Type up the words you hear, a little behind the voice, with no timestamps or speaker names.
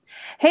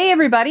Hey,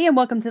 everybody, and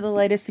welcome to the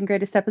latest and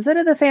greatest episode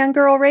of the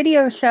Fangirl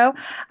Radio Show.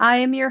 I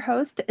am your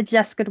host,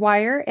 Jessica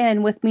Dwyer,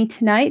 and with me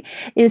tonight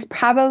is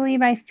probably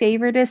my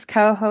favoriteest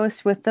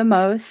co-host with the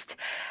most,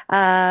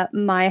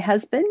 my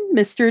husband,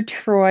 Mr.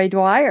 Troy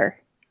Dwyer.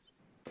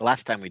 The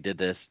last time we did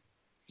this,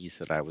 you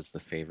said I was the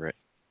favorite.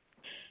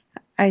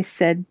 I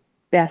said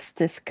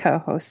bestest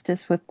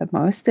co-hostess with the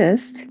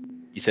mostest.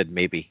 You said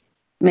maybe.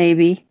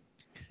 Maybe.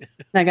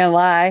 Not gonna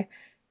lie.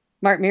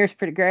 Mark Mear's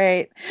pretty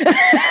great.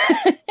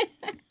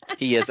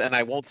 He is, and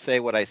I won't say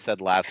what I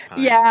said last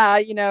time. Yeah,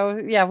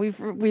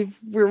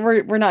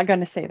 we're not going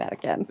to say that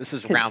again. This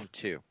is round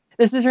two.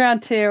 This is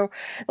round two.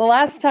 The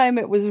last time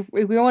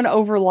we went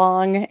over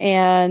long,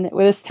 and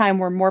this time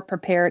we're more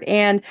prepared.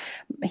 And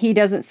he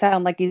doesn't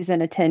sound like he's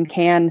in a tin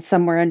can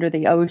somewhere under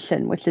the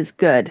ocean, which is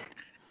good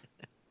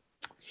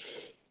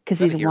because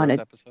he's wanted.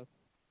 Episode?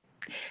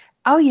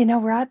 Oh,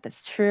 Rod,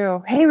 that's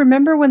true. Hey,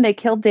 remember when they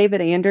killed David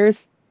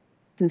Anders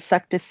and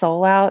sucked his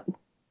soul out?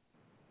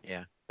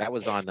 Yeah, that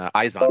was on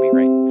iZombie,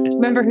 right?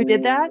 Remember who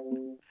did that?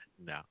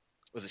 No,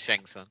 was it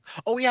Shang Tsung?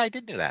 Oh yeah, I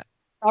did know that.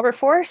 Robert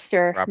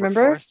Forster.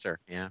 Remember? Forster,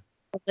 yeah.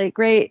 The late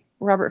great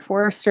Robert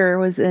Forster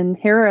was in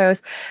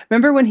Heroes.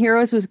 Remember when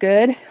Heroes was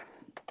good?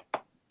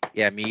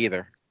 Yeah, me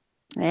either.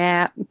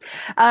 Yeah.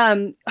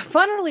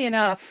 Funnily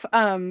enough,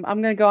 I'm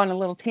going to go on a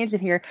little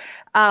tangent here.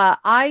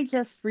 I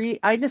just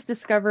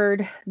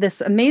discovered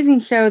this amazing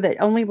show that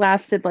only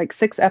lasted like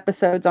 6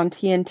 episodes on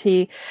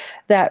TNT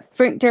that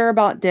Frank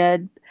Darabont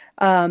did,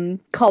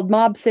 called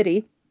Mob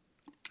City.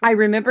 I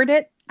remembered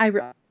it.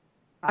 I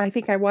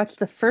think I watched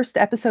the first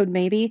episode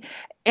maybe,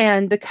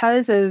 and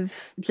because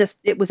of just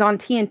it was on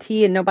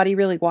TNT and nobody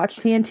really watched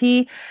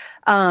TNT,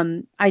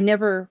 I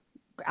never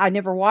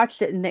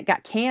watched it, and it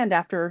got canned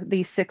after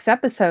these 6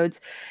 episodes.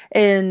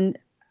 And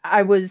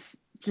I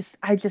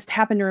just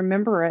happened to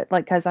remember it,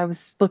 like, because I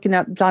was looking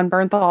up John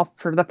Bernthal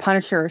for The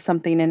Punisher or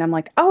something, and I'm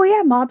like, oh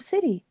yeah, Mob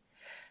City.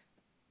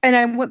 And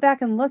I went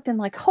back and looked, and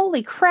like,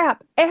 holy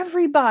crap,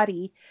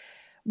 everybody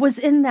was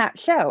in that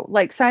show.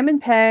 Like Simon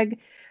Pegg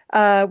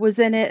was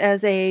in it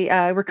as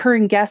a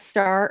recurring guest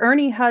star.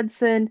 Ernie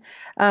Hudson,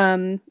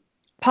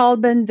 Paul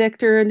Ben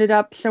Victor ended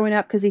up showing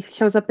up because he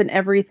shows up in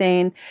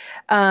everything.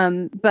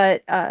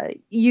 But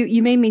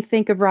you made me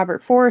think of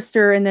Robert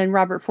Forster, and then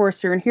Robert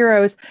Forster in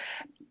Heroes.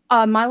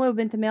 Milo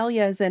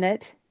Ventimiglia is in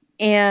it,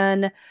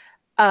 and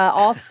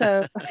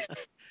also,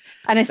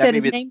 and I said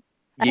his name.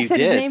 I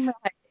said his name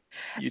right.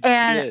 You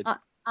and did.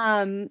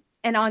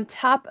 And on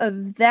top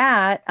of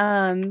that,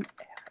 I'm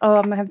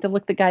gonna have to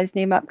look the guy's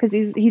name up because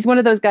he's one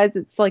of those guys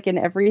that's like in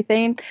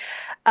everything.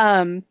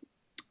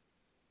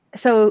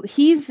 So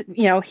he's,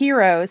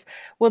 Heroes.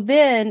 Well,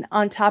 then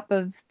on top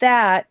of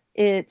that,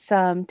 it's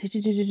Robert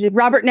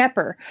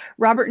Knepper.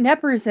 Robert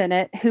Knepper's in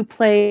it, who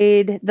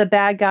played the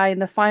bad guy in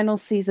the final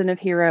season of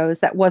Heroes.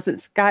 That wasn't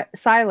Scott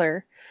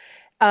Seiler.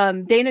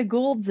 Dana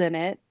Gould's in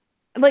it.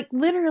 Like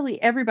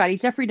literally everybody.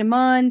 Jeffrey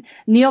DeMunn,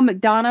 Neil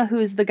McDonough, who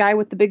is the guy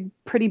with the big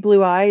pretty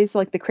blue eyes,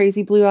 like the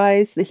crazy blue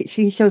eyes.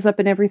 She shows up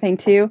in everything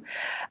too.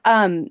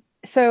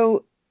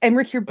 So, and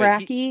Richard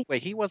Bracke.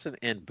 He wasn't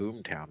in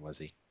Boomtown, was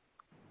he?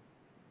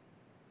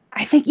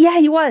 I think, yeah,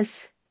 he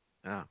was.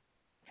 Oh.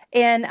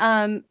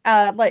 And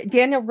like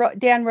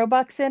Dan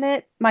Roebuck's in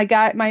it. My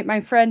guy,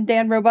 my friend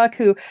Dan Roebuck,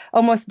 who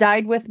almost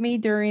died with me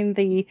during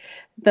the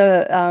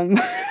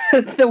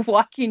the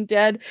Walking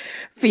Dead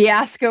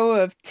fiasco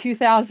of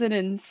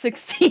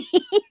 2016.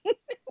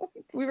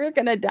 We were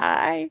gonna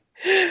die.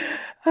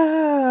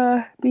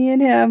 Me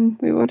and him,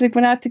 we would have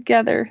went out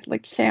together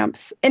like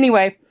champs.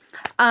 Anyway,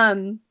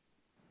 long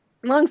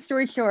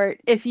story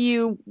short, if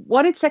you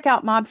want to check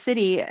out Mob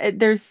City,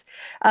 there's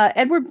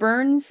Edward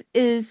Burns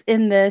is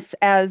in this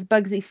as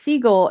Bugsy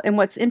Siegel. And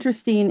what's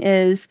interesting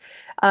is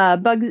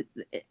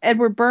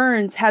Edward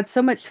Burns had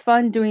so much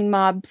fun doing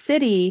Mob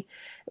City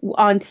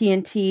on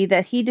TNT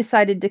that he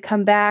decided to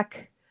come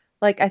back,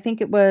 like I think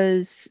it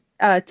was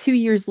 2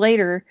 years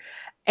later,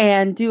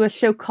 and do a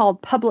show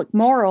called Public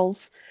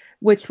Morals,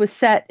 which was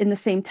set in the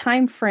same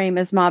time frame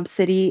as Mob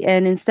City.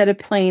 And instead of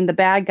playing the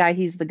bad guy,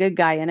 he's the good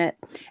guy in it.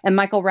 And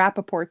Michael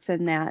Rappaport's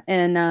in that.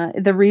 And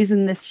the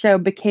reason this show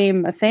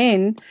became a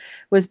thing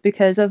was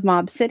because of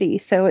Mob City.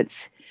 So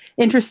it's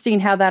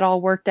interesting how that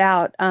all worked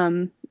out.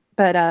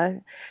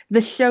 But the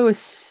show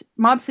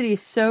Mob City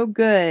is so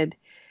good.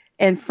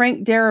 And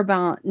Frank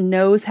Darabont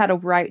knows how to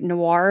write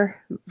noir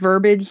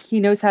verbiage. He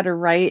knows how to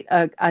write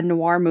a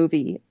noir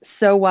movie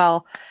so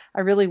well.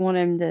 I really want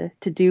him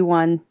to do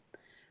one,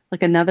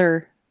 like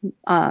another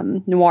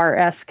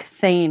noir-esque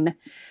thing,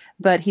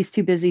 but he's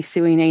too busy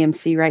suing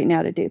AMC right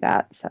now to do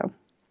that. So,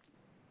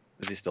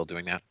 is he still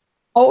doing that?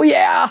 Oh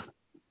yeah,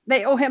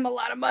 they owe him a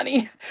lot of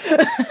money.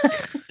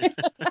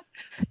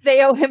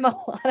 They owe him a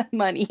lot of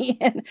money,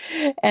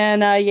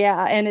 and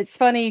yeah, and it's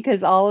funny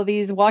because all of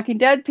these Walking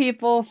Dead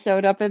people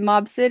showed up in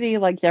Mob City,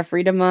 like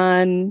Jeffrey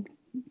DeMunn,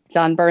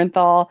 John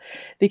Bernthal,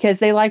 because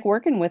they like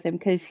working with him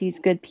because he's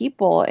good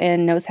people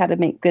and knows how to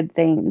make good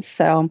things.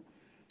 So,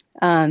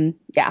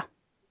 yeah.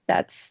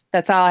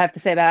 that's all I have to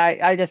say about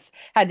it. I just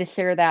had to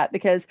share that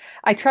because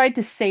I tried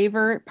to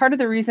savor. Part of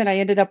the reason I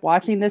ended up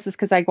watching this is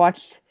because I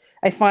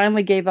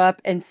finally gave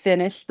up and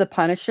finished The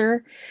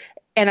Punisher,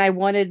 and I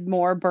wanted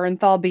more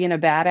Bernthal being a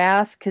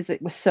badass because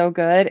it was so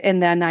good.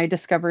 And then I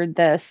discovered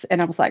this,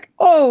 and I was like,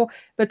 oh,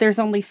 but there's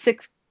only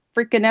 6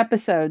 freaking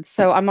episodes,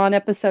 so I'm on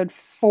episode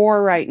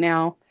 4 right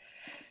now.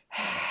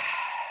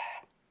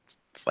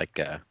 It's like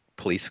a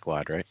Police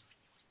Squad, right?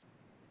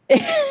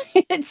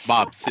 It's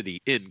Mob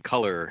City in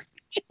color.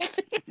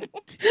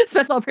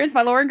 special appearance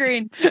by Lauren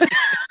Green.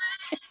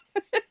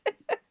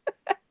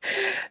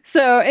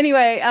 So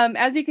anyway,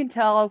 as you can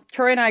tell,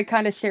 Troy and I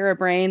kind of share a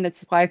brain.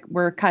 That's why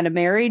we're kind of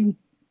married.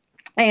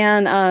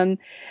 And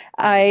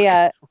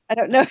I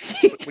don't know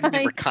if you guys... What do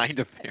you mean we're kind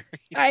of married?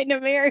 Kind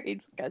of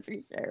married because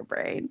we share a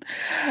brain.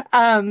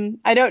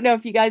 I don't know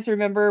if you guys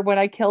remember when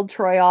I killed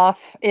Troy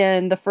off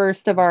in the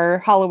first of our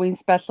Halloween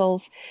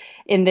specials,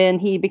 and then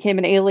he became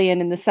an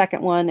alien in the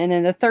second one, and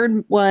in the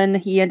third one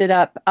he ended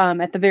up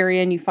at the very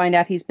end you find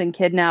out he's been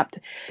kidnapped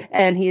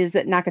and he is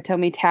at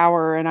Nakatomi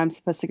Tower, and I'm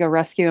supposed to go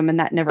rescue him, and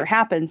that never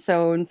happened.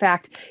 So in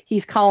fact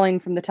he's calling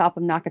from the top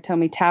of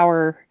Nakatomi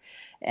Tower,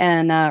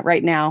 and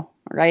right now.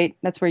 Right,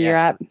 that's where you're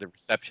at. The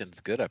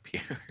reception's good up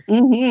here.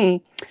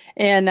 Mm-hmm.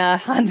 And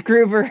Hans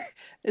Gruber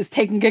is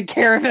taking good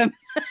care of him.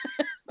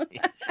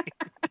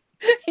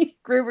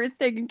 Gruber's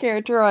taking care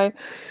of Troy.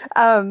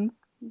 Alan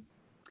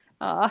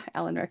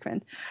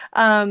Rickman.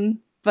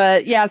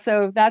 But yeah,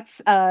 so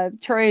that's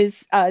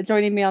Troy's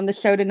joining me on the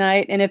show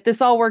tonight. And if this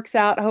all works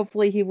out,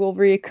 hopefully he will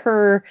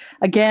reoccur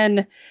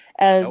again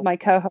as my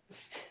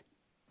co-host.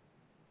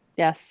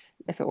 Yes,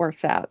 if it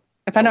works out.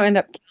 If I don't end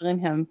up killing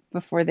him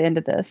before the end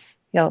of this,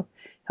 he'll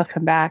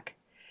come back.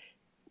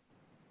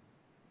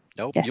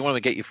 Nope. Yes. You want me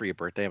to get you for your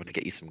birthday? I'm going to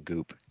get you some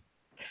goop.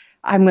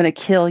 I'm going to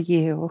kill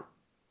you.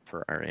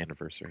 For our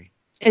anniversary.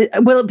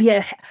 Will it be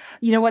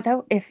you know what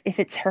though? If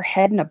it's her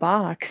head in a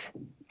box,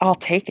 I'll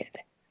take it.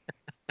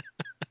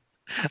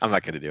 I'm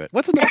not going to do it.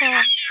 What's in the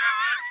box?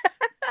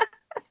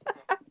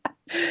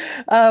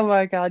 Oh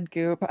my God,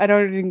 Goop.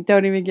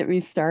 Don't even get me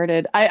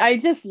started. I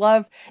just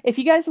love, if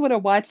you guys want to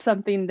watch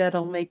something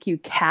that'll make you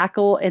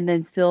cackle and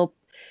then feel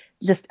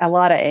just a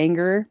lot of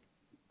anger,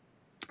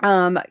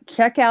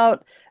 check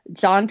out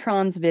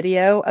JonTron's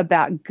video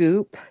about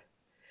Goop.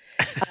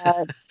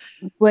 That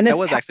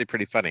was actually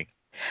pretty funny.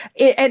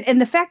 And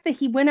the fact that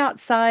he went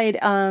outside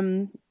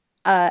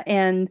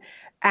and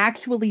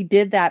actually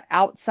did that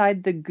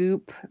outside the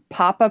Goop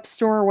pop-up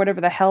store or whatever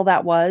the hell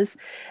that was,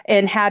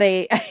 and had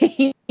a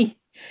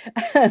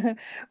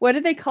what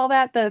did they call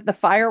that? The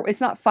fire?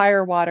 It's not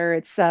fire water.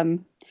 It's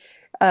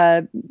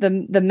the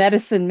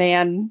medicine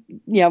man,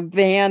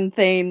 van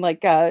thing.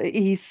 Like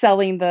he's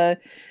selling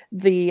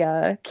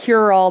the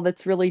cure all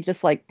that's really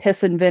just like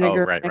piss and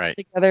vinegar mixed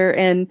together,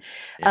 and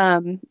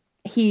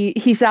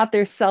he's out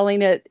there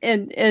selling it,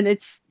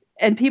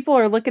 and people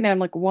are looking at him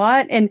like,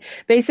 what? And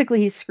basically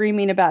he's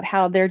screaming about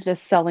how they're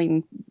just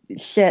selling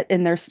shit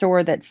in their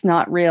store that's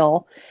not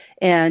real,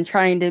 and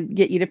trying to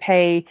get you to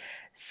pay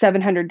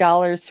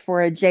 $700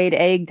 for a jade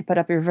egg to put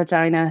up your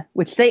vagina,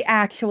 which they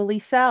actually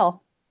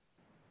sell.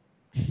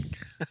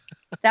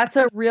 That's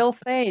a real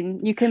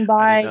thing. You can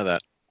buy. I didn't know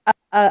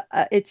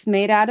that. It's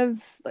made out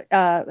of.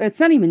 It's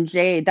not even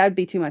jade. That would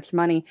be too much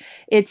money.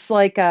 It's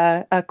like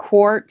a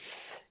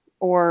quartz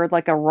or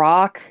like a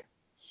rock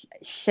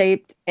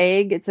shaped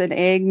egg. It's an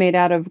egg made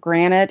out of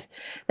granite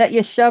that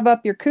you shove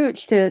up your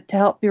cooch to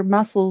help your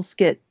muscles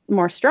get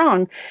more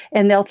strong,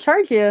 and they'll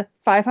charge you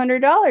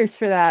 $500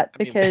 for that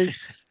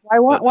because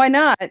why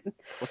not?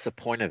 What's the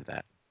point of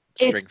that?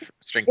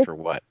 Strength for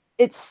what?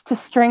 It's to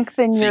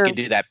strengthen so you can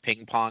do that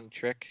ping pong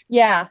trick.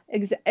 Yeah,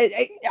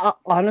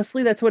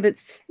 honestly, that's what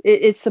it's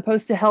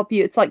supposed to help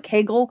you. It's like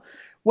Kegel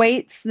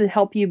weights that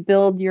help you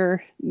build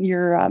your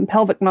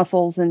pelvic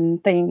muscles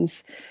and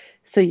things,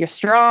 so you're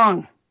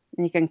strong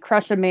and you can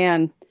crush a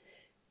man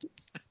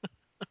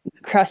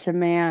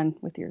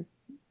with your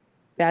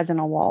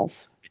vaginal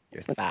walls.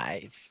 Your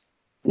thighs.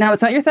 No,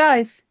 it's not your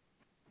thighs.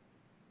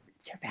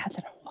 It's your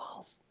vaginal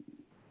walls.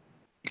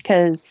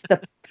 Because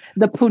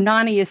the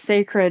punani is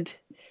sacred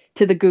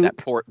to the Goop.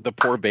 The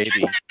poor baby.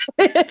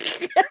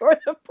 Or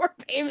the poor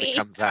baby. It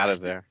comes out of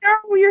there. No,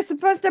 you're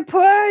supposed to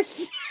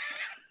push.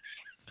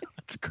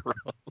 That's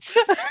gross.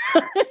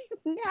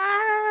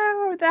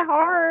 No, the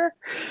horror.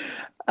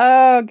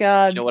 Oh,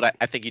 God. You know what?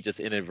 I think you just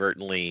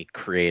inadvertently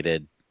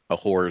created a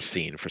horror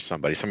scene for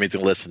somebody. Somebody's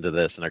going to listen to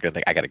this and they're going to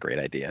think, I got a great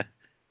idea.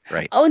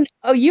 Right. Oh,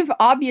 you've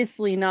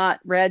obviously not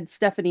read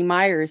Stephanie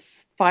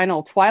Meyer's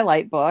final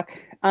Twilight book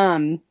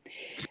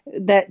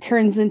that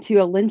turns into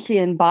a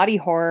Lynchian body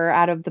horror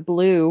out of the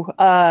blue,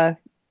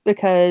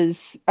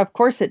 because of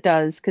course it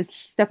does, because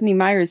Stephanie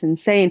Meyer is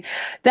insane.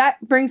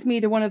 That brings me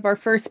to one of our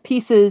first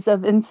pieces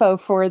of info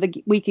for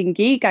the Week in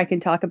Geek I can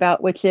talk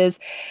about, which is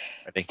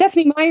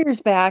Stephanie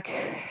Meyer's back.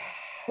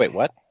 Wait,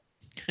 what?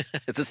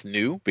 Is this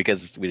new?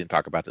 Because we didn't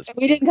talk about this.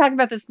 We didn't talk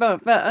about this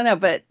book,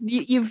 but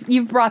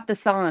you've brought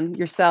this on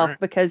yourself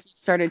because you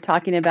started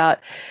talking about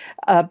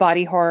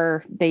body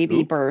horror,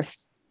 baby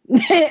birth,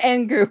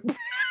 and Goop.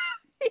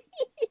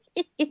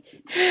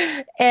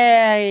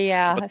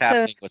 Yeah. What's So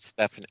happening with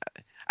Stephanie?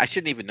 I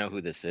shouldn't even know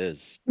who this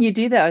is. you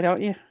do though,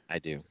 don't you? I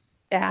do.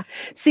 Yeah.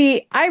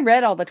 See, I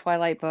read all the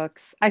Twilight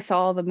books. I saw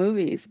all the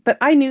movies, but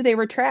I knew they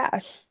were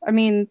trash. I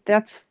mean,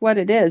 that's what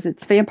it is.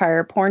 It's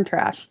vampire porn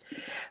trash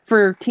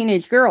for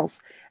teenage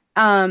girls.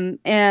 And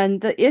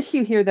the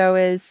issue here, though,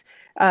 is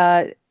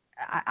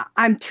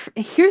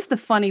here's the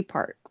funny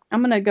part.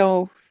 I'm going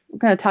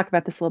to talk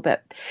about this a little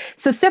bit.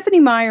 So Stephanie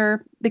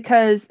Meyer,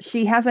 because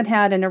she hasn't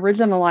had an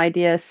original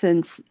idea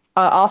since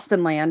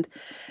Austenland,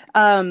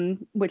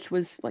 which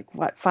was like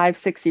what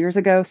 5-6 years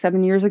ago,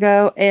 7 years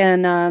ago,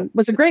 and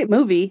was a great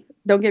movie.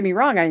 Don't get me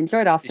wrong, I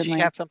enjoyed Did Austenland. she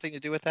have something to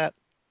do with that?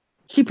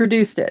 She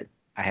produced it.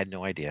 I had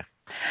no idea.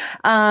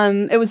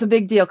 It was a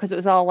big deal because it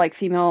was all like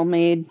female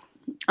made.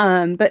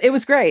 But it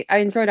was great. I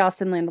enjoyed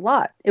Austenland a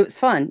lot. It was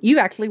fun. You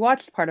actually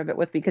watched part of it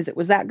with me because it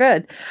was that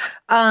good.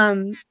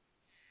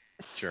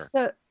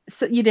 Sure.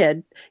 So you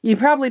did. You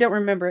probably don't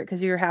remember it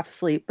because you were half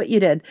asleep, but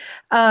you did.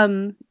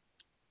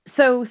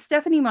 So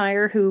Stephanie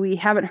Meyer, who we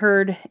haven't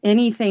heard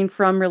anything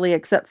from really,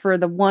 except for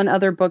the one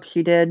other book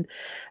she did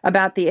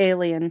about the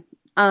alien,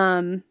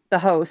 the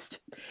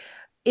host,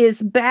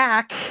 is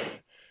back.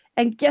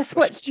 And guess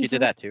what? She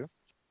did that too?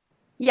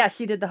 Yeah,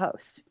 she did the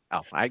host.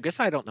 Oh, I guess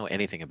I don't know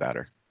anything about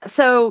her.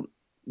 So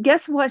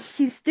guess what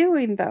she's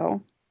doing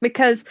though?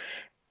 Because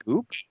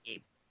Oops.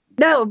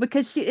 No,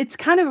 because it's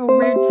kind of a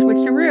weird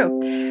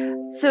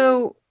switcheroo.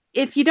 So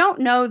if you don't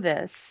know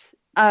this,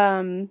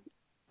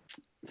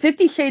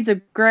 50 Shades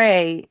of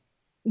Grey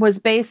was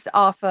based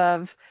off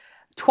of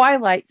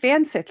Twilight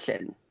fan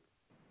fiction.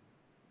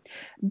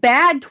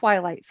 Bad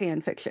Twilight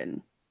fan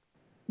fiction.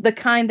 The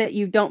kind that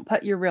you don't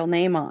put your real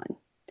name on.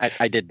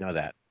 I did know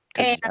that.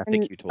 And I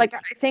think you told like me.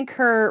 I think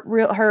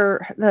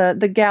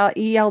the gal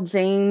E.L.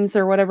 James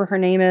or whatever her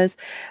name is,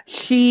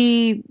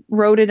 she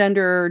wrote it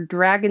under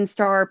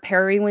Dragonstar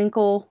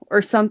Periwinkle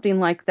or something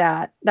like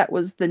that. That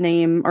was the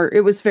name, or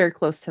it was very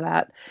close to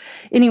that.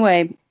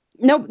 Anyway,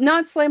 nope,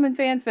 not slamming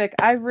fanfic.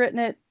 I've written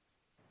it,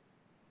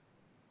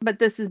 but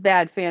this is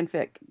bad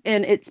fanfic,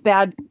 and it's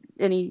bad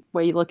any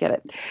way you look at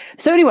it.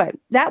 So anyway,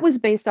 that was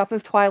based off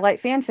of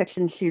Twilight fan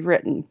fiction she'd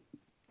written.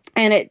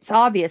 And it's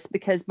obvious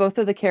because both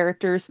of the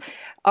characters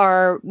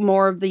are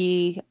more of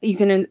the, you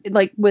can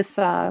like with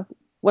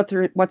what's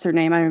her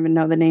name? I don't even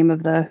know the name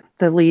of the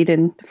lead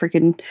in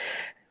freaking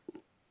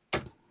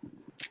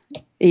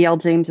E.L.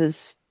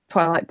 James's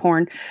Twilight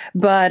porn.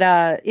 But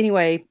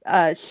anyway,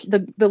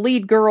 the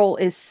lead girl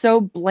is so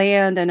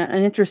bland and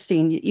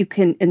uninteresting. You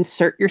can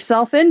insert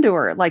yourself into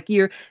her, like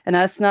and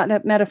that's not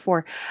a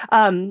metaphor.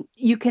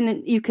 You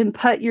can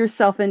put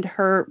yourself into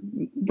her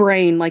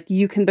brain, like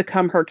you can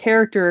become her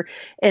character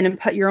and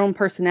put your own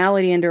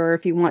personality into her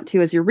if you want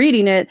to as you're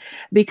reading it,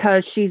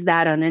 because she's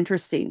that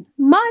uninteresting.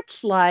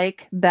 Much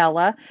like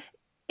Bella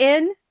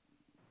in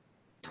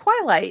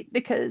Twilight,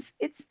 because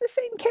it's the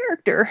same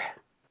character.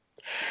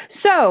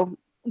 So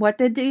what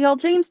did D.L.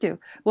 James do?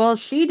 Well,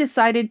 she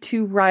decided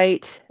to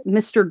write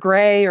Mr.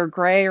 Grey or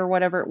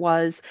whatever it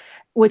was,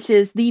 which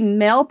is the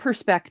male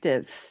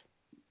perspective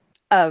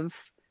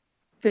of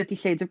 50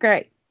 Shades of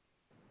Grey.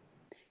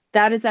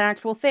 That is an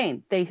actual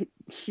thing.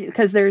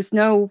 Because there's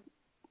no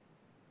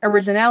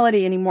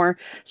originality anymore.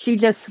 She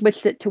just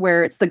switched it to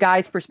where it's the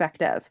guy's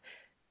perspective.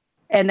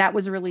 And that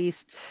was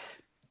released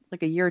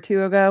like a year or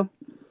two ago.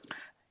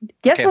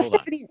 Guess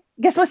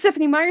what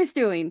Stephanie Meyer's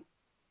doing?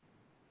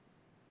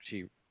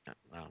 She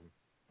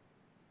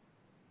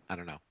I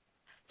don't know.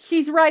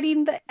 She's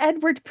writing the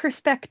Edward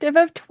perspective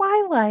of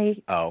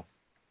Twilight. Oh,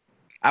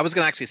 I was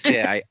going to actually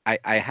say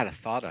I had a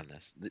thought on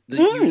this.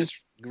 You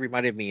just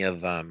reminded me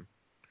of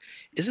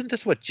isn't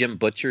this what Jim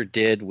Butcher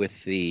did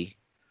with the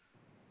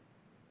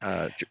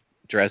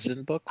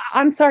Dresden books?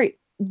 I'm sorry,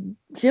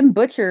 Jim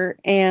Butcher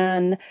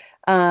and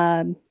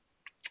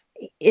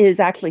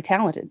is actually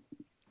talented.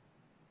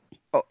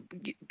 Oh,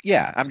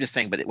 yeah, I'm just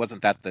saying, but it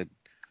wasn't that the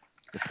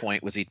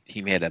point. Was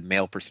he made a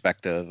male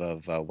perspective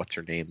of what's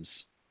her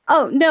name's?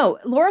 Oh no,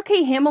 Laura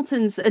K.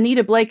 Hamilton's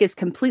Anita Blake is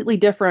completely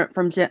different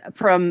from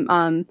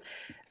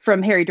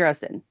Harry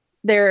Dresden.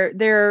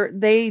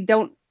 They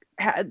don't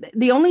have,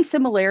 the only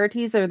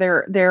similarities are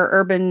their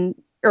urban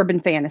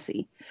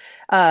fantasy.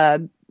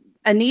 Anita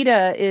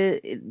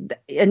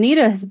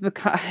has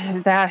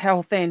become, that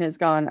whole thing has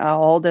gone a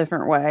whole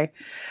different way.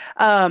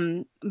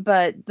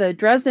 But the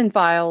Dresden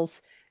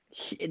Files,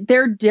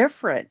 they're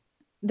different.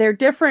 They're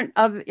different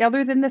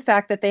other than the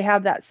fact that they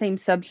have that same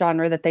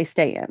subgenre that they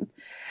stay in.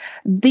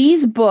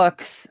 These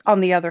books,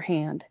 on the other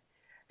hand,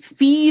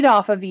 feed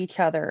off of each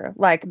other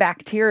like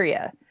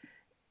bacteria.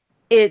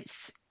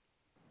 It's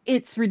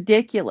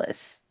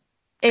ridiculous.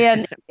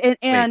 And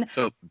Wait,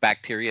 so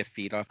bacteria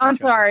feed off. I'm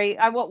sorry.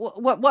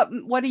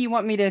 What do you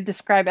want me to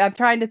describe? I'm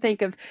trying to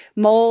think of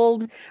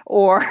mold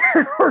or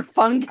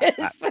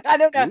fungus. I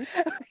don't know.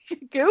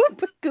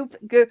 Goop.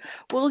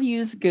 We'll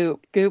use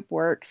goop. Goop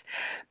works.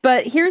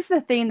 But here's the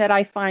thing that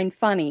I find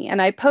funny,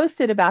 and I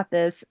posted about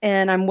this,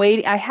 and I'm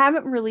waiting. I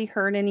haven't really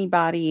heard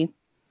anybody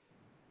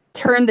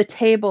turn the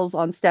tables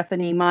on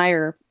Stephanie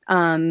Meyer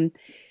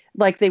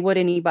like they would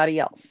anybody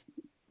else.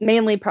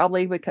 mainly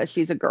probably because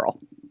she's a girl.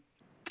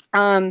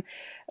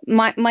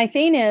 My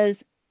thing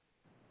is,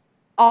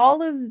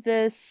 all of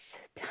this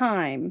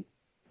time,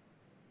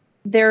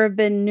 there have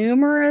been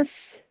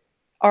numerous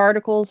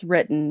articles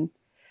written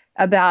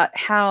about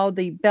how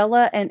the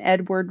Bella and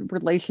Edward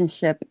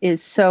relationship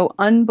is so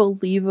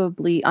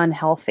unbelievably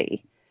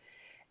unhealthy.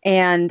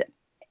 And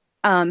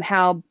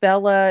how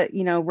Bella,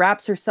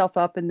 wraps herself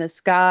up in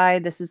this guy.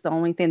 This is the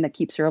only thing that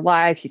keeps her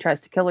alive. She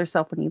tries to kill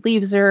herself when he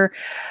leaves her.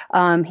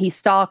 He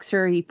stalks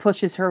her. He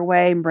pushes her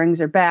away and brings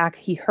her back.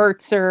 He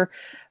hurts her.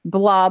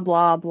 Blah,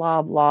 blah,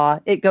 blah, blah.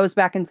 It goes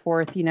back and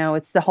forth.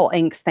 It's the whole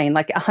angst thing.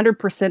 Like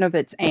 100% of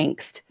it's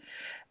angst.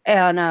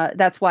 And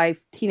that's why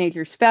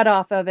teenagers fed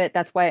off of it.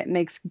 That's why it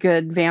makes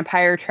good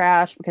vampire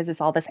trash, because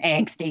it's all this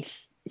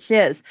angsty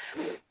shiz.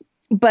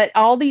 But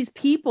all these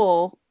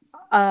people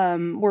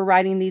were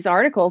writing these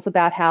articles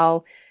about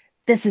how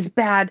this is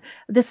bad.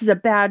 This is a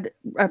bad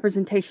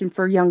representation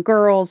for young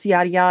girls,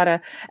 yada,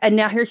 yada. And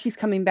now here she's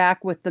coming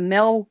back with the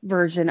male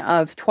version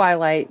of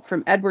Twilight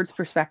from Edward's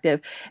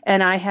perspective.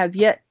 And I have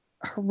yet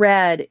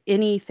read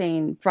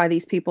anything by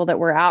these people that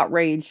were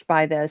outraged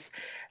by this,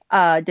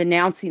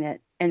 denouncing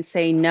it and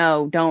saying,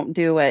 no, don't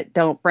do it.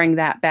 Don't bring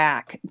that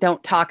back.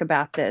 Don't talk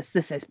about this.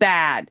 This is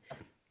bad.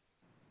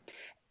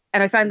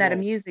 And I find that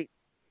amusing.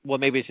 Well,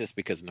 maybe it's just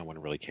because no one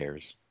really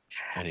cares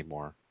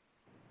anymore.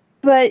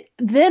 But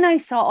then I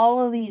saw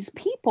all of these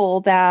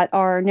people that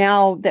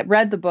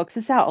read the books.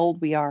 This is how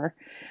old we are.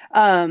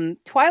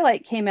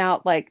 Twilight came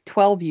out like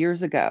 12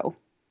 years ago.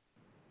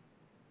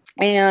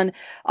 And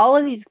all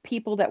of these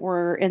people that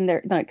were in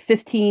their like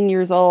 15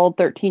 years old,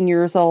 13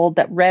 years old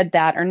that read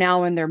that are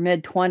now in their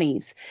mid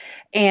 20s.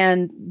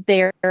 And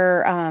they're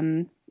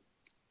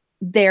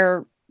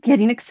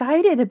getting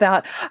excited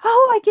about,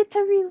 I get to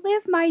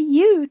relive my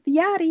youth,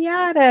 yada,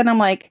 yada. And I'm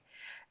like,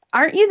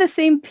 aren't you the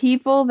same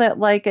people that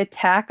like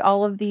attack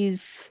all of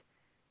these?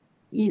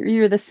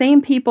 You're the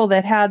same people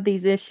that had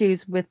these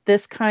issues with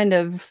this kind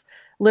of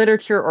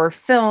literature or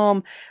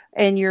film,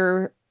 and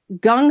you're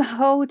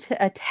gung-ho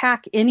to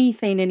attack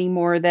anything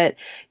anymore that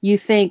you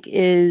think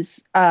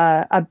is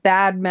a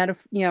bad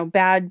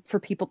bad for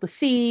people to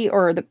see,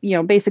 or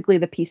basically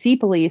the PC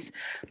police.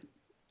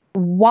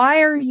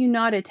 Why are you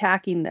not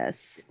attacking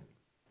this?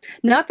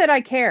 Not that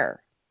I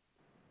care,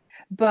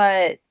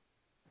 but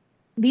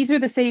these are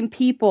the same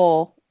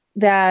people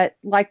that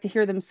like to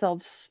hear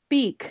themselves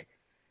speak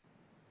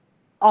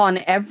on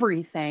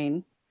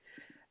everything.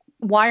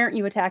 Why aren't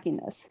you attacking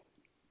this?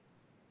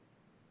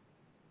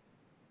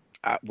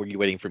 Were you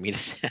waiting for me to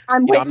say?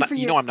 I'm waiting for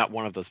you. I'm not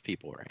one of those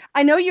people, right?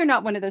 I know you're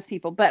not one of those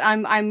people, but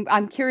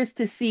I'm curious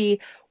to see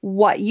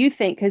what you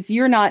think, because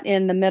you're not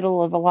in the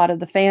middle of a lot of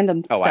the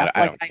fandom stuff.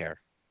 I don't care.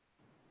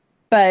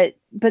 But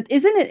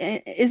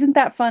isn't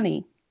that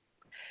funny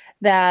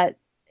that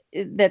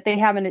they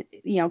haven't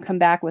come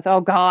back with, oh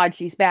God,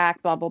 she's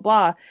back, blah blah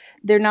blah.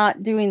 They're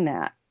not doing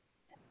that.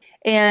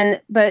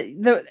 But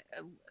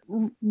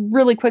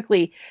really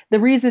quickly, the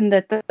reason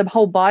that the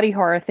whole body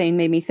horror thing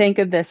made me think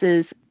of this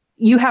is,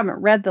 you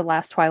haven't read the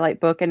last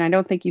Twilight book, and I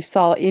don't think you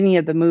saw any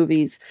of the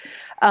movies.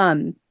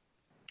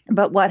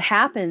 But what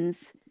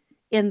happens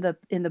in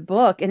the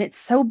book, and it's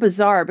so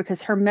bizarre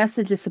because her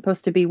message is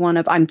supposed to be one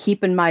of, I'm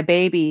keeping my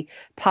baby,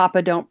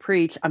 Papa don't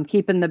preach, I'm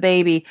keeping the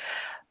baby.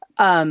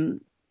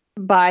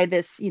 By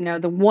this,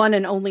 the one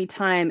and only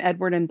time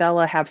Edward and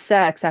Bella have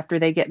sex after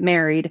they get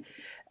married,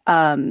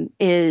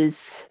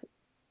 is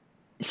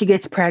she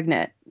gets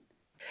pregnant.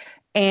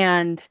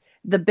 And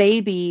the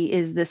baby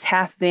is this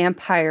half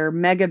vampire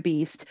mega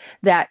beast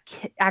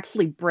that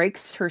actually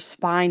breaks her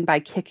spine by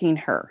kicking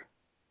her.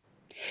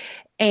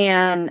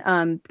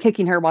 And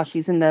kicking her while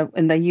she's in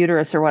the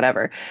uterus or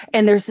whatever.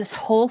 And there's this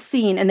whole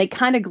scene, and they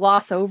kind of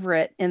gloss over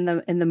it in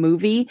the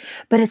movie,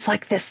 but it's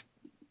like this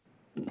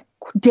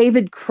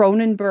David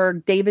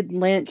Cronenberg, David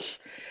Lynch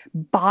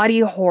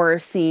body horror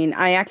scene.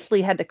 I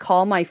actually had to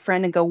call my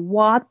friend and go,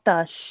 what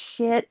the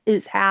shit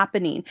is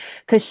happening?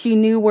 Because she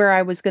knew where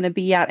I was going to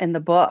be at in the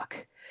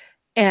book.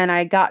 And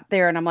I got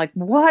there and I'm like,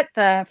 what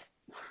is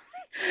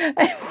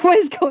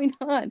going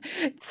on?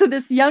 So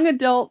this young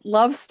adult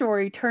love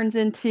story turns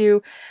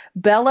into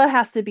Bella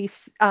has to be,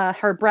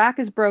 her back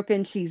is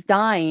broken. She's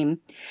dying.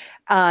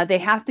 They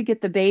have to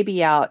get the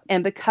baby out.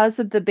 And because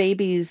of the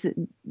baby's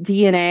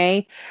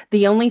DNA,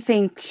 the only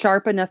thing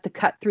sharp enough to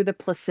cut through the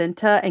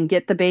placenta and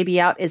get the baby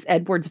out is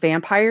Edward's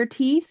vampire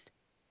teeth.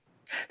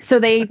 So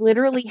they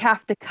literally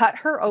have to cut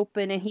her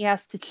open, and he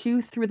has to chew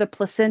through the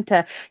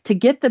placenta to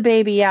get the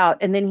baby out.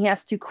 And then he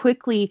has to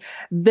quickly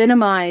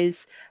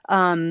venomize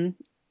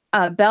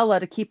Bella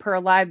to keep her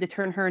alive, to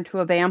turn her into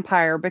a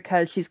vampire,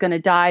 because she's going to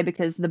die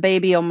because the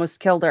baby almost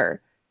killed her.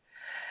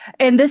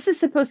 And this is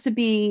supposed to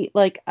be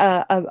like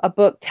a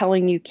book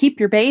telling you, keep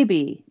your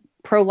baby,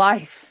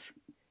 pro-life.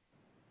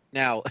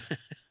 Now,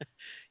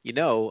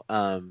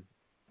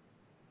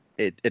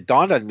 it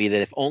dawned on me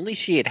that if only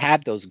she had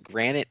had those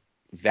granite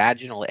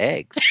vaginal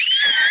eggs,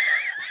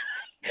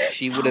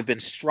 she would have been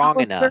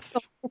strong enough.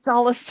 It's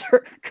all a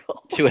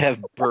circle. To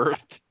have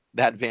birthed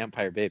that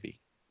vampire baby.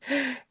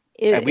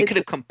 And we could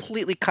have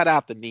completely cut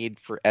out the need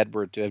for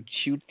Edward to have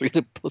chewed through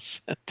the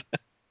placenta.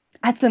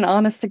 That's an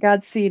honest to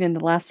God scene in the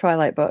last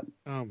Twilight book.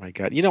 Oh my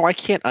God. I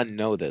can't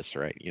unknow this,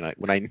 right?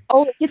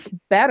 It gets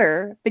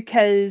better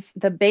because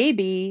the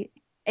baby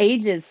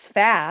ages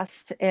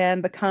fast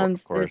and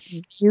becomes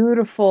this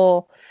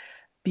beautiful,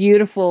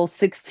 beautiful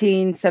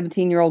 16,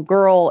 17-year-old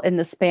girl in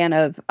the span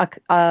of wait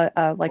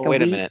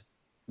a minute.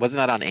 Wasn't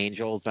that on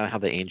Angel? Is that how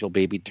the Angel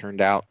baby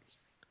turned out?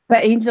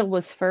 But Angel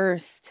was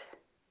first.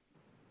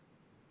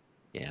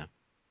 Yeah.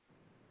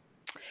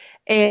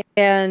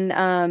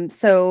 And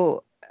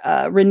so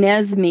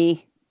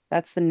Renesmee,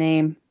 that's the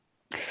name,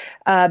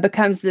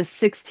 becomes this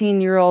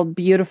 16-year-old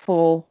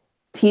beautiful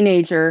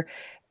teenager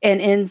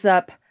and ends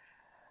up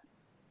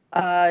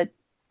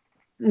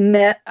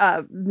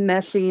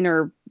meshing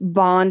or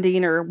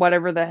bonding or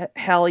whatever the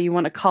hell you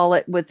want to call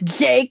it with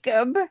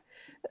Jacob,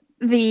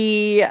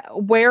 the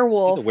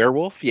werewolf. The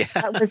werewolf, yeah.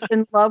 That was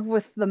in love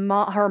with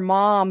her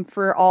mom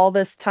for all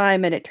this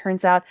time, and it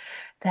turns out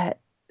that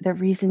the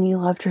reason he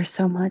loved her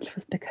so much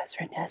was because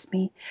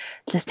Renesmee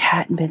just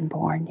hadn't been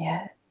born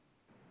yet.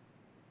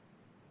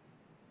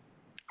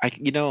 I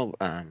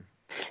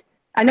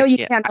know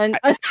you can't.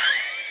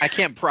 I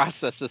can't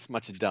process this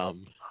much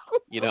dumb.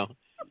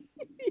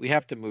 We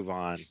have to move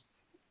on.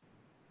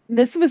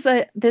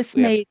 This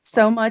made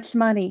so much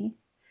money,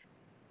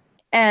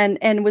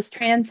 and was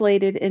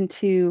translated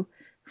into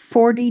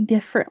 40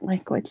 different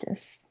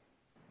languages.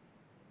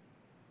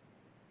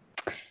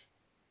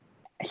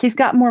 He's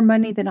got more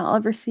money than I'll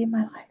ever see in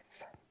my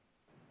life.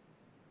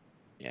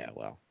 Yeah,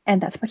 well.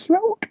 And that's what he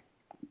wrote.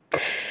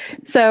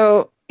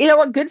 So, you know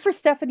what? Good for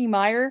Stephenie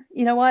Meyer.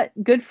 You know what?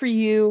 Good for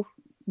you.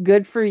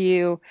 Good for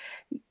you.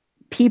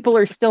 People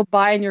are still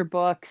buying your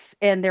books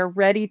and they're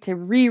ready to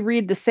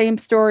reread the same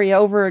story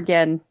over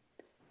again.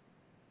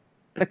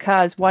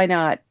 Because why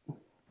not?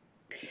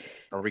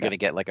 Are we going to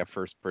get like a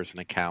first-person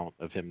account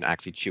of him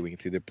actually chewing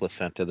through the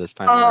placenta this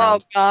time around?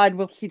 Oh, God.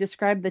 Will he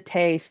describe the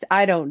taste?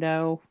 I don't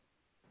know.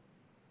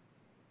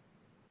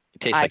 It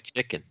tastes like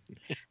chicken.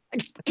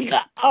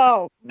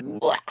 Oh.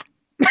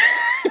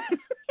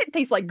 It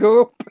tastes like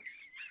goop.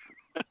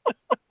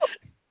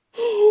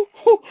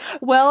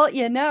 Well,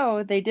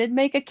 they did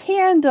make a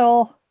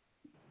candle.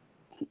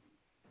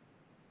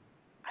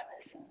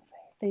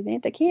 They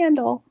made the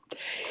candle.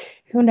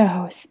 Who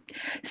knows?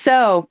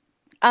 So,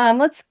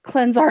 let's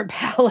cleanse our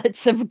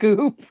palates of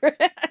goop.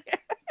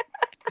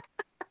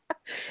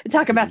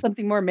 Talk about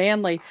something more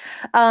manly.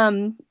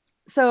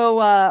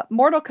 So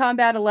Mortal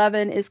Kombat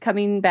 11 is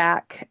coming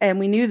back, and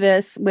we knew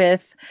this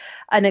with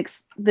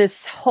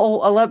this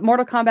whole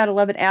Mortal Kombat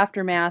 11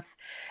 aftermath,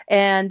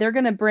 and they're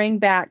going to bring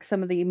back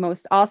some of the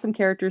most awesome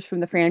characters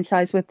from the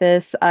franchise with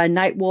this.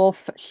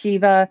 Nightwolf,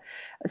 Shiva,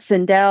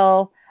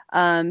 Sindel.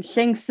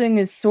 Shang Tsung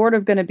is sort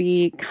of going to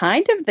be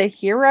kind of the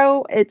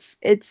hero. It's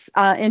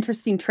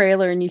interesting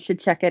trailer, and you should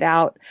check it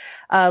out.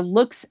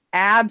 Looks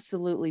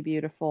absolutely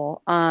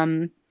beautiful.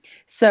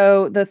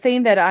 So the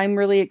thing that I'm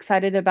really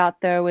excited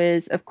about, though,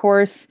 is, of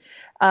course,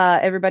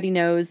 everybody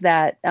knows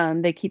that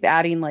they keep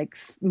adding like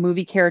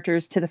movie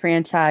characters to the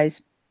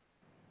franchise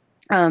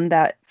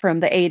that from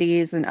the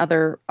 80s and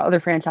other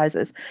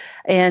franchises.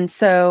 And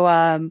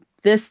so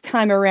this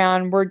time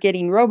around, we're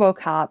getting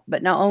RoboCop.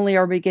 But not only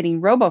are we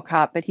getting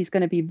RoboCop, but he's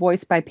going to be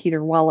voiced by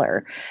Peter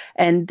Weller.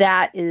 And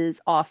that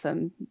is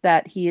awesome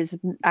that he is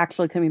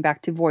actually coming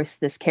back to voice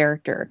this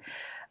character.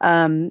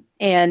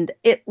 And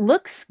it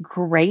looks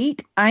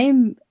great. I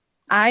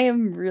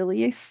am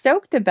really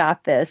stoked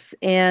about this.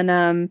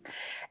 And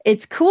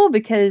it's cool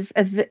because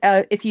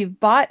if you've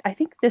bought, I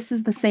think this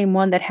is the same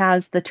one that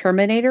has the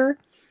Terminator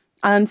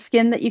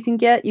skin that you can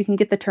get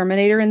the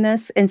Terminator in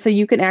this. And so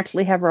you can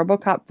actually have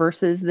RoboCop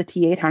versus the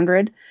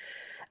T-800.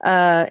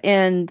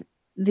 And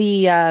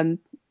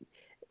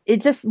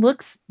it just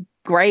looks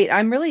great.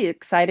 I'm really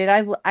excited.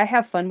 I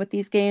have fun with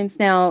these games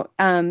now.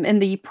 In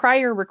the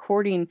prior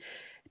recording,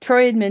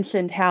 Troy had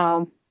mentioned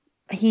how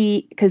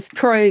because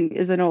Troy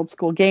is an old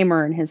school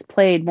gamer and has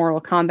played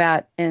Mortal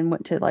Kombat and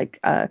went to like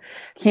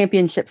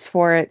championships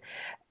for it.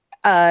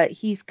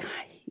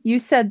 You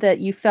said that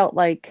you felt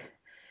like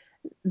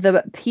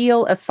the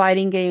appeal of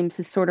fighting games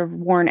is sort of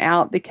worn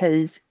out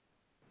because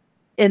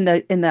in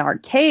the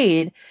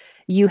arcade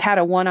you had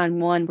a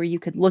one-on-one where you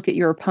could look at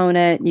your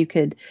opponent, you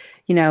could,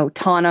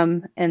 taunt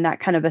them and that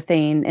kind of a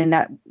thing. And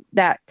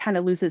that kind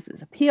of loses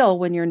its appeal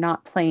when you're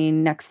not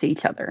playing next to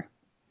each other.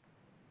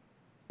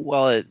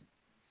 Well, it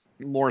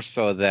more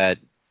so that,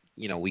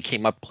 we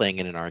came up playing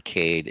in an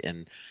arcade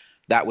and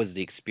that was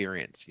the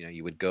experience.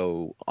 You would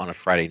go on a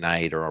Friday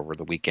night or over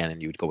the weekend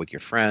and you would go with your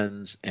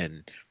friends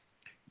and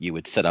you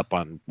would set up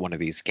on one of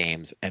these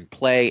games and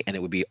play, and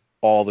it would be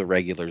all the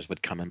regulars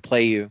would come and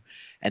play you.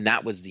 And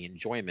that was the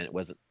enjoyment. It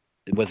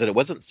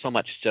wasn't so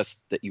much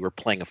just that you were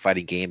playing a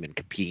fighting game and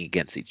competing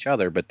against each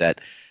other, but that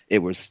it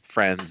was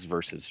friends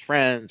versus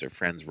friends or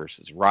friends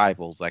versus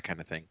rivals, that kind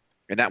of thing.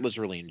 And that was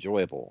really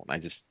enjoyable.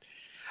 And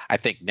I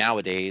think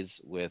nowadays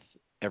with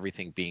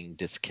everything being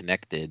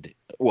disconnected,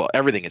 well,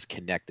 everything is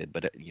connected,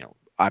 but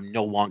I'm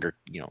no longer,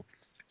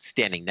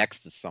 standing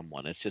next to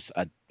someone. It's just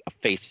a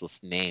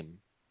faceless name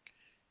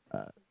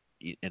uh,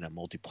 in a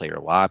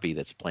multiplayer lobby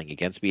that's playing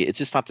against me. It's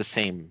just not the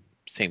same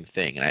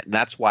thing, and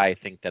that's why I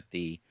think that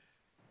the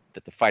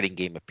fighting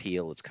game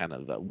appeal is kind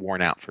of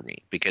worn out for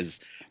me, because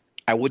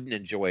I wouldn't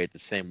enjoy it the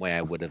same way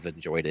I would have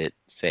enjoyed it,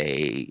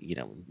 say,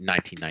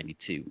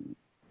 1992,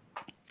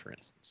 for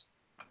instance.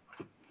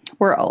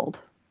 We're old,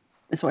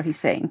 is what he's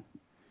saying.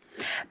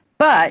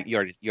 But you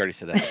already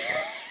said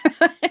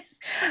that.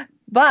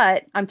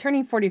 But I'm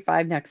turning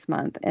 45 next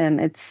month,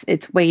 and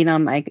it's weighing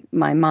on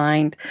my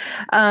mind.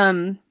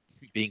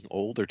 Being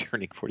old or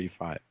turning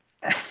 45?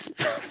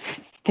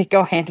 They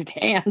go hand in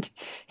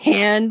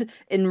hand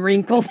in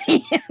wrinkled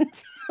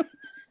hands.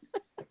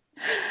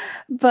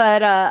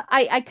 But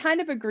I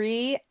kind of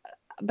agree.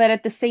 But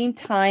at the same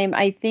time,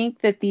 I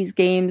think that these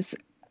games,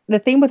 the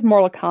thing with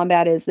Mortal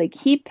Kombat is they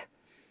keep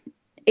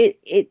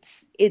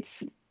it's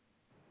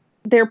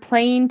they're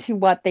playing to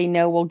what they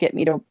know will get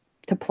me to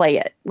play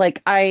it.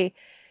 Like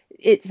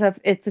it's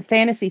a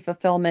fantasy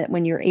fulfillment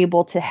when you're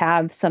able to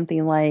have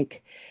something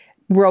like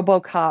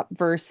RoboCop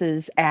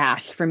versus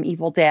Ash from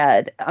Evil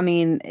Dead. I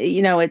mean,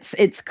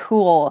 it's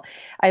cool.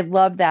 I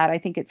love that. I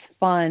think it's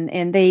fun,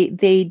 and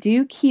they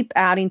do keep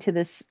adding to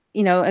this.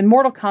 In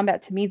Mortal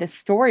Kombat, to me, the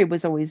story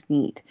was always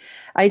neat.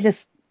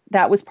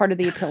 That was part of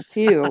the appeal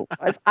too.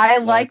 I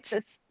like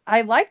this.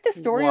 I like the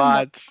story of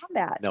Mortal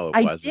Kombat. No,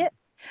 it wasn't.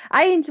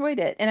 I enjoyed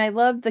it, and I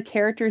love the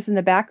characters and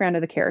the background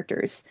of the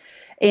characters.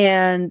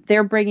 And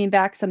they're bringing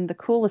back some of the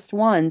coolest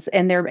ones,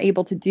 and they're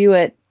able to do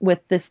it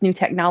with this new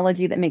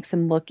technology that makes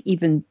them look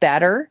even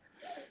better.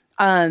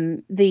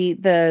 The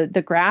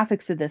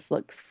graphics of this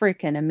look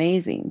freaking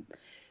amazing.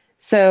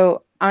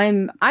 So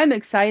I'm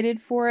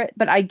excited for it,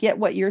 but I get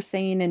what you're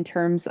saying in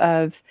terms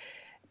of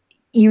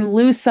you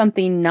lose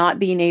something not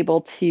being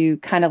able to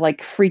kind of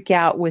like freak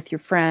out with your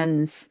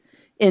friends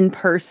in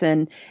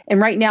person. And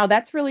right now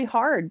that's really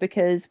hard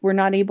because we're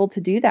not able to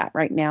do that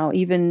right now.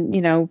 Even,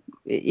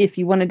 if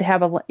you wanted to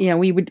have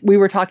we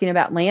were talking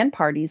about LAN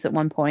parties at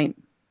one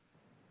point,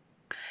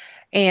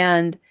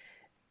 and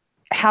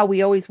how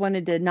we always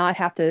wanted to not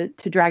have to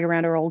drag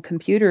around our old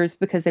computers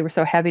because they were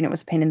so heavy and it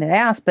was a pain in the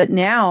ass. But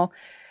now,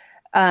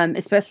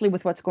 especially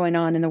with what's going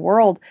on in the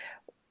world,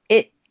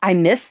 I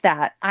miss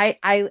that.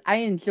 I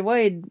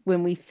enjoyed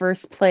when we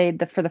first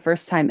played for the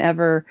first time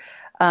ever,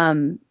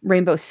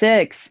 Rainbow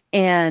Six,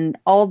 and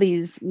all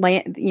these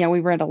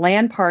we were at a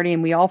LAN party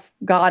and we all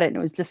got it, and it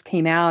was just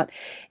came out,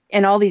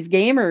 and all these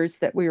gamers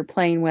that we were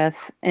playing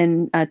with,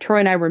 and Troy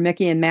and I were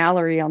Mickey and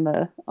Mallory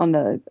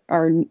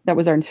that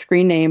was our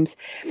screen names.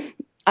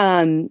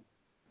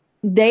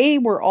 They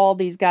were all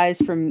these guys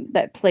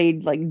that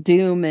played like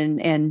Doom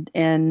and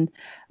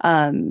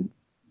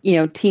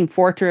Team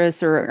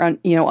Fortress or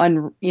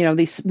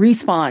these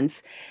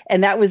respawns,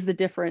 and that was the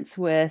difference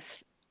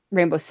with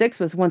Rainbow Six.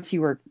 Was once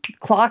you were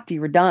clocked,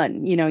 you were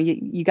done.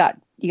 You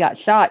got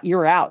shot, you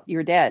were out, you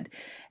were dead,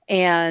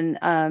 and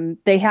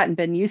they hadn't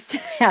been used to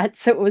that.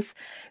 So it was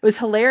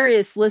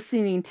hilarious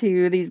listening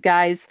to these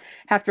guys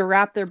have to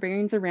wrap their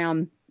brains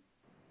around.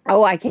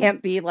 Oh, I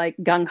can't be like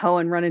gung ho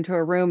and run into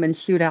a room and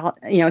shoot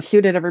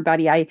at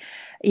everybody.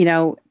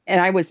 And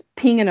I was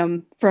pinging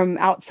them from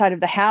outside of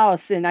the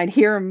house, and I'd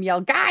hear them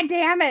yell, "God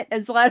damn it,"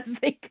 as loud as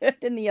they could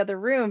in the other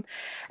room.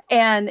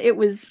 And it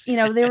was,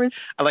 there was.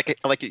 I like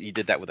it. You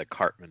did that with a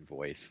Cartman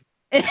voice.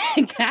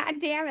 God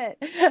damn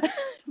it.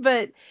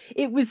 But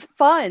it was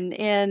fun.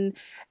 And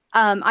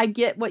I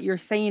get what you're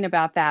saying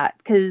about that,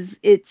 because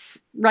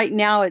right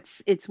now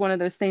it's one of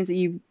those things that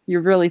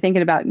you're really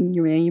thinking about, and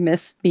you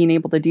miss being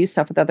able to do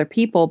stuff with other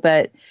people,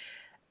 but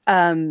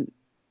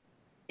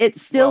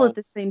it's still at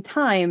the same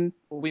time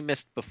we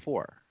missed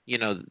before.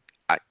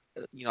 What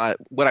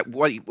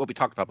we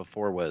talked about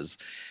before was,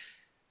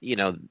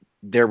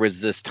 there was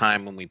this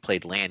time when we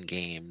played LAN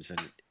games,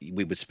 and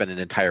we would spend an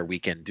entire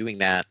weekend doing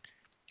that.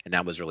 And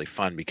that was really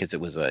fun because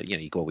it was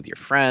you go with your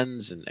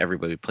friends and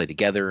everybody would play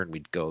together, and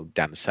we'd go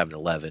down to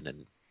 7-Eleven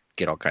and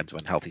get all kinds of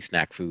unhealthy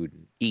snack food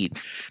and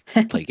eat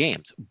and play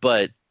games.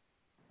 But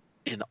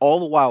in all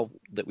the while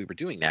that we were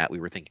doing that, we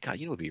were thinking, God,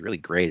 it would be really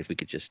great if we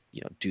could just,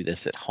 do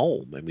this at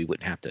home, and we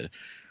wouldn't have to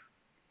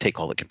take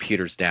all the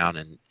computers down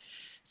and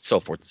so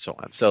forth and so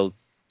on. So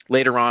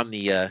later on,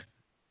 the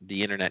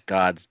internet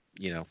gods,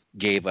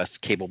 gave us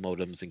cable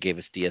modems and gave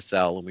us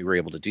DSL, and we were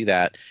able to do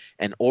that.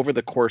 And over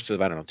the course of,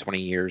 20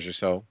 years or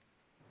so,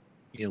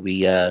 we've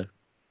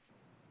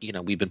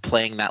been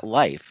playing that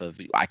life of,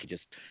 I could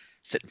just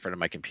sit in front of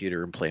my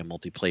computer and play a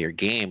multiplayer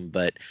game.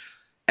 But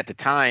at the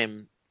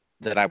time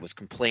that I was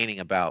complaining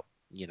about,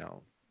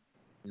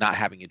 not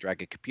having to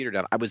drag a computer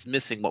down, I was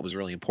missing what was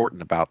really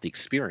important about the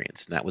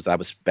experience. And that was, I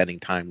was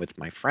spending time with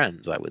my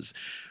friends. I was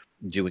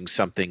doing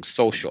something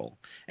social.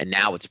 And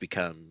now it's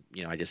become,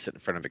 I just sit in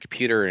front of a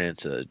computer, and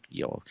it's a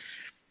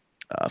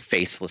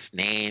faceless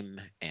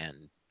name,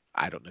 and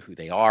I don't know who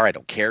they are. I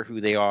don't care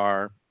who they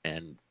are.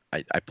 And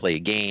I play a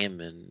game,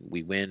 and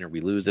we win or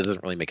we lose. It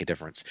doesn't really make a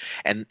difference.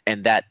 And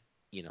that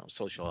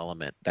social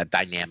element, that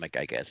dynamic,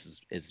 I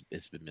guess, is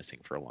been missing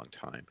for a long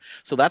time.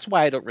 So that's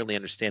why I don't really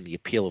understand the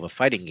appeal of a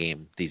fighting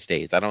game these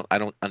days. I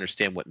don't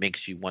understand what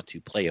makes you want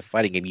to play a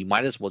fighting game. You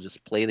might as well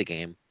just play the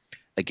game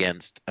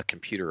against a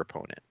computer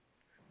opponent,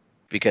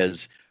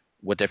 because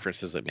what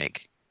difference does it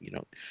make?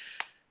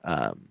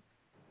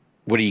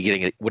 What are you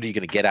getting? What are you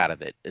going to get out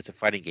of it? It's a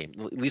fighting game.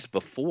 At least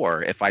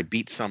before, if I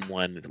beat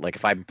someone, like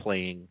if I'm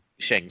playing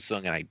Shang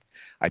Tsung and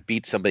I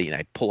beat somebody and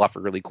I pull off a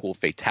really cool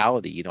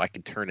fatality, I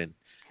can turn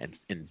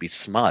and be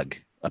smug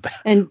about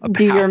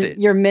do it.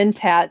 your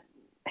Mentat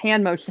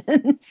hand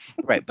motions.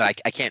 Right, but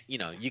I can't.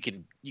 You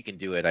can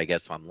do it, I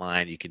guess,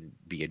 online. You can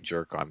be a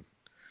jerk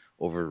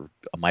over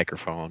a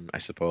microphone, I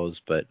suppose.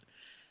 But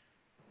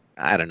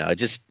I don't know. It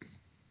just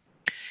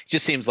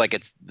seems like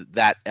it's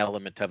that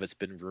element of it's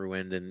been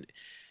ruined,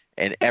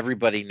 and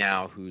everybody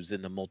now who's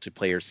in the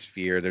multiplayer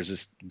sphere, there's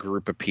this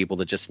group of people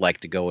that just like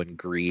to go in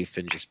grief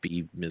and just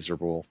be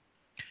miserable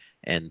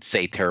and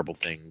say terrible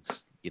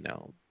things,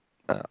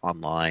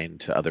 online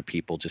to other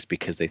people just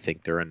because they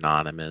think they're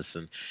anonymous.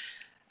 And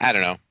I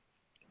don't know,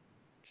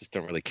 just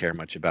don't really care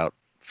much about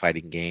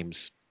fighting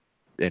games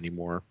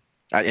anymore.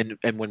 And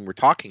when we're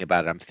talking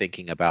about it, I'm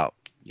thinking about,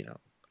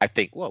 I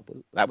think, well,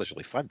 that was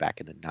really fun back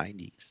in the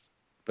 90s.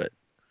 But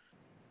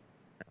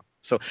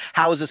so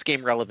how is this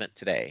game relevant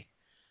today?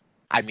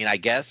 I mean, I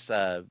guess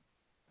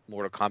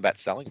Mortal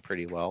Kombat's selling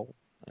pretty well.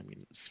 I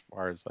mean, as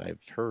far as I've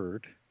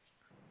heard.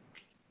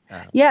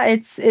 Yeah,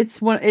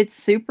 it's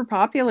super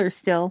popular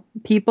still.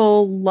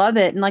 People love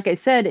it, and like I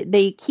said,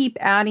 they keep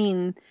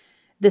adding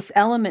this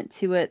element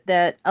to it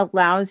that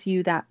allows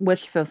you that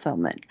wish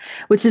fulfillment,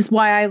 which is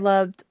why I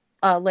loved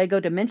Lego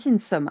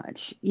Dimensions so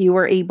much. You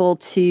were able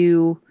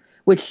to,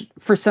 which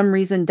for some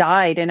reason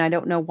died, and I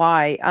don't know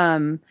why.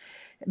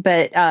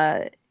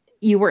 But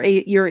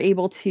you're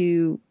able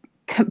to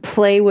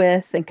play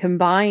with and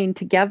combine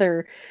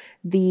together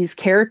these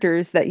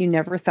characters that you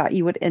never thought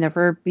you would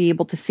ever be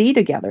able to see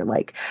together.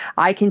 Like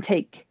I can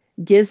take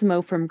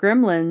Gizmo from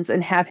Gremlins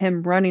and have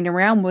him running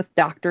around with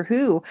Doctor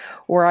Who,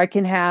 or I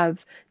can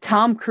have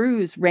Tom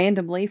Cruise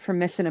randomly from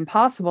Mission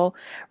Impossible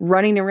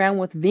running around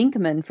with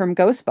Venkman from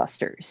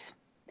Ghostbusters.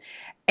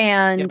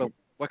 And yeah, but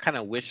what kind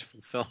of wish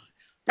fulfillment?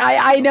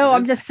 I know.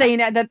 I'm just saying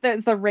that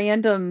the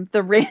random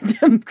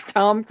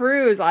Tom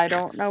Cruise. I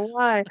don't know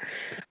why,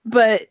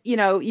 but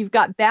you've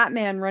got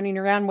Batman running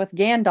around with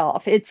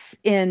Gandalf. It's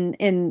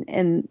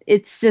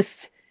it's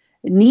just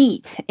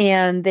neat,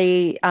 and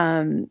they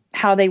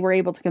how they were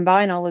able to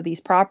combine all of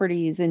these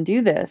properties and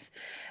do this,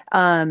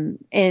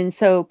 and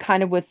so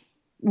kind of with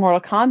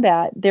Mortal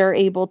Kombat, they're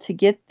able to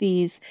get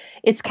these.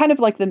 It's kind of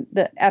like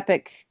the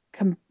epic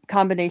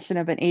combination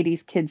of an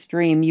 80s kid's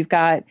dream. You've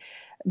got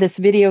this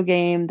video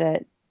game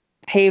that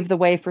paved the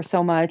way for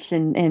so much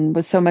and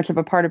was so much of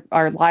a part of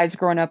our lives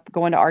growing up,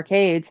 going to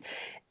arcades.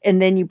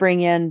 And then you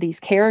bring in these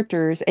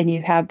characters and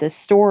you have this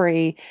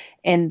story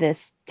and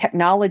this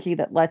technology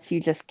that lets you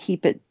just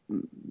keep it,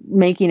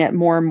 making it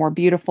more and more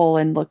beautiful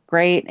and look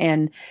great,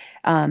 and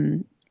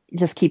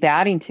just keep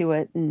adding to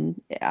it.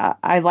 And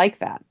I like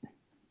that.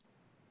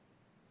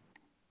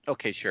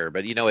 Okay, sure.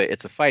 But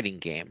it's a fighting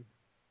game,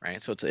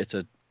 right? So it's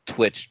a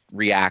Twitch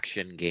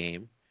reaction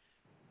game,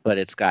 but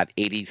it's got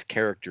 80s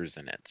characters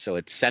in it. So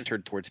it's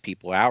centered towards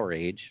people our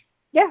age.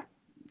 Yeah.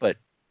 But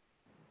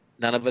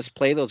none of us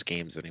play those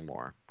games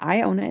anymore.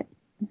 I own it.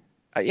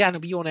 Yeah, no,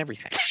 but you own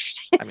everything.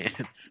 I mean,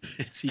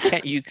 so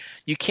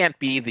you can't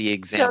be the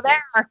example. Go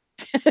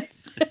there.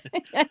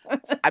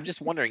 I'm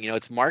just wondering,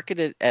 it's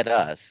marketed at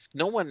us.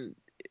 No one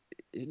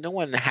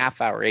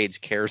half our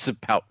age cares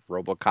about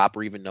RoboCop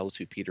or even knows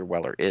who Peter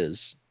Weller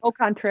is. Au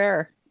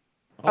contraire.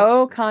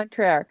 Au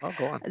contraire. Oh,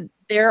 go on.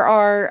 There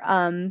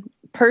are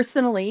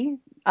personally,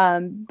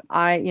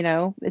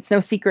 it's no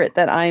secret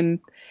that I'm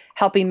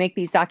helping make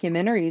these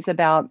documentaries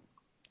about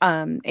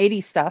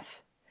 80s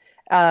stuff,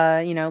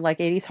 like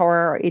 80s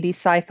horror or 80s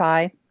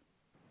sci-fi,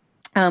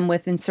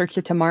 with In Search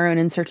of Tomorrow and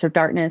In Search of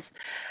Darkness.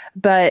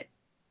 But,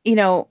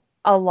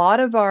 a lot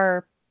of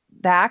our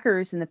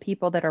backers and the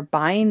people that are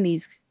buying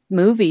these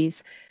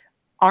movies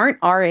aren't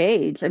our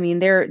age. I mean,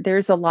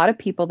 there's a lot of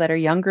people that are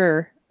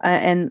younger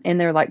and in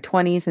their like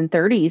 20s and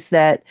 30s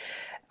that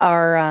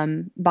are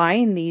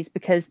buying these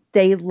because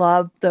they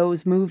love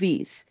those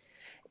movies.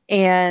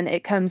 And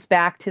it comes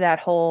back to that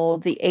whole,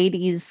 the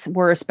 80s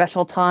were a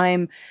special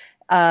time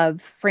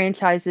of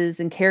franchises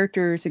and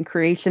characters and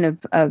creation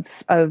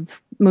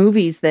of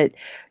movies that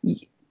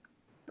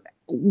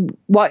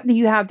what do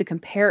you have to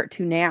compare it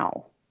to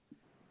now?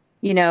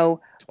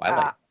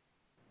 Twilight.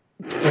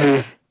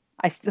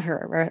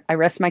 I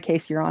rest my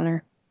case, Your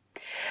Honor.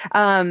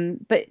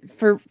 But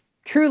for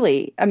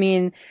truly, I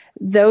mean,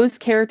 those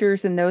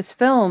characters in those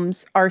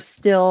films are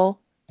still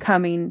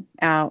coming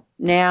out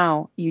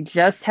now. You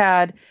just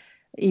had,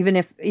 even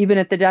at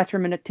the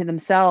detriment to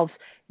themselves,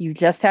 you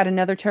just had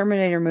another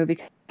Terminator movie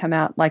come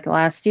out like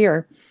last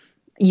year.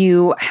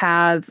 You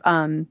have,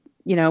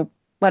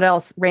 what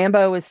else?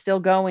 Rambo is still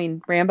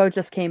going. Rambo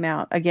just came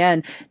out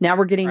again. Now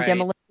we're getting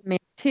Demolition Man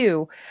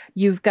 2.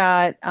 You've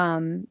got,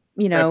 Right,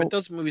 but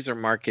those movies are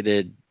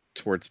marketed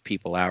towards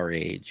people our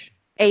age.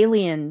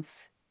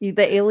 Aliens.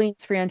 The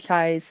Aliens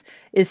franchise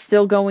is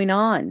still going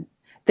on.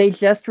 They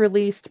just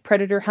released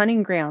Predator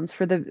Hunting Grounds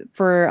for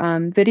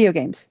video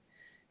games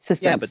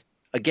systems. Yeah, but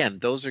again,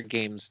 those are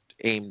games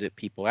aimed at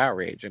people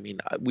our age. I mean,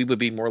 we would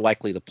be more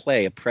likely to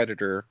play a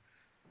Predator,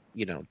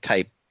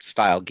 type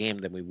style game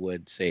than we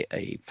would, say,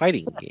 a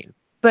fighting game.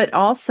 But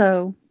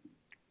also,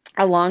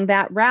 along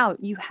that route,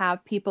 you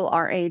have people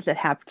our age that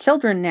have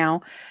children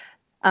now,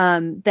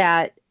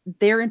 that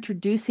they're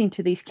introducing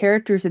to these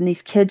characters, and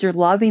these kids are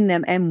loving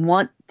them and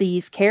want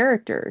these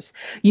characters.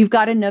 You've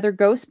got another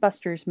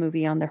Ghostbusters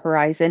movie on the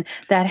horizon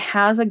that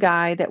has a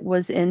guy that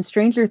was in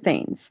Stranger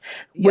Things.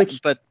 But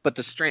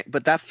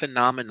that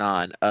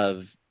phenomenon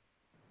of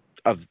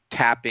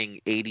tapping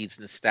 80s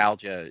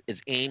nostalgia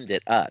is aimed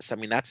at us. I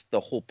mean, that's the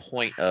whole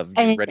point of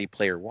Ready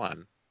Player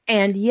One.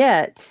 And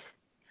yet,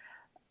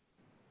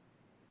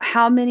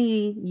 how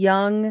many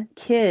young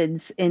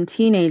kids and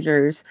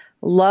teenagers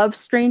love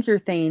Stranger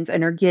Things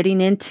and are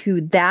getting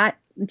into that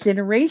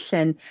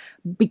generation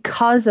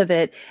because of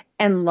it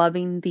and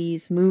loving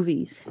these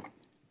movies?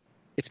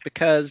 It's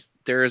because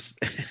there's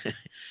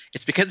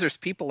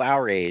people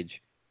our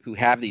age who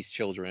have these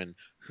children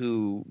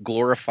who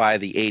glorify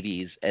the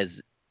 80s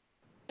as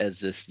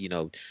this,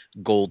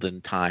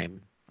 golden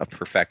time of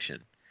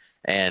perfection.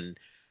 And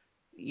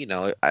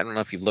I don't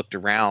know if you've looked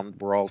around,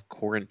 we're all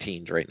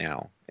quarantined right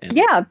now. And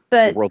yeah,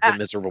 but the world's a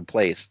miserable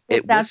place.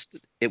 It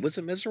was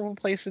a miserable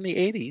place in the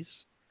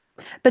 80s.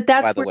 But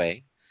by the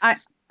way.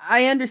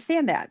 I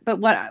understand that. But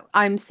what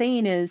I'm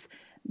saying is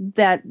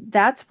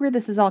that's where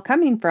this is all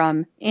coming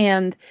from.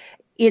 And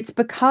it's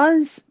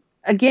because,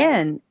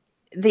 again,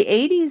 the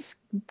 80s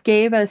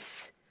gave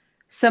us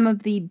some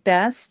of the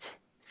best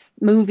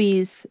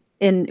movies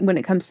when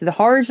it comes to the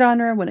horror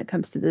genre, when it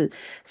comes to the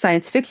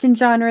science fiction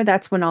genre.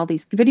 That's when all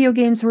these video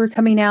games were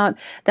coming out.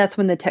 That's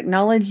when the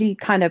technology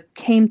kind of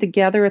came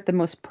together at the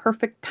most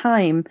perfect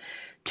time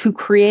to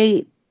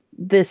create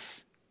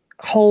this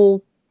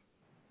whole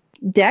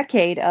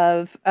decade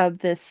of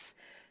this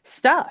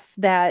stuff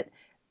that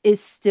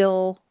is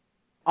still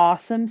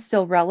awesome,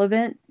 still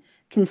relevant,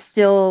 can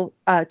still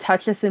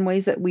touch us in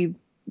ways that we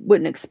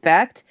wouldn't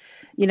expect.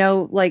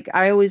 Like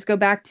I always go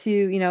back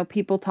to,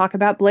 people talk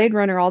about Blade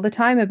Runner all the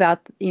time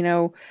about,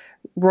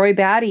 Roy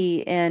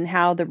Batty and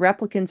how the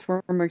replicants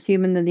were more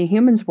human than the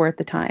humans were at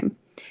the time.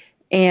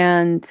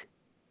 And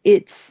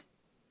it's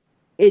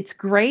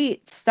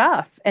great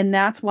stuff. And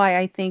that's why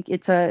I think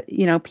it's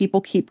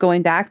people keep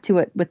going back to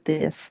it with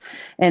this.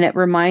 And it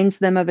reminds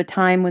them of a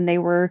time when they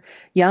were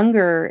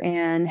younger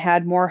and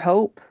had more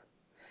hope.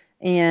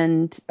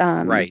 And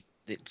right.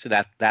 So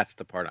that's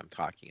the part I'm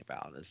talking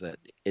about, is that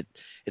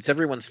it's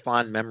everyone's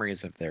fond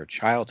memories of their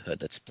childhood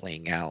that's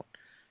playing out.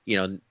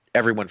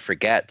 Everyone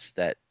forgets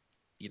that,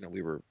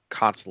 we were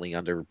constantly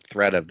under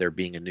threat of there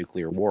being a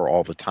nuclear war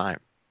all the time,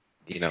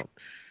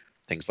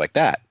 things like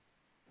that.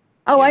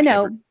 I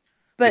know.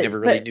 We never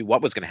really knew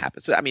what was going to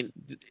happen. So, I mean,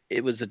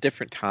 it was a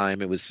different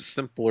time. It was a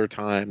simpler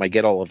time. I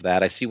get all of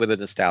that. I see where the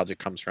nostalgia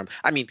comes from.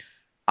 I mean,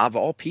 of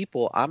all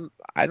people,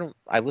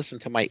 I listen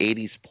to my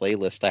 80s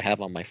playlist I have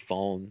on my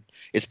phone.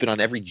 It's been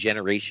on every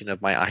generation of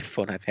my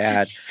iPhone I've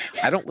had.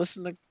 I don't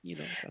listen to,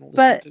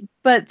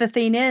 But the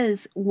thing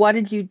is, what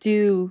did you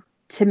do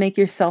to make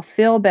yourself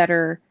feel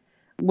better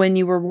when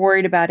you were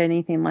worried about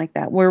anything like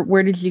that?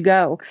 Where did you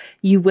go?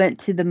 You went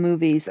to the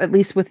movies. At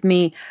least with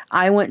me,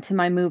 I went to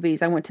my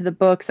movies. I went to the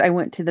books. I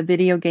went to the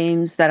video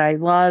games that I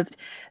loved.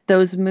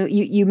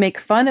 You make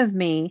fun of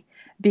me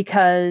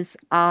because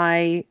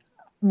I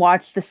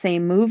watch the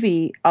same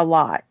movie a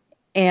lot,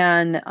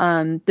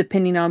 and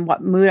depending on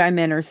what mood I'm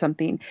in or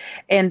something.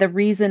 And the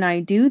reason I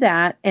do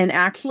that, and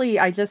actually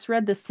I just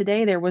read this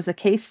today, there was a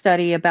case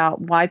study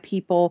about why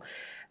people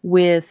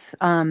with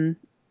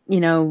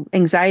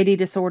anxiety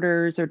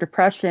disorders or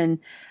depression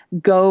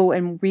go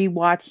and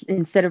rewatch,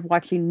 instead of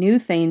watching new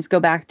things, go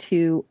back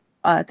to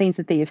things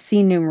that they have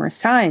seen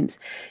numerous times,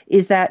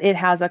 is that it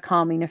has a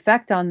calming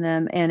effect on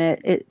them, and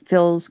it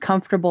feels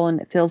comfortable and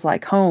it feels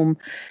like home.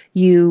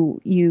 You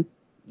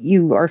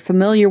are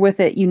familiar with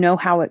it, you know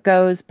how it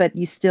goes, but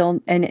you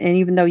still, and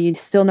even though you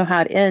still know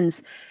how it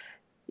ends,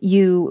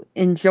 you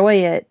enjoy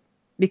it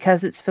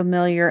because it's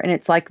familiar and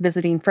it's like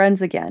visiting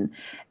friends again.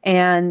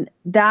 And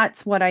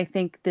that's what I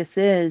think this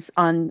is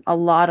on a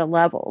lot of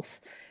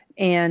levels.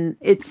 And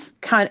it's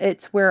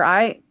where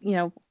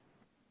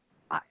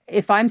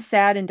if I'm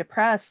sad and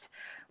depressed,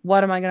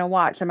 what am I going to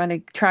watch? I'm going to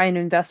try and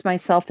invest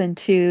myself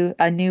into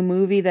a new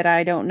movie that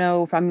I don't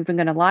know if I'm even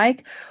going to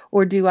like,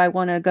 or do I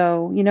want to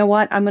go, you know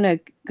what? I'm going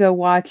to go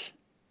watch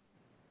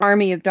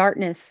Army of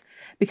Darkness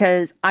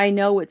because I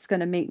know it's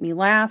going to make me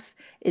laugh.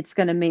 It's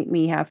going to make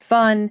me have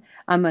fun.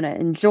 I'm going to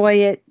enjoy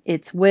it.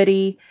 It's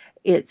witty.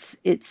 It's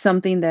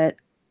something that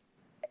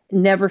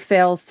never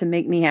fails to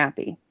make me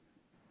happy.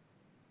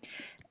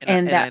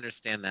 And I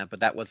understand that, but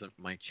that wasn't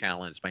my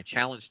challenge. My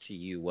challenge to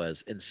you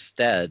was,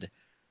 instead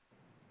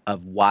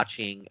of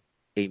watching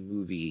a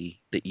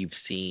movie that you've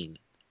seen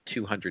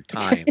 200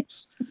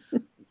 times,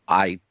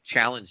 I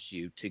challenged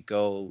you to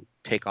go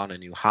take on a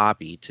new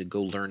hobby, to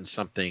go learn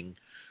something,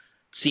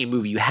 see a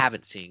movie you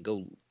haven't seen,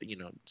 go,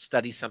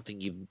 study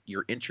something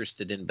you're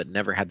interested in but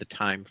never had the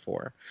time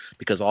for.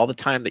 Because all the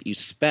time that you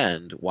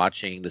spend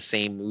watching the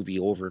same movie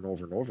over and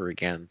over and over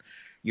again,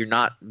 you're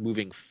not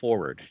moving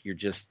forward. You're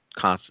just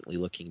constantly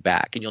looking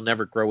back, and you'll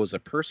never grow as a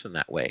person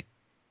that way.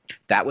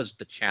 That was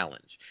the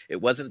challenge.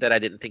 It wasn't that I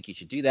didn't think you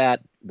should do that.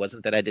 It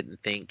wasn't that I didn't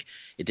think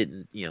it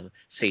didn't,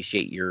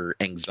 satiate your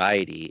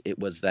anxiety. It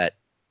was that,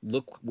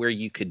 look where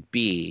you could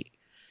be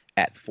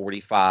at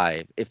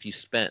 45 if you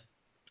spent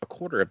a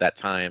quarter of that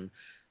time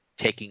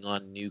taking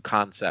on new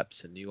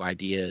concepts and new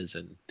ideas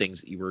and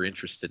things that you were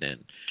interested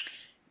in.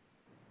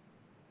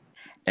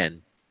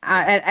 And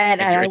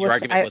your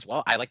argument was,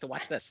 well, I like to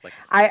watch this. Like,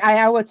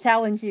 I will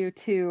challenge you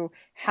to,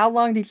 how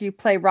long did you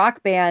play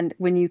Rock Band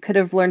when you could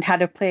have learned how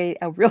to play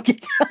a real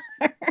guitar?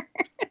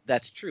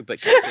 That's true,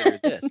 but consider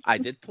this. I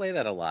did play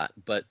that a lot,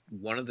 but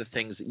one of the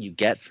things that you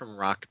get from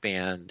Rock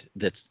Band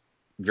that's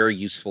very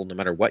useful no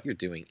matter what you're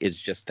doing is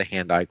just the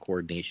hand-eye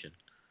coordination.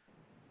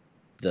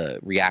 The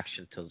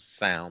reaction to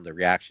sound, the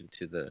reaction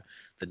to the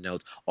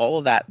notes, all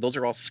of that, those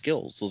are all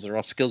skills. Those are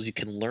all skills you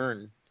can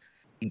learn.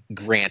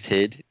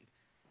 Granted,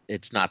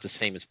 it's not the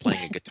same as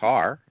playing a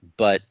guitar,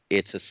 but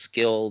it's a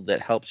skill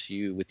that helps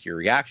you with your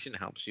reaction,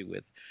 helps you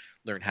with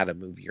learn how to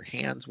move your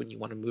hands when you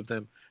want to move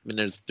them. I mean,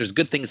 there's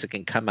good things that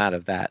can come out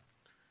of that.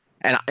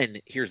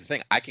 And here's the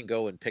thing. I can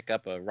go and pick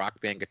up a Rock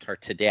Band guitar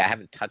today. I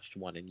haven't touched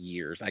one in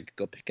years. I could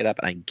go pick it up,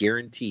 and I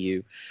guarantee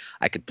you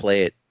I could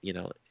play it,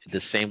 the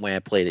same way I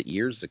played it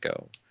years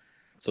ago.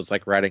 So it's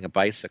like riding a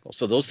bicycle.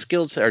 So those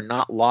skills are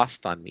not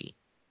lost on me.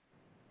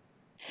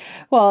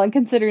 Well, and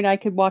considering I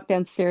could walk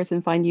downstairs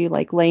and find you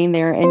like laying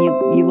there and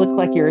you look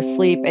like you're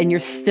asleep and you're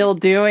still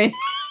doing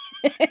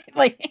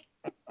like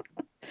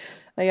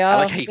I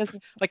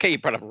like how you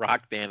brought up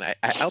Rock Band. I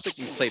don't think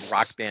you played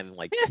Rock Band in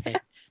like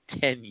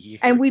 10 years.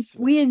 And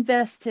we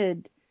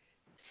invested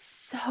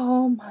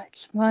so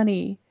much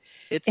money.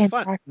 It's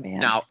fun.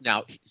 Now,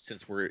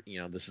 since we're,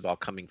 this is all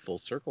coming full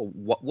circle,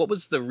 what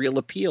was the real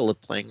appeal of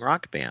playing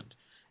Rock Band?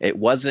 It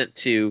wasn't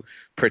to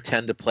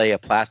pretend to play a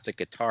plastic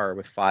guitar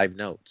with 5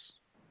 notes.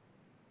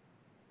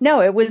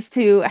 No, it was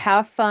to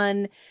have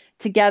fun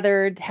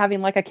together,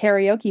 having like a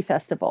karaoke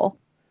festival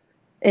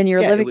in your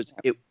living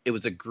room. It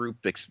was a group.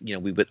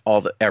 We would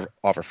all of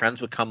our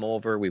friends would come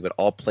over. We would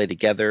all play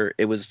together.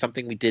 It was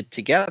something we did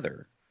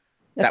together.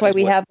 That's why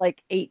we have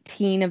like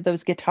 18 of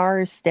those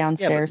guitars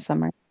downstairs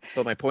somewhere.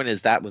 But my point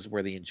is, that was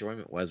where the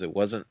enjoyment was. It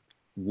wasn't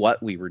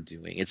what we were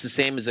doing. It's the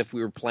same as if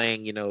we were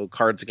playing,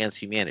 Cards Against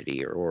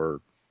Humanity or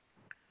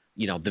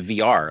the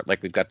VR.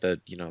 Like we've got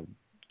the,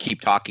 keep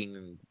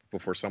talking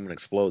before someone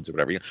explodes or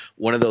whatever.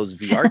 One of those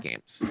VR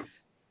games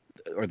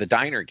or the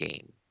diner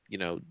game.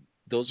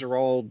 Those are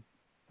all,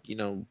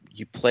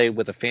 you play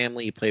with a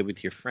family, you play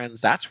with your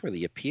friends. That's where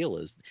the appeal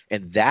is.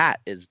 And that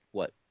is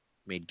what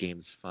made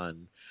games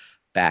fun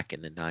back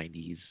in the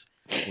 90s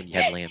when you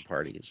had LAN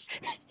parties.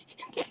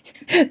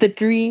 The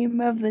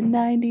dream of the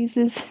 90s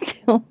is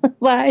still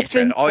alive. That's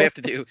right. All you have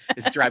to do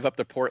is drive up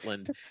to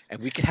Portland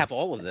and we could have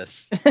all of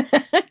this.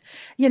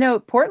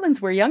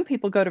 Portland's where young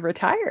people go to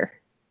retire.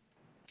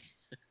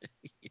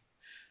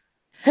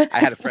 I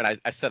had a friend.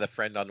 I set a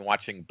friend on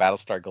watching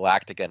Battlestar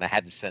Galactica, and I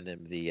had to send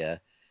him the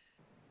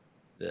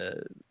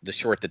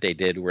short that they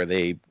did where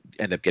they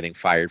end up getting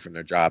fired from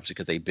their jobs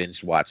because they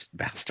binge watched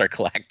Battlestar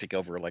Galactica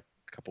over like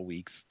a couple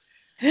weeks.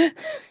 And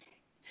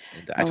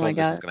I told him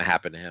this was going to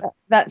happen to him.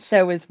 That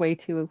show is way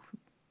too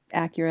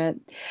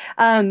accurate.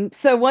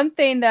 So one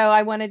thing though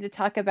I wanted to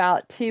talk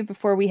about too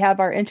before we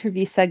have our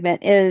interview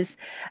segment is,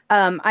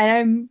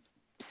 I'm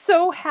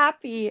so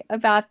happy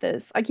about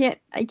this. I can't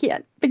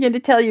begin to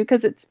tell you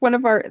because it's one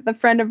of the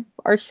friend of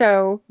our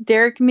show,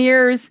 Derek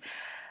Mears.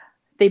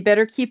 They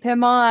better keep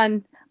him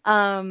on.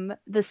 The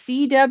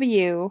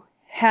CW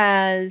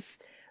has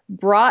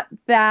brought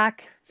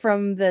back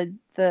from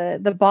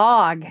the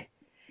bog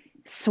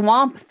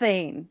Swamp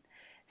Thing.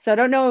 So I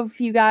don't know if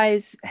you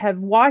guys have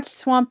watched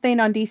Swamp Thing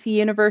on DC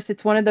Universe.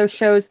 It's one of those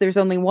shows. There's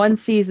only one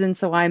season,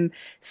 so I'm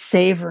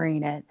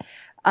savoring it.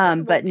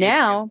 But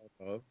now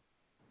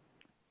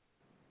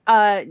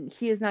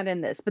he is not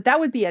in this, but that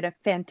would be a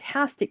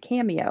fantastic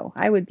cameo.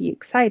 I would be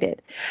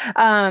excited.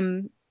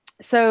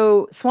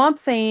 So Swamp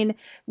Thing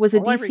was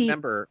all I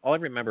remember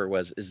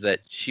is that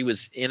she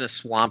was in a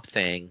swamp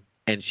thing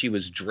and she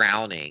was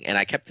drowning. And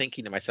I kept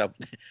thinking to myself,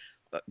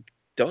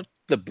 don't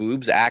the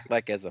boobs act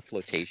like as a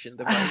flotation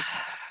device?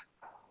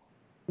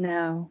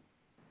 No.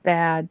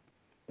 Bad,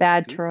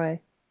 Troy.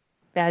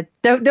 Bad.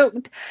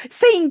 Don't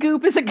saying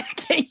goop isn't going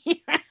to get you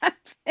out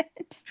of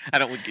it. I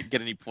don't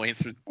get any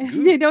points for goop.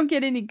 You don't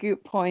get any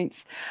goop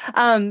points.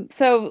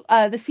 So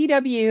the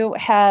CW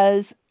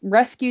has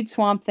rescued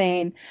Swamp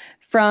Thing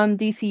from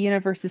DC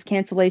Universe's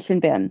cancellation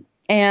bin.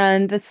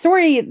 And the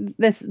story,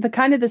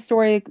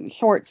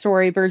 short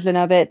story version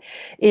of it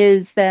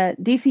is that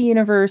DC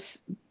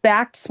Universe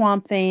backed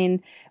Swamp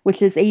Thing,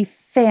 which is a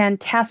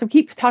fantastic, we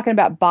keep talking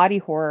about body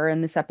horror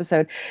in this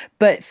episode,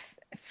 but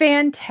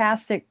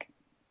fantastic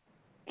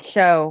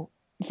show.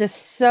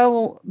 just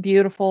so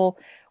beautiful,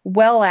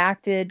 well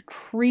acted,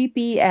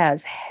 creepy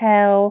as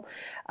hell.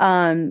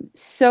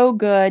 So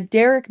good.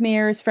 Derek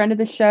Mears, friend of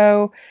the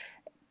show,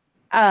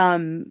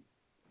 um,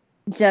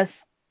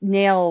 just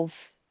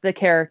nails the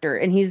character,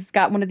 and he's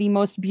got one of the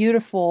most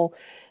beautiful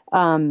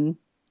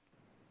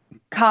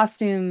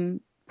costume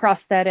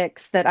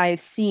prosthetics that I've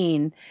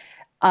seen.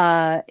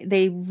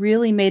 They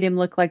really made him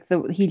look like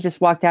he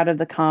just walked out of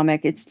the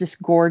comic. It's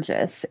just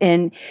gorgeous.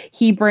 And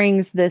he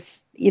brings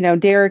this,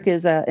 Derek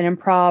is an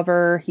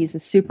improver. He's a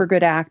super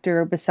good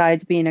actor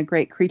besides being a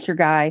great creature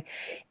guy.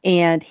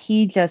 And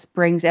he just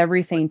brings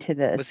everything to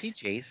this. Was he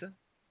Jason?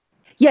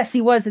 Yes,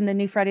 he was in the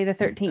new Friday the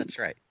 13th. That's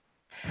right.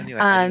 I knew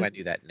I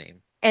knew that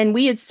name. And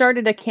we had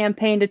started a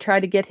campaign to try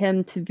to get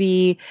him to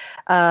be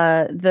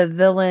the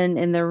villain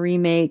in the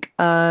remake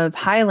of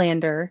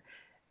Highlander,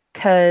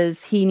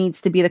 because he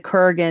needs to be the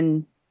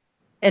Kurgan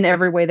in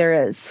every way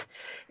there is.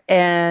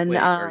 And wait,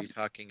 are you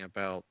talking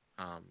about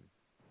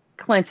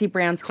Clancy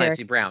Brown's character?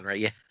 Clancy Brown, right?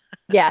 Yeah.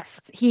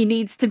 Yes, he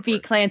needs to be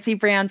Clancy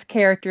Brown's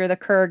character, the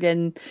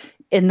Kurgan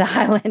in the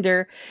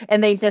Highlander,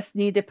 and they just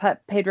need to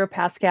put Pedro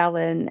Pascal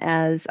in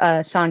as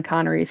Sean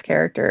Connery's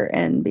character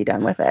and be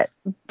done with it,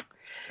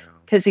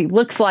 because he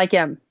looks like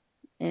him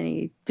and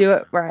he do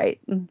it right.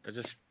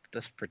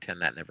 Just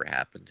pretend that never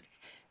happened.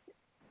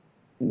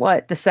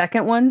 What, the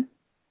second one?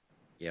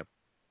 Yep.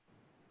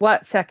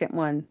 What second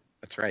one?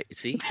 That's right. You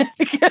see?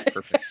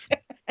 Perfect.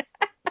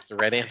 That's the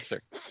right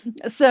answer.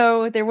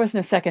 So there was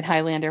no second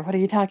Highlander. What are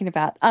you talking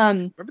about?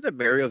 Remember the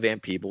Mario Van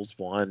Peebles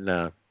one?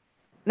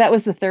 That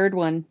was the third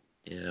one.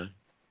 Yeah.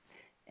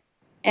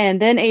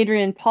 And then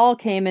Adrian Paul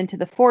came into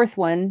the fourth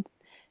one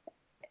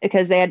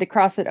because they had to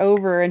cross it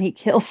over, and he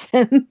kills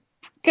him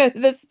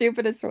the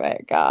stupidest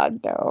way.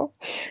 God, no.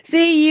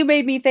 See, you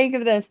made me think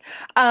of this.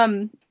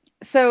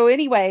 So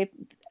anyway,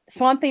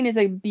 Swamp Thing is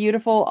a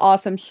beautiful,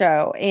 awesome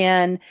show,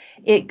 and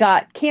it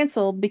got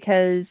canceled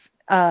because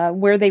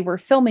where they were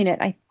filming it,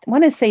 I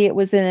want to say it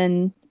was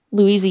in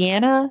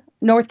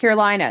North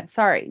Carolina.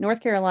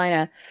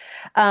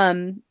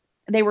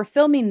 They were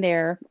filming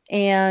there,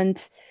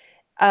 and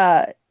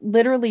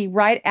literally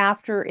right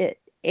after it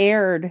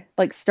aired,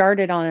 like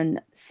started on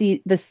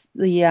the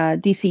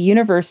DC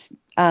Universe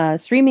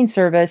streaming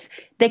service,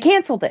 they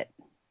canceled it.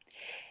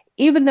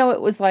 Even though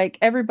it was like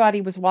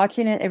everybody was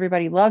watching it,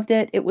 everybody loved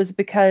it. It was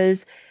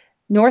because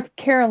North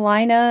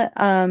Carolina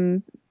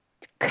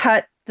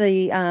cut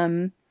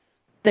their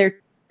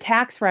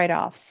tax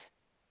write-offs,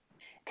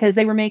 because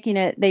they were making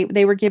it.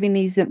 They were giving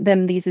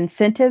them these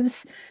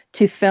incentives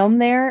to film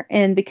there,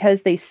 and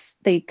because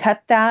they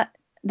cut that,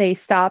 they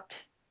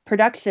stopped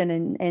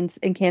production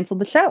and canceled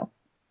the show.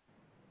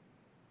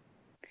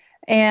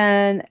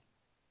 And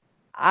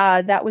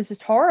that was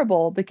just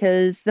horrible,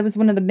 because that was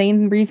one of the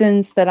main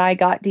reasons that I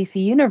got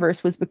DC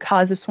Universe, was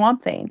because of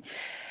Swamp Thing.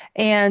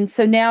 And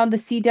so now the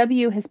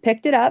CW has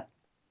picked it up,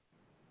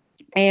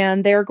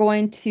 and they're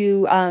going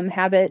to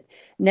have it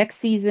next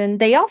season.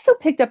 They also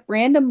picked up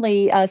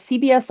randomly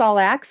CBS All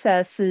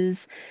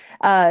Access's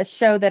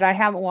show that I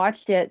haven't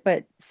watched yet,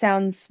 but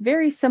sounds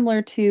very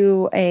similar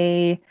to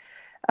a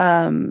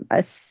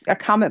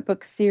comic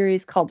book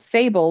series called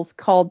Fables,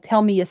 called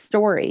Tell Me a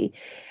Story,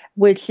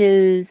 which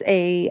is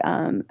a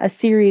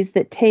series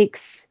that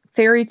takes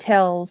fairy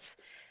tales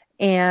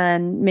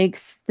and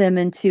makes them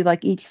into,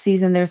 like, each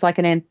season there's like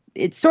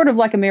it's sort of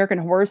like American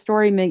Horror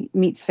Story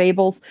meets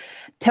Fables.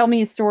 Tell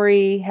Me a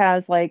Story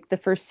has, like, the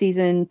first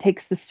season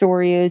takes the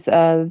stories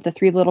of the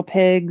Three Little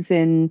Pigs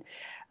and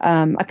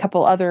a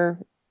couple other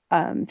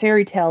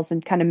fairy tales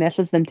and kind of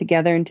meshes them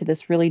together into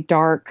this really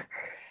dark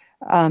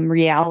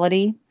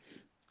reality.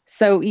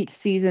 So each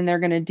season they're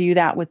going to do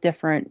that with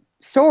different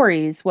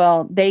stories.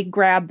 Well, they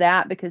grabbed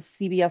that because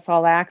CBS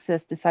All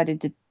Access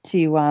decided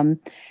to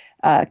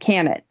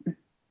can it.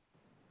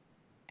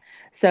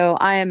 So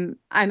I'm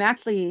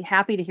actually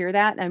happy to hear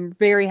that. I'm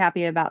very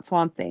happy about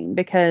Swamp Thing,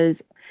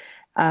 because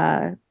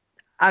my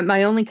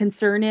only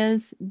concern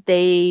is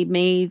they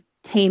may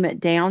tame it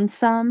down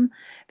some,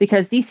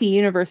 because DC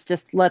Universe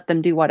just let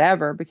them do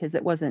whatever, because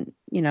it wasn't,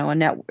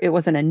 it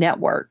wasn't a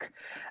network.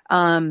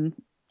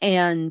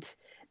 And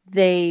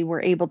they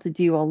were able to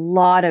do a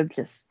lot of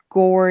just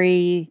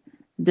gory,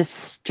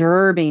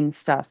 disturbing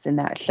stuff in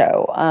that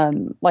show.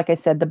 Like I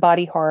said, the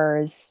body horror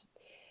is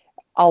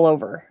all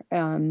over.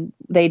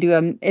 They do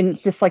and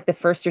just like the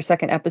first or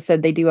second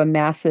episode, they do a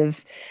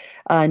massive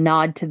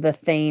nod to the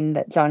Thane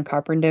that John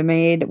Carpenter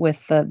made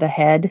with the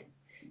head.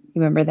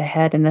 You remember the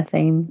head and the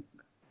Thane?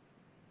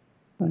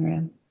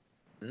 The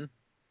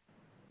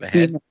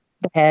head?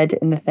 The head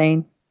and the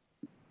Thane?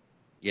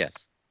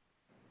 Yes.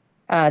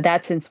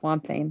 That's in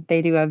Swamp Thing.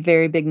 They do a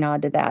very big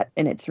nod to that,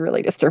 and it's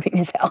really disturbing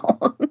as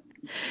hell.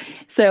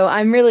 So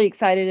I'm really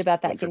excited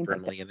about that game.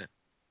 In it?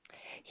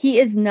 He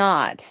is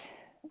not,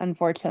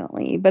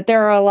 unfortunately, but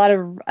there are a lot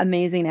of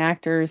amazing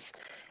actors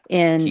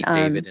in. Keith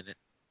David in it.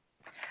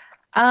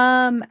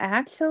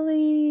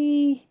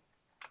 Actually,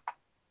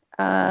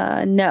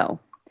 no,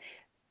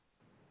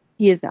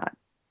 he is not.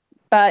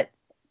 But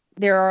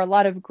there are a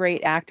lot of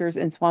great actors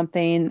in Swamp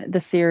Thing, the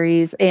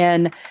series,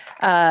 and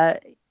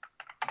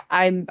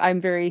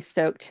I'm very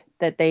stoked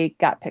that they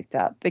got picked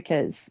up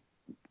because,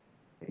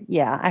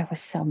 yeah, I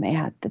was so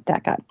mad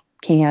that got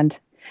canned.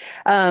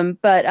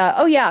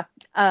 Oh yeah,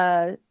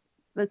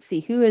 let's see,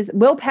 who is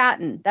Will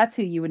Patton? That's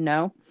who you would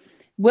know.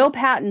 Will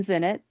Patton's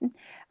in it.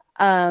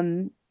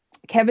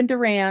 Kevin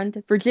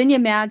Durand, Virginia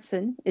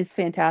Madsen is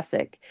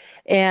fantastic,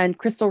 and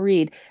Crystal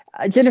Reed.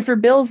 Jennifer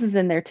Bills is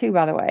in there too,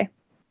 by the way.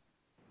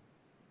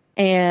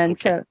 And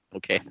so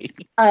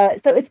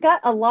it's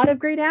got a lot of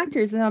great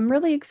actors, and I'm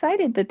really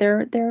excited that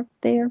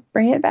they're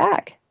bringing it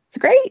back. It's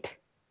great.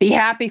 Be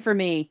happy for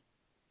me.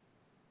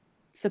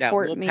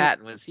 Support Will me.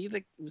 Patton, was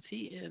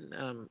he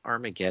in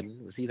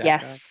Armageddon? Was he that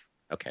yes,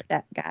 guy? Okay,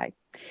 that guy.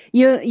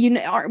 You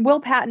know,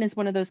 Will Patton is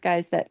one of those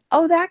guys that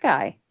that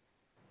guy,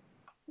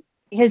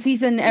 because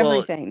he's in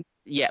everything.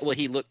 Yeah, well,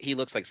 he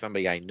looks like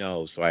somebody I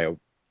know, so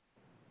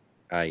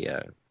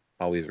I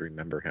always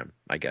remember him,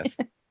 I guess.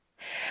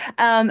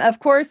 Of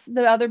course,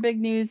 the other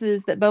big news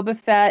is that Boba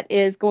Fett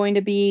is going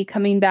to be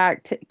coming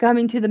to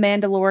The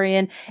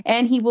Mandalorian,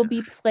 and he will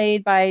be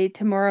played by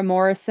Tamura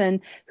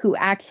Morrison, who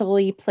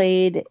actually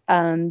played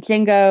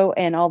Jango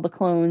and all the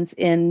clones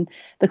in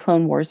the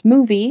Clone Wars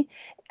movie.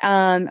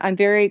 I'm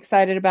very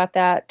excited about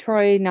that.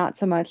 Troy, not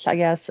so much, I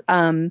guess.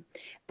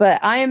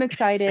 But I am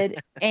excited,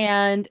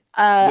 and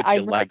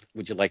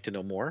would you like to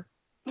know more?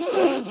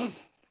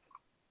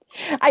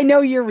 I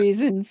know your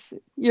reasons.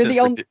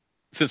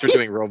 Since we're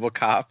doing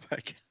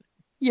RoboCop,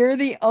 you're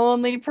the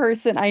only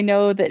person I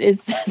know that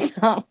does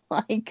not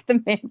like The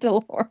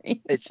Mandalorian.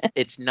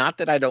 It's not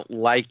that I don't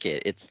like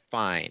it. It's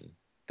fine.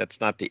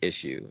 That's not the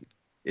issue.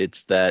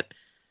 It's that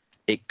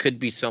it could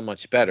be so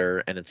much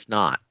better, and it's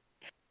not.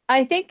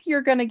 I think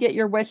you're going to get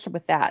your wish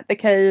with that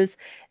because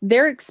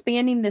they're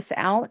expanding this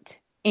out.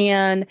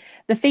 And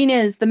the thing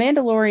is, The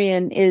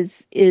Mandalorian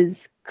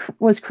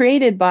was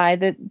created by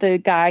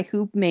the guy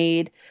who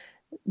made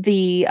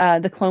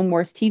the Clone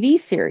Wars TV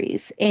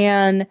series,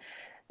 and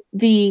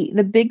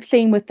the big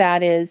thing with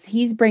that is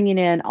he's bringing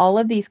in all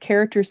of these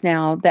characters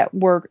now that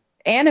were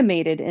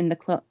animated in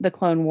the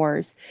Clone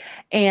Wars,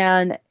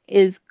 and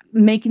is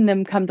making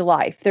them come to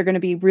life. They're going to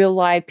be real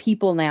live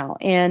people now,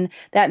 and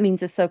that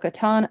means Ahsoka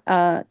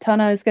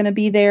Tano is going to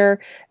be there,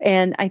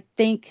 and I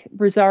think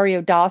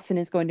Rosario Dawson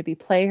is going to be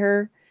playing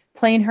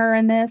her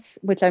in this,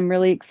 which I'm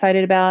really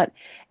excited about.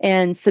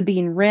 And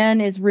Sabine Wren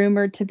is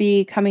rumored to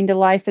be coming to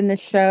life in this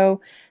show.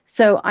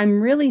 So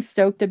I'm really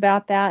stoked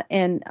about that.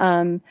 And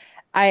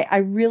I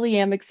really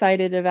am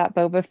excited about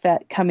Boba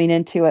Fett coming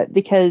into it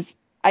because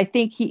I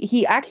think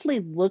he actually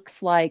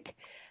looks like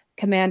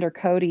Commander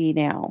Cody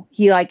now.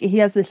 He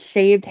has this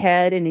shaved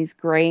head and he's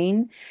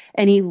graying,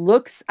 and he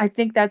looks, I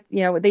think that,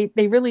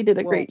 they really did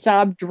a great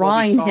job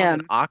drawing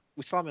him.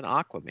 We saw him in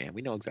Aquaman.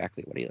 We know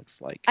exactly what he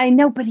looks like. I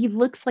know, but he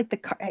looks like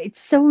it's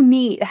so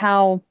neat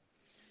how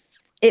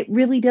it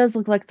really does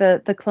look like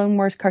the Clone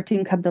Wars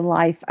cartoon come to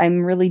life.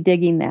 I'm really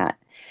digging that.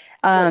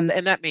 And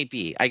that may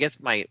be, I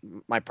guess my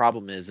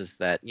problem is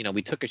that,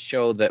 we took a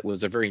show that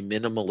was a very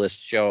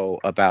minimalist show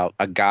about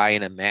a guy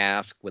in a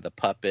mask with a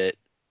puppet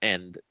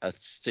and a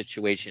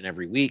situation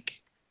every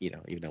week,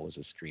 even though it was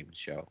a streamed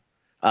show.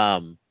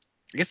 I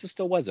guess it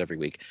still was every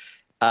week.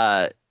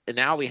 And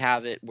now we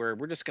have it where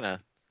we're just gonna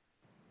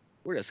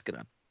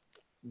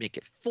make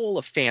it full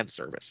of fan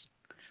service.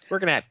 We're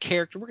gonna have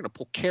character. We're gonna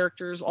pull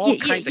characters, all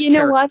kinds of. You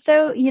know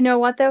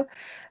what though?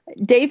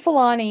 Dave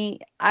Filoni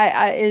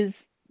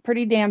is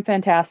pretty damn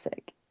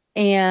fantastic,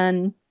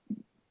 and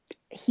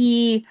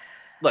he.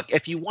 Look,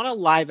 if you want a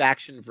live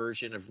action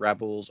version of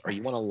Rebels, or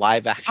you want a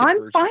live action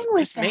version, I'm fine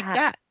with just that. make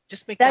that.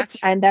 Just make that.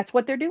 And that's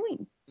what they're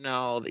doing.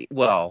 No,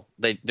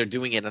 they're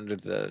doing it under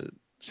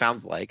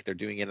sounds like they're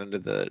doing it under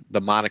the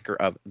moniker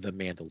of The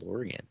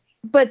Mandalorian.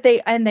 But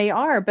they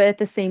are. But at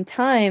the same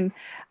time,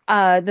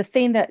 the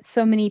thing that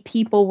so many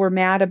people were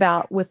mad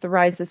about with The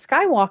Rise of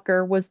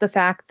Skywalker was the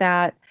fact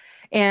that,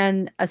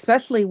 and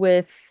especially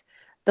with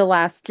The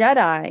Last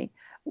Jedi,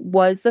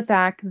 was the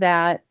fact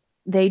that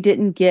they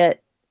didn't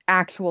get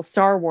actual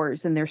Star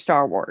Wars in their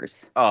Star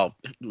Wars. Oh,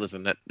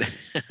 listen, that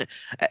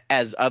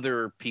as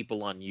other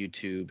people on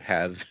YouTube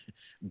have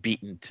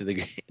beaten to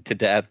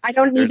death. I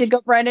don't need to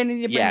go, Brandon. I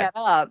need to bring that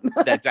up.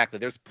 Exactly.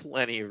 There's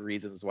plenty of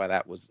reasons why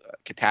that was a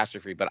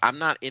catastrophe, but I'm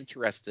not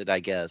interested, I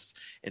guess,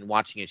 in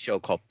watching a show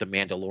called The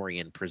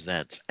Mandalorian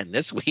Presents. And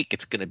this week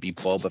it's going to be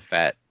Boba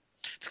Fett.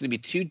 It's going to be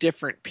two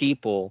different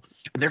people.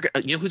 And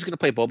who's going to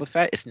play Boba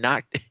Fett? It's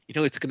not,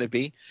 it's going to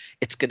be?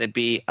 It's going to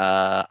be,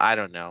 I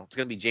don't know. It's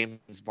going to be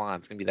James Bond.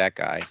 It's going to be that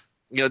guy.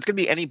 It's going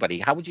to be anybody.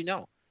 How would you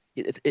know?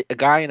 It's a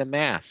guy in a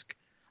mask.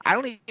 I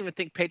don't even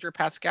think Pedro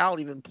Pascal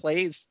even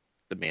plays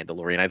the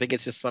Mandalorian. I think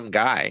it's just some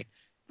guy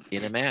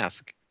in a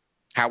mask.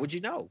 How would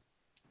you know?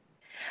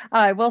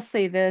 I will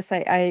say this.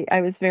 I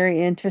was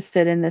very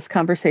interested in this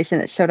conversation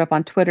that showed up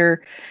on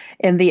Twitter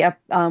in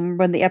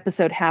when the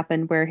episode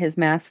happened where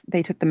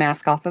they took the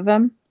mask off of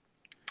him.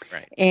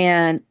 Right.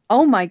 And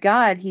oh my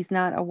God, he's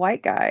not a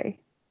white guy.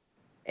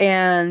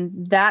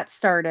 And that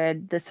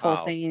started this whole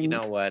thing. You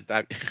know what?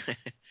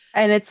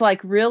 And it's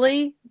like,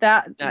 really?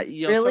 That Now,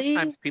 you know, really?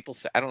 sometimes people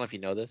say, I don't know if you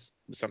know this,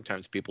 but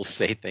sometimes people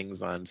say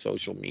things on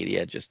social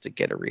media just to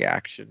get a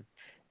reaction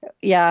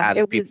Yeah, out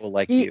of it was people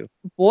like she. you.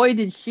 Of Boy,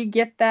 did she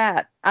get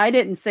that. I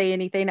didn't say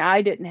anything.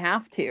 I didn't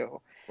have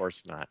to.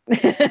 course not.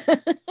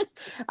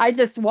 I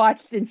just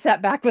watched and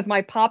sat back with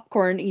my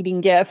popcorn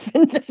eating gif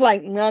and just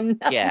like, no, no,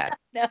 Yeah.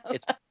 no.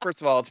 It's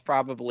first of all, it's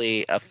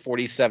probably a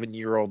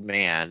 47-year-old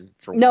man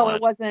for No, one.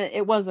 it wasn't.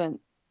 It wasn't.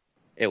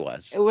 It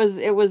was.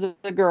 It was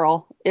a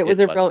girl. It was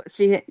It a was. girl.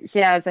 She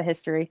has a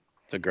history.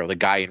 It's a girl, the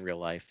guy in real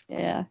life.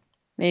 Yeah,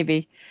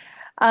 maybe.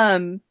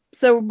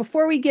 So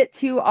before we get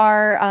to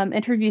our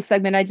interview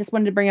segment, I just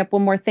wanted to bring up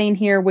one more thing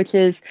here, which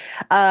is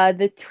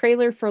the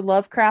trailer for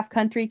Lovecraft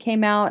Country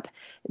came out.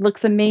 It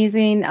looks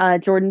amazing.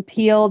 Jordan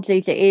Peele,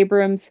 J.J.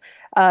 Abrams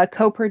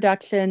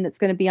co-production that's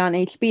going to be on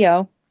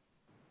HBO.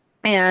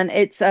 And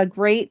it's a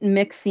great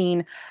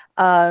mixing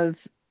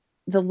of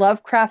the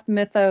Lovecraft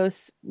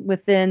mythos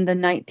within the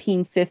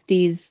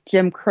 1950s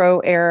Jim Crow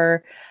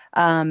era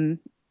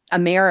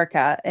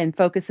America, and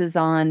focuses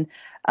on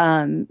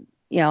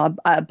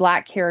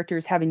black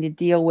characters having to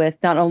deal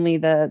with not only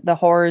the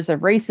horrors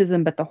of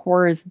racism, but the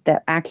horrors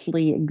that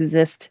actually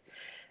exist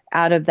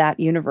out of that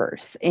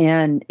universe.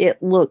 And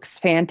it looks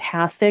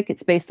fantastic.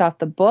 It's based off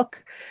the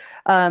book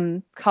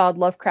called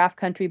Lovecraft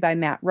Country by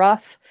Matt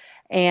Ruff.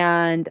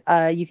 And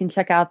you can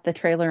check out the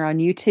trailer on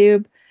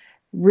YouTube.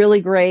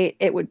 Really great.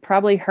 It would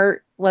probably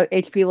hurt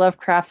H.P.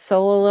 Lovecraft's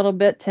soul a little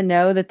bit to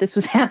know that this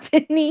was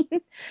happening,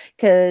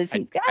 because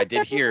I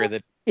did hear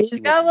that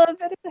he's got a little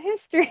bit of a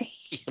history.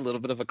 a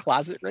little bit of a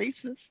closet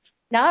racist.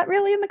 Not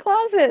really in the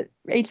closet,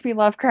 H.P.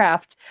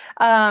 Lovecraft.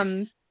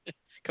 Come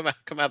out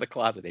of the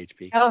closet,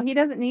 HP. Oh, he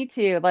doesn't need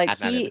to. Like I'm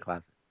not in the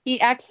closet. he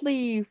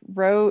actually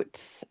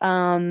wrote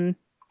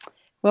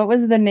what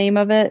was the name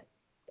of it?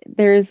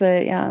 There's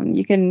a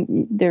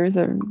there's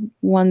a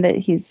one that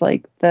he's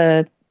like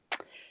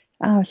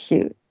oh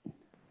shoot.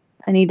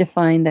 I need to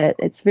find it.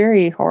 It's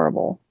very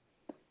horrible.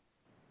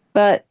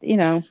 But,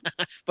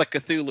 but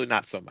Cthulhu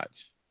not so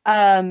much.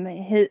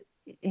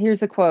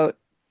 Here's a quote.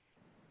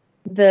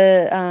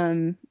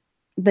 The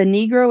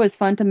Negro is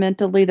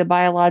fundamentally the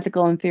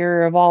biological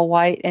inferior of all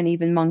white and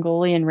even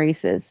Mongolian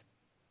races.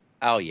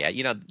 Oh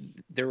yeah,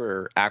 there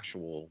were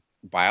actual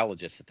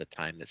biologists at the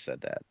time that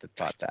said that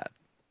thought that.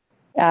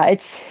 Yeah,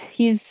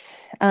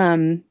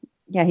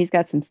 he's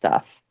got some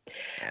stuff.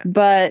 Yeah.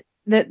 But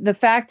the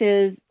fact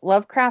is,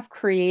 Lovecraft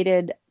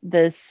created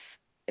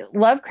this.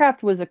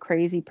 Lovecraft was a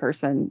crazy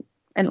person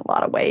in a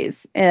lot of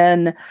ways,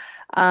 and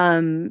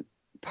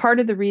part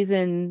of the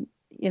reason,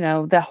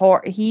 the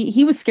horror,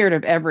 he was scared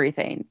of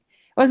everything.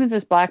 It wasn't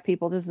just black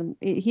people.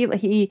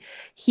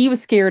 He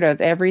was scared of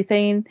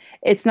everything.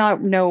 It's not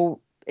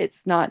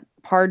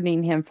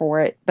pardoning him for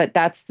it, but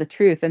that's the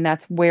truth, and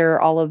that's where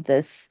all of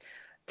this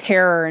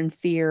terror and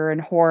fear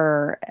and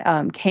horror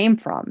came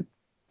from.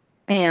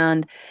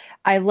 And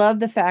I love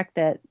the fact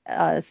that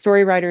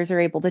story writers are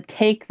able to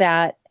take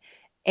that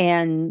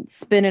and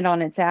spin it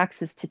on its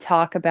axis to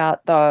talk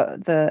about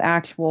the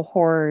actual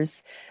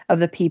horrors of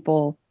the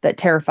people that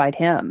terrified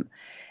him.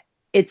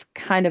 It's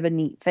kind of a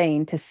neat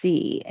thing to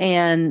see.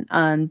 And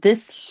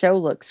this show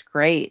looks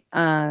great.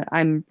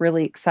 I'm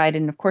really excited.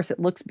 And of course, it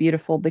looks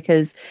beautiful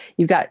because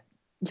you've got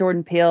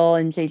Jordan Peele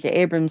and J.J.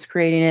 Abrams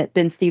creating it.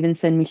 Ben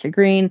Stevenson, Misha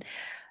Green.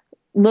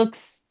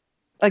 Looks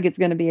like it's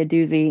going to be a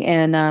doozy,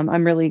 and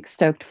I'm really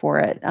stoked for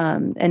it.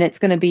 And it's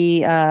going to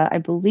be, I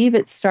believe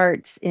it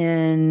starts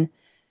in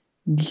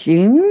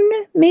June,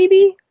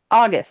 maybe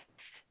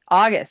August.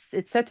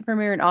 It's set to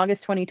premiere in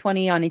August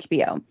 2020 on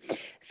HBO.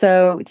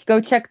 So go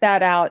check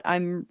that out.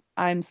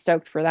 I'm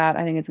stoked for that.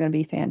 I think it's going to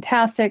be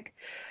fantastic.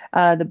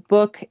 The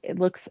book, it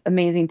looks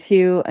amazing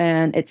too,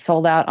 and it's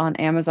sold out on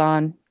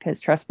Amazon because,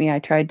 trust me, I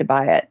tried to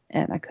buy it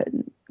and I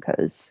couldn't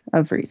because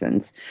of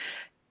reasons.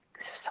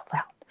 Because it was sold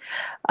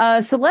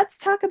out. So let's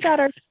talk about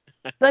our.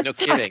 No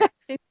kidding.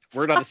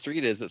 Word on the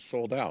street is it's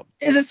sold out.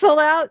 Is it sold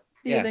out?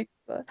 Do you think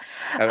so?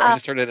 I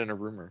just heard it in a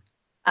rumor.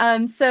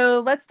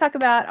 So let's talk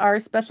about our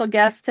special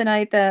guest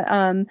tonight that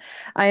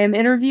I am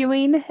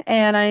interviewing,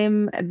 and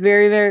I'm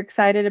very, very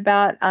excited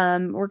about.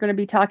 We're going to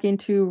be talking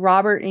to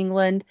Robert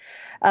Englund.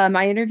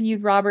 I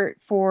interviewed Robert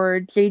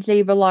for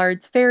J.J.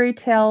 Villard's Fairy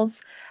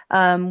Tales,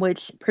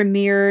 which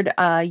premiered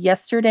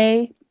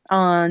yesterday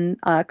on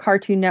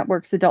Cartoon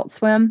Network's Adult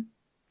Swim.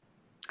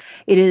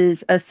 It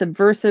is a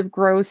subversive,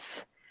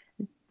 gross,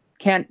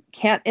 can't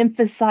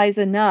emphasize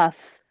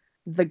enough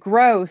the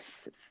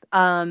gross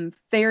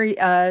fairy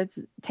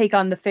take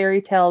on the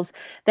fairy tales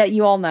that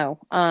you all know.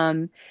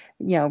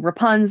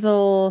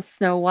 Rapunzel,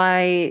 Snow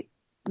White,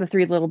 the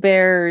Three Little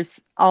Bears,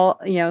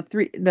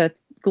 the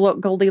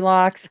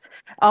Goldilocks,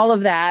 all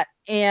of that.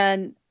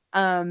 And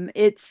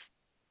it's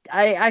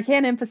I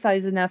can't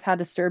emphasize enough how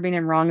disturbing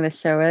and wrong this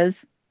show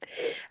is.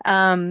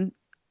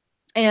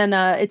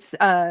 It's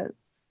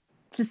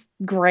just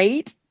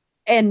great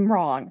and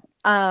wrong.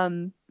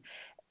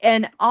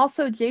 And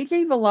also,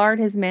 J.J. Villard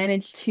has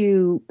managed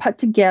to put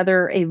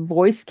together a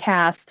voice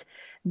cast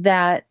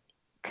that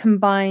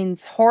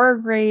combines horror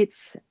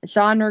greats,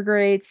 genre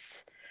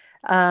greats,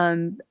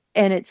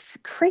 And it's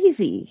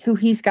crazy who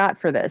he's got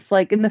for this.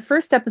 Like in the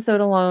first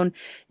episode alone,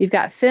 you've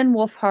got Finn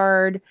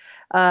Wolfhard.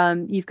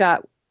 You've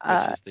got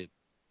which is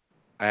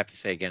I have to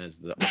say again, is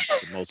the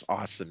most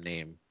awesome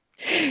name.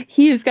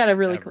 He's got a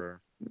really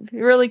ever.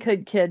 Really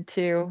good kid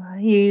too.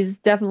 He's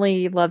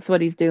definitely loves what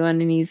he's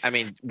doing, and he's. I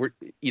mean, we're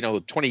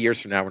 20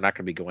 years from now, we're not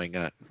going to be going.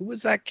 Who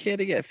was that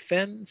kid again?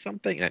 Finn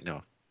something?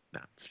 No,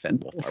 it's Finn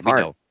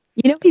Wolfhard.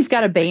 We know. He's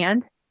got a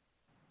band.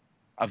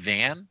 A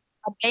van.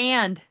 A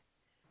band.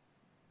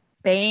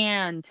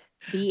 BAND.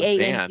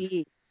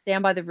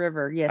 Stand by the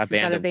River. Yes,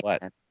 he's got a band.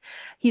 What?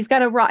 He's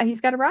got a rock.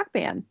 He's got a rock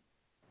band.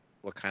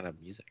 What kind of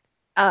music?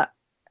 A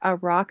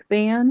rock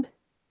band.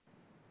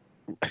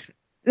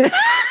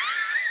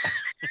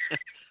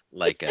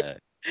 like a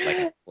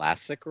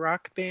classic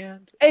rock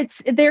band.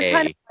 They're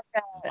kind of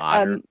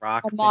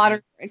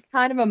like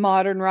kind of a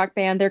modern rock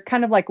band. They're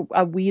kind of like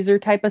a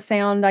Weezer type of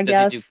sound, I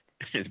guess.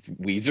 Is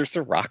Weezer's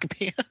a rock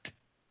band?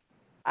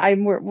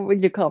 What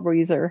would you call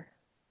Weezer?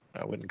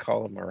 I wouldn't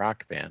call them a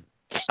rock band.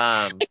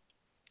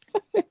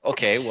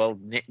 Okay, well,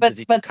 does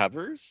he do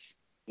covers?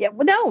 Yeah,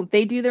 well, no,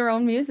 they do their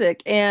own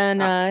music,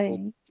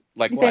 and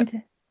like what?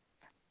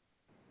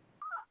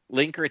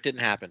 Link or it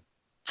didn't happen.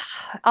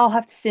 I'll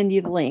have to send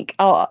you the link.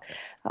 I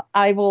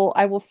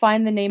will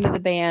find the name of the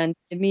band.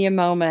 Give me a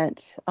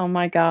moment. Oh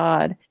my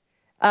God.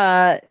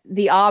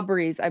 The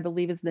Aubreys, I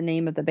believe, is the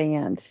name of the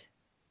band.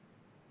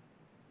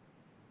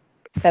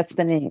 That's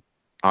the name.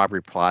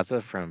 Aubrey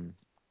Plaza from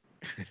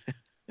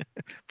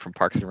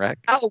Parks and Rec.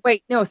 Oh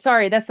wait, no,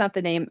 sorry, that's not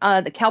the name.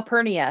 The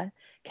Calpurnia.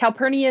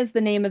 Calpurnia is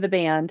the name of the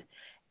band.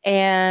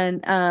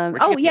 And and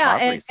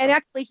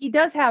actually he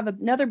does have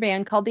another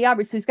band called the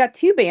Aubreys. So he's got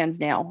two bands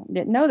now.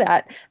 Didn't know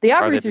that. The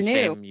Aubreys are new.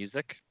 Same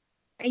music?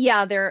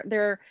 Yeah, he's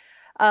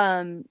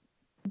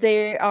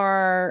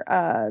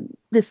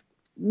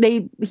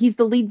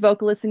the lead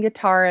vocalist and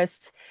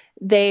guitarist.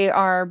 They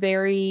are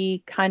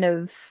very kind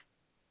of,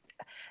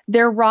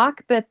 they're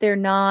rock, but they're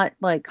not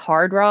like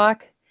hard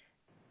rock.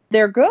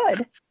 They're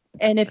good.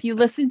 And if you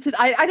listen to,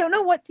 I don't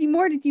know what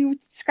more did you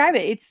describe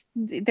it?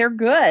 They're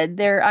good.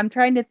 I'm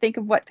trying to think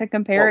of what to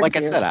compare it to. Like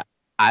I said,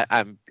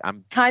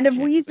 I'm kind of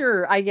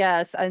Weezer, I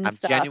guess. And I'm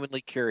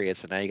genuinely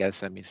curious, and now you got to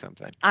send me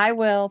something. I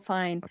will,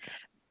 fine. Okay.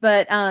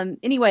 But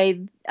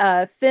anyway,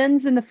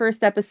 Finn's in the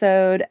first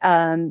episode.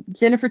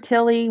 Jennifer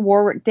Tilly,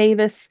 Warwick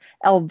Davis,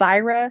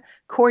 Elvira,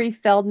 Corey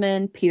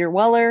Feldman, Peter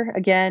Weller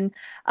again,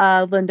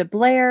 Linda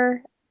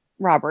Blair,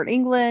 Robert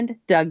Englund,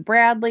 Doug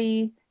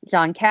Bradley,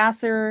 John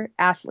Kasser,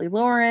 Ashley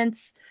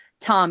Lawrence,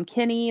 Tom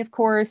Kenny, of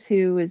course,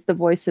 who is the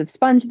voice of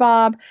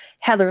SpongeBob,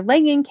 Heather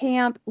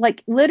Langenkamp.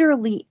 Like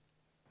literally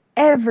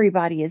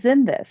everybody is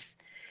in this.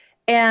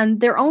 And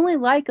they're only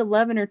like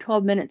 11 or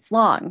 12 minutes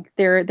long.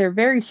 They're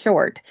very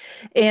short.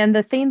 And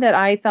the thing that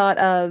I thought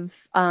of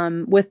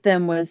with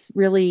them was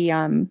really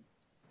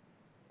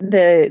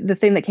the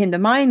thing that came to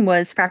mind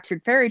was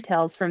Fractured Fairy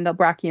Tales from the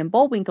Brocky and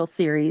Bullwinkle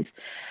series.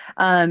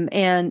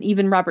 And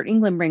even Robert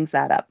Englund brings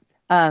that up.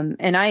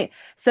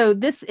 So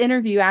this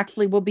interview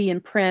actually will be in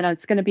print.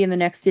 It's going to be in the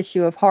next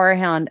issue of Horror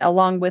Hound,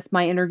 along with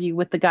my interview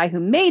with the guy who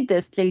made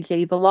this,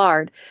 JJ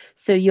Villard.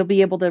 So you'll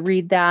be able to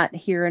read that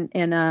here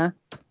in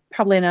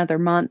probably another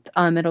month.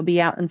 It'll be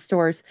out in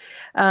stores.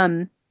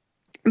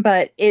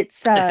 But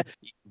it's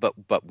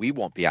but we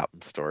won't be out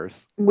in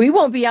stores. We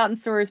won't be out in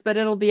stores, but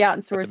it'll be out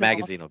in stores. But the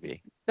magazine will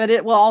be. But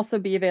it will also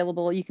be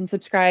available. You can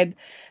subscribe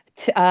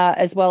to,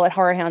 as well at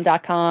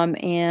horrorhound.com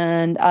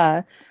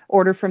and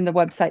order from the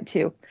website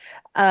too.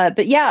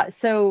 But yeah,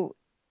 so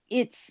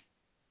it's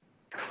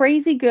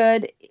crazy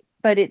good,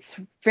 but it's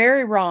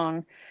very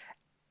wrong.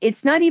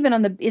 It's not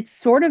even it's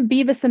sort of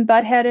Beavis and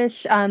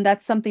Butthead-ish.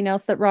 That's something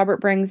else that Robert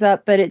brings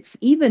up, but it's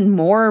even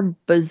more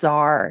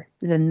bizarre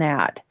than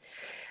that.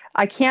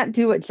 I can't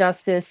do it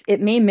justice.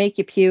 It may make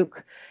you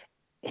puke.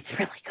 It's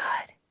really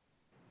good.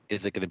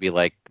 Is it going to be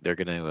like they're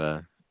going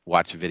to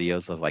watch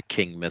videos of like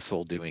King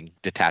Missile doing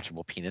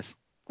detachable penis?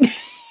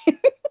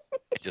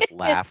 Just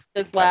laugh.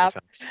 Just laugh.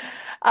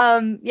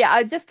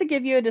 Just to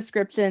give you a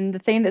description,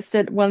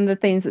 one of the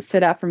things that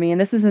stood out for me, and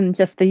this isn't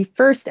just the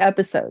first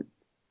episode,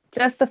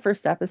 just the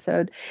first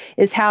episode,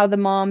 is how the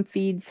mom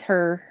feeds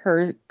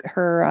her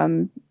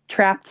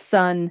trapped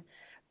son,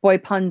 Boy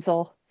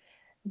Punzel,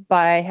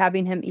 by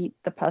having him eat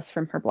the pus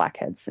from her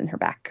blackheads in her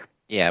back.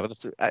 Yeah,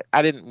 but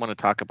I didn't want to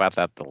talk about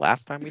that the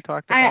last time we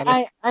talked about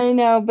it. I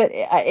know, but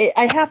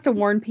I have to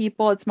warn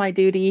people. It's my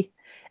duty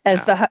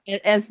as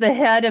the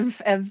head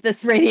of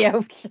this radio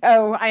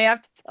show. I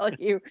have to tell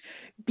you,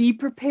 be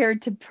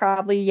prepared to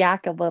probably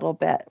yak a little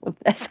bit with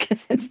this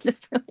because it's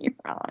just really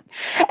wrong.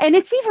 And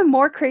it's even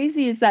more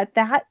crazy is that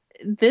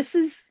this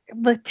is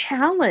the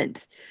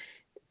talent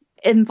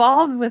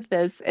involved with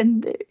this,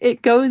 and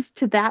it goes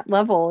to that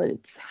level.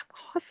 It's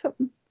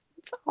awesome.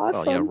 It's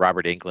awesome. Well,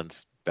 Robert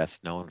Englund's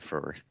best known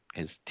for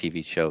his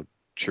TV show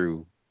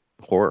True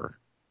Horror.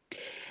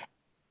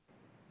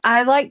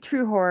 I like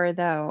True Horror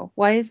though.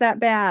 Why is that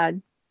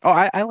bad? Oh,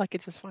 I like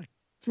it just fine.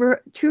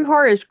 True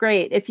Horror is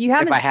great. If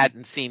I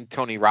hadn't seen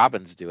Tony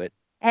Robbins do it.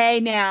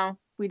 Hey, now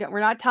we're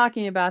not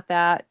talking about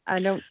that. I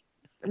don't.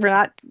 We're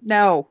not.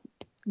 No,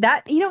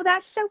 that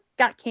that show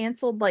got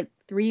canceled like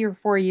 3 or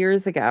 4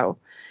 years ago,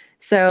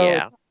 so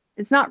Yeah.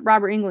 it's not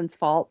Robert England's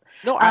fault.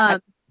 No,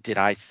 did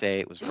I say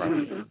it was Robert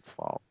England's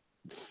fault?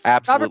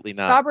 Absolutely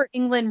not. Robert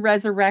England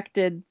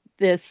resurrected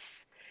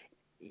this.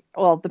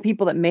 Well, the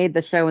people that made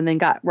the show and then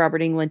got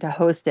Robert England to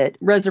host it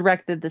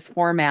resurrected this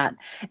format,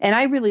 and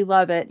I really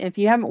love it. If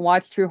you haven't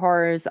watched True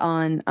Horrors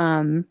on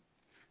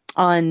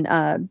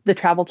the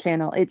Travel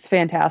Channel, it's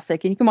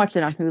fantastic, and you can watch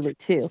it on Hulu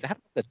too. Is that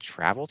the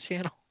Travel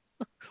Channel?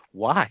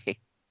 Why?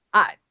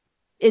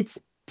 It's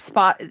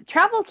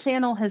Travel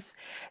Channel has,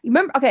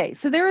 remember, okay,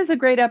 so there was a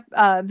great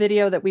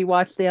video that we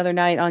watched the other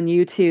night on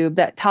YouTube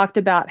that talked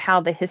about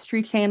how the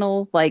History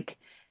Channel like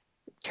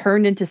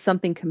turned into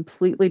something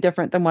completely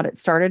different than what it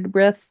started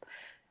with.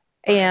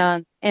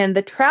 And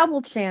the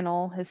Travel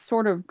Channel has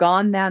sort of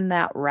gone down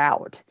that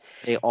route.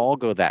 They all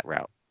go that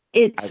route.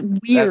 It's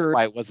weird. That's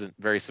why it wasn't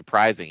very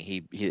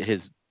surprising.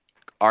 His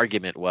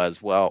argument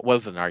was, well, it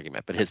wasn't an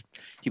argument, but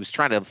he was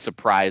trying to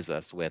surprise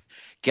us with,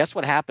 guess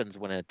what happens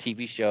when a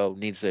TV show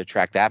needs to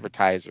attract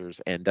advertisers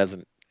and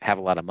doesn't have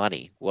a lot of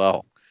money?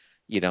 Well,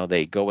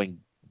 they go and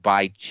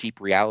buy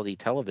cheap reality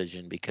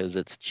television because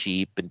it's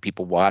cheap and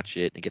people watch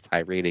it and it gets high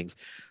ratings.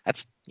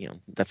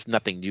 That's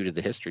nothing new to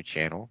the History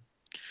Channel.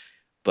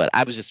 But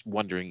I was just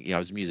wondering, I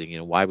was musing,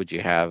 why would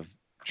you have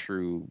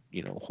true,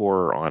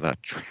 horror on a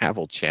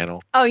Travel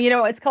Channel? Oh,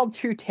 it's called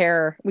True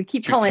Terror. We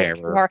keep calling it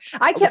True Horror.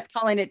 I kept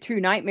calling it True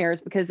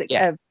Nightmares because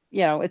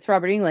it's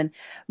Robert England.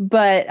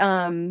 But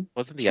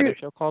wasn't the other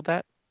show called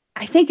that?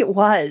 I think it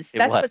was.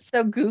 That's what's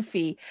so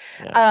goofy.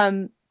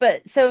 Yeah.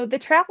 But so the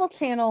Travel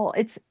Channel,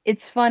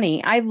 it's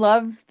funny. I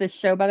love the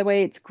show, by the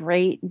way. It's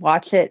great.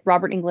 Watch it.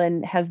 Robert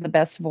England has the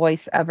best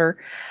voice ever.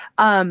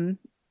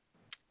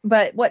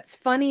 But what's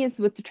funny is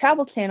with the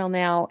Travel Channel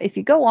now, if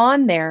you go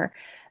on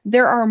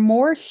there are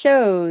more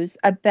shows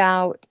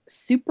about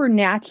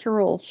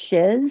supernatural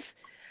shiz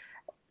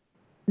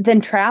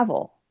than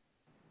travel.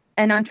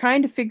 And I'm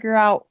trying to figure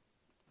out,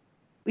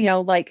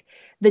 like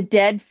the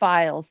Dead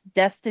Files,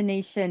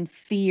 Destination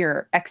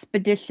Fear,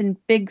 Expedition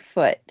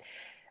Bigfoot,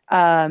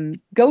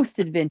 Ghost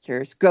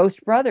Adventures,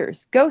 Ghost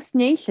Brothers, Ghost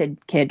Nation,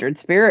 Kindred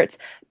Spirits,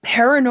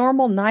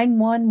 Paranormal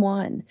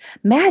 911,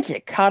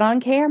 Magic Caught on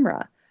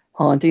Camera,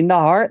 Haunting the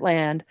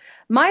Heartland,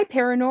 My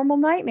Paranormal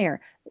Nightmare.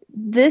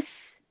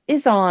 This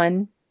is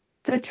on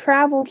the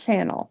Travel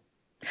Channel.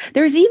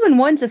 There's even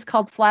one just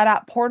called flat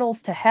out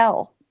Portals to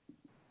Hell.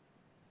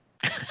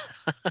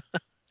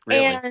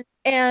 Really?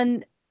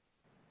 And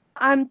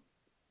I'm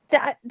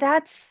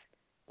that's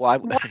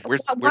where's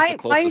the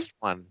closest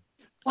one?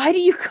 Why do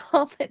you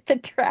call it the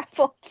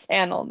Travel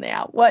Channel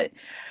now?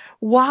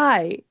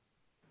 Why?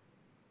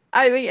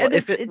 I mean,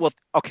 if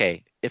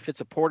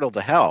it's a portal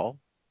to hell,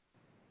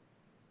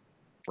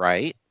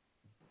 right?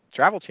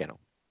 Travel Channel.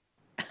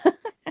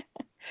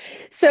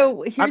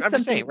 So here's I'm something.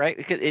 just saying, right?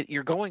 Because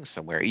you're going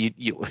somewhere. I'm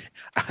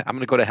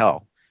going to go to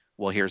hell.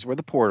 Well, here's where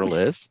the portal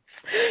is,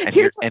 and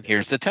here's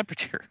the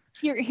temperature.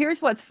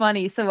 Here's what's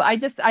funny. So I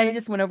just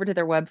went over to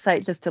their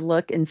website just to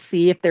look and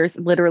see if there's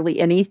literally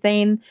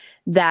anything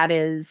that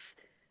is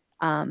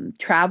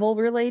travel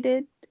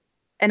related,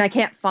 and I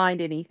can't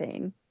find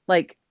anything.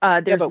 Like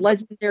there's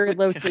legendary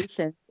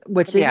locations,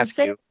 which is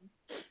insane.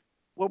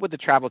 What would the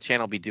Travel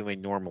Channel be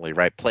doing normally,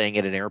 right? Playing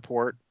at an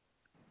airport?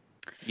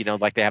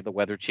 Like they have the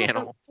Weather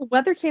Channel. The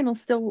Weather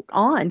Channel's still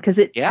on because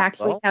it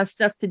actually has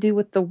stuff to do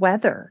with the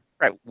weather.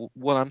 Right.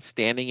 When I'm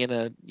standing in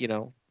a,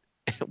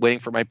 waiting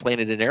for my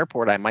plane at an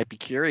airport, I might be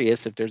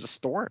curious if there's a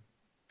storm.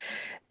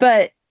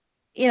 But,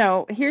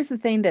 here's the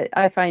thing that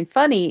I find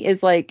funny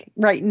is like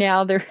right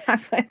now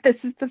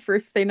this is the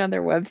first thing on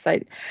their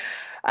website.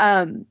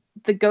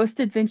 The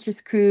Ghost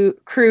Adventures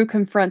crew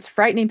confronts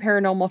frightening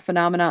paranormal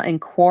phenomena in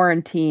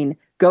quarantine.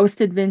 Ghost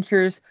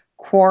Adventures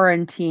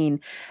quarantine,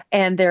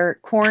 and they're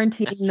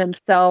quarantining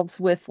themselves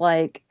with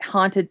like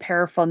haunted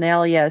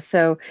paraphernalia.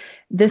 So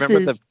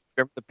remember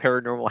the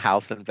Paranormal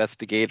House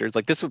investigators?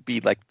 Like this would be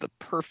like the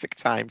perfect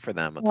time for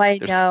them.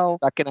 They're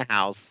stuck in a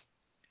house.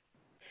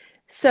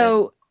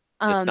 So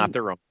it's not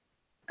their own.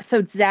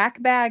 So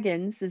Zach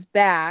Baggins is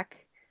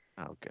back.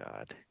 Oh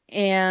God.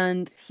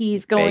 And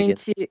he's going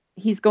to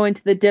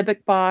the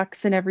Dybbuk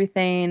box and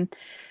everything.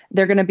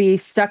 They're going to be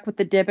stuck with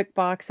the Dybbuk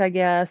box, I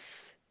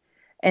guess.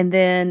 And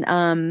then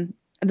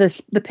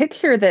the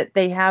picture that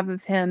they have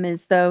of him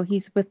is though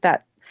he's with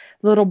that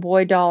little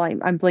boy doll.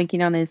 I'm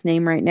blanking on his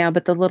name right now,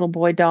 but the little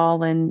boy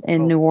doll in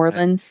New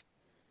Orleans.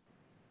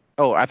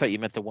 Oh, I thought you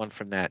meant the one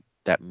from that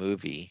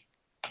movie.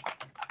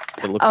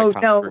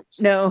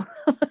 No.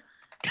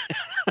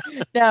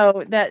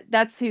 No, that's who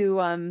that's who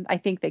I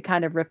think they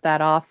kind of ripped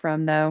that off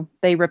from though.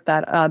 They ripped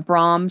that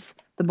Brahms,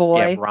 the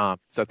boy. Yeah, Brahms.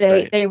 That's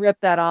right. They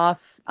ripped that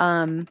off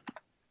from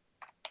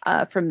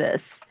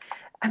this.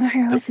 I don't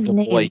know what's his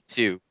name. Boy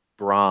too.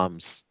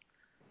 Brahms.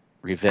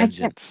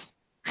 Revengeance.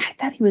 I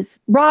thought he was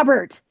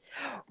Robert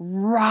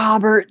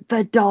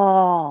the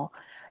doll.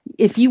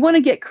 If you want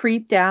to get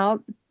creeped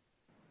out,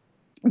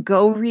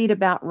 go read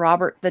about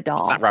Robert the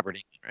doll. It's not Robert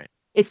England, right?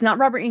 It's not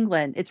Robert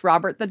England. It's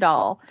Robert the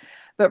doll.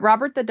 But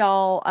Robert the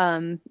Doll,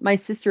 my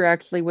sister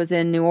actually was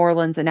in New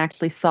Orleans and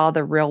actually saw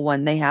the real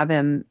one. They have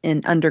him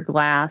in under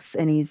glass,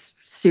 and he's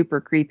super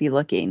creepy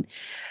looking.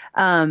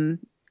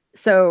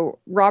 So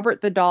Robert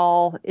the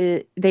Doll,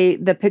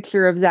 the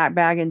picture of Zach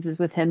Baggins is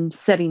with him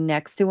sitting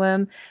next to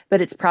him,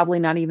 but it's probably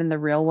not even the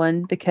real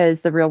one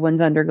because the real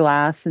one's under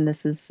glass and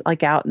this is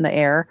like out in the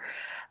air.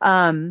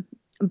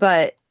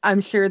 But I'm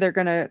sure they're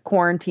going to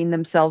quarantine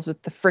themselves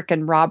with the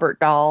frickin'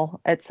 Robert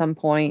Doll at some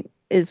point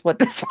is what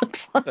this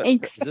looks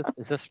like.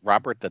 Is this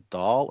Robert the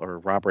Doll or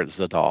Robert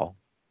Zadal?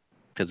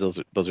 Because those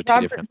are two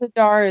Robert different.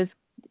 Zadar has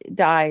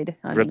died.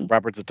 Honey.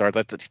 Robert Zadar,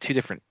 that's two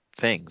different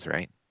things,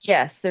 right?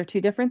 Yes, they're two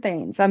different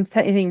things. I'm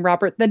saying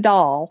Robert the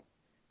Doll,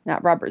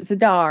 not Robert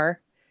Zadar.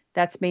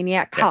 That's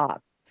Maniac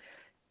Cop.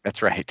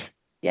 That's right.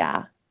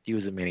 Yeah. He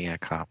was a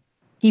Maniac Cop.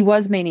 He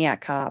was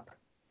Maniac Cop.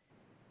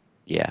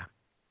 Yeah.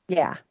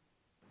 Yeah.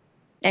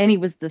 And he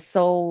was the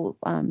sole.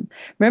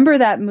 Remember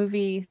that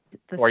movie?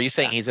 Or are you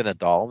saying he's in a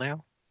doll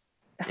now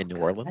in New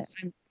Orleans?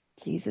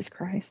 Jesus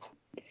Christ!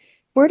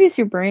 Where does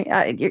your brain?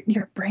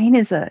 Your brain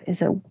is a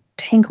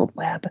tangled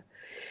web.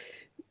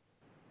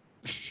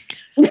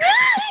 I'm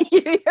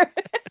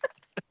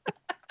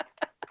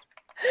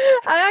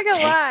not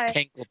gonna lie.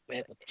 Tangled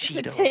web of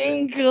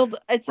Cheetos.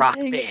 It's rock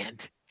a tangled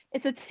band.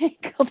 It's a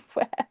tangled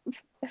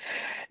web.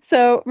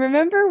 So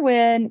remember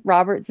when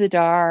Robert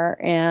Zadar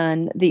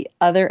and the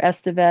other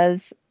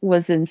Estevez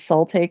was in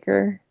Soul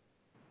Taker?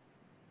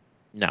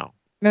 No.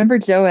 Remember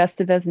Joe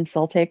Estevez in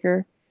Soul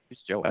Taker?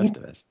 Who's Joe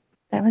Estevez?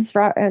 That was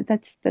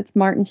that's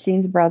Martin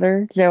Sheen's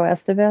brother, Joe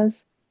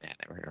Estevez. Yeah,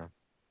 never heard of him.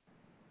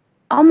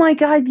 Oh my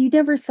God, you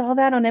never saw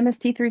that on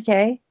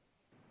MST3K?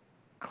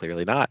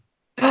 Clearly not.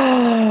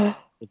 Oh,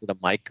 Was it a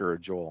Mike or a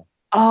Joel?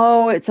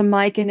 it's a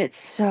Mike, and it's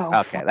so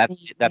okay. funny.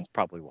 That's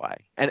probably why.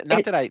 And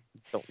not that I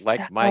don't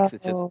like Mike.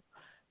 It's just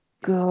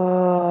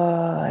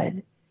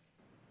good.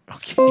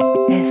 okay.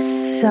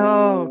 It's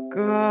so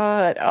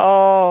good.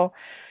 Oh,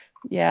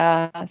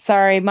 yeah.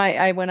 Sorry,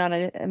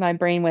 my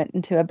brain went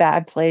into a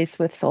bad place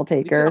with Soul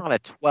We've Taker. been on a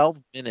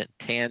 12-minute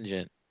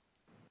tangent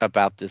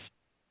about this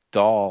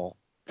doll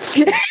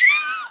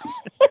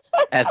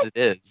as it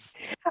is.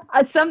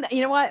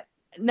 You know what?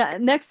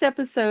 Next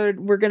episode,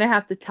 we're going to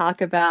have to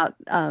talk about.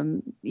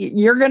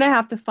 You're going to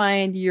have to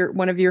find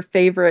one of your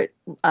favorite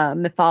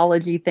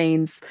mythology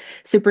things,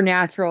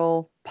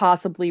 supernatural,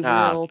 possibly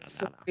real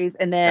stories,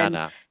 and then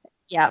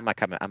yeah, I'm not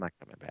coming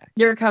back.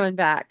 You're coming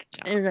back.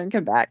 No. You're going to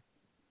come back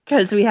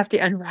because we have to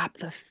unwrap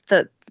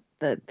the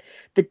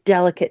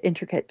delicate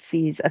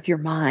intricacies of your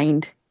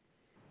mind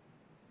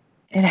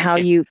and how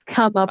you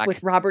come up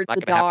with Robert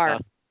Zadar.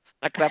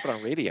 Not gonna happen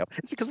on radio.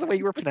 It's because of the way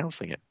you were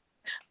pronouncing it.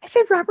 I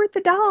said Robert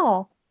the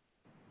Doll.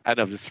 I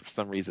know, just for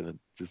some reason it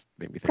just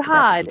made me think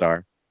about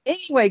Zadar.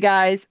 Anyway,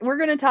 guys, we're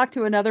going to talk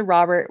to another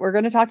Robert. We're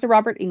going to talk to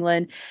Robert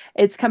Englund.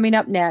 It's coming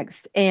up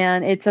next,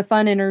 and it's a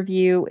fun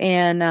interview.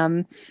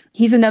 And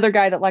he's another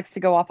guy that likes to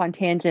go off on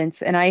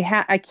tangents. And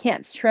I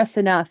can't stress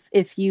enough,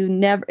 if you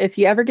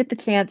ever get the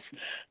chance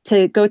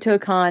to go to a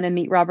con and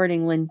meet Robert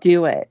Englund,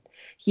 do it.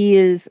 He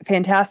is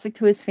fantastic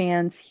to his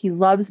fans. He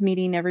loves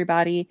meeting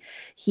everybody.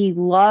 He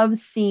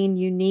loves seeing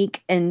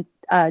unique and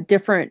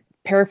different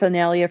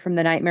paraphernalia from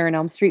the Nightmare on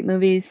Elm Street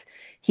movies.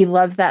 He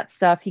loves that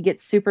stuff. He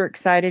gets super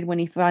excited when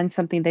he finds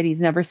something that he's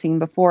never seen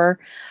before.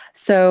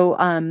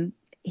 So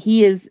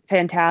he is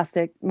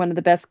fantastic. One of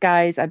the best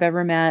guys I've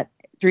ever met.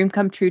 Dream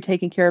come true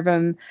taking care of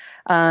him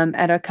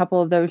at a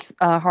couple of those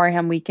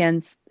Horrorham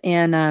weekends.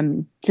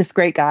 And just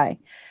great guy.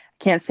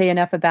 Can't say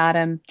enough about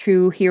him.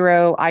 True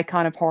hero,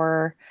 icon of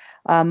horror.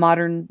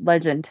 Modern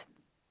legend.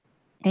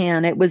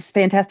 And it was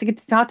fantastic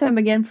to talk to him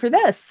again for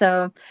this.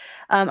 So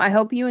I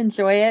hope you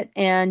enjoy it,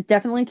 and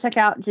definitely check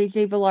out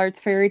JJ Villard's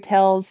Fairy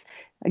Tales.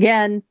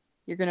 Again,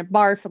 you're going to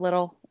barf a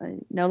little,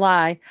 no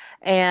lie,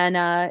 and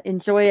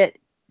enjoy it.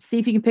 See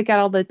if you can pick out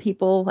all the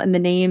people and the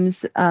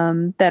names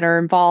that are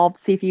involved.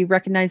 See if you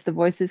recognize the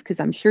voices, because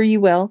I'm sure you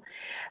will.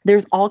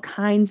 There's all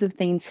kinds of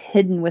things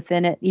hidden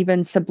within it.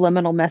 Even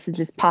subliminal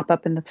messages pop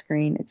up in the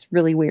screen. It's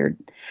really weird.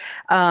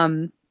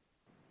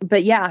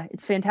 But yeah,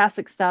 it's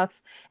fantastic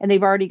stuff. And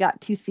they've already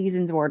got 2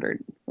 seasons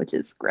ordered, which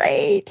is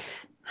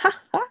great.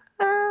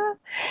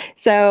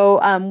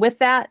 So with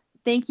that,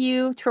 thank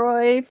you,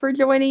 Troy, for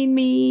joining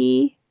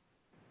me.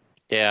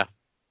 Yeah.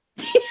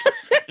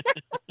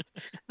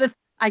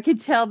 I could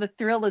tell the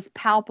thrill is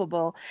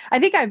palpable. I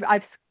think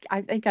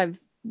I've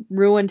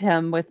ruined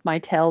him with my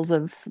tales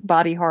of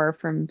body horror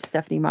from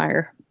Stephenie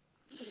Meyer.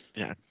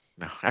 Yeah.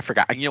 No, I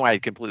forgot. You know, I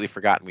had completely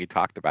forgotten we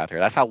talked about her.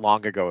 That's how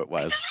long ago it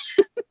was.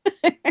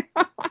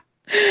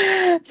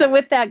 So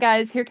with that,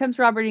 guys, here comes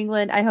Robert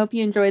Englund. I hope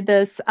you enjoyed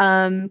this.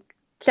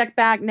 Check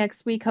back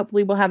next week.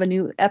 Hopefully we'll have a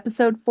new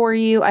episode for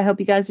you. I hope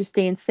you guys are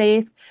staying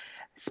safe.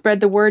 Spread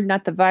the word,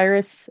 not the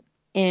virus.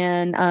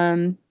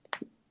 And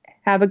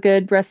have a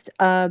good rest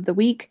of the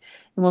week.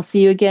 And we'll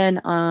see you again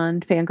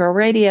on Fangirl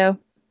Radio.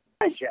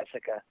 Hi,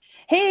 Jessica.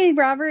 Hey,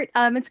 Robert.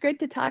 It's great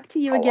to talk to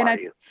you again. How are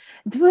you?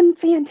 Doing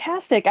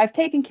fantastic. I've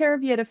taken care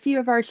of you at a few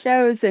of our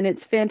shows, and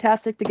it's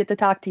fantastic to get to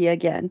talk to you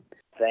again.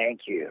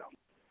 Thank you.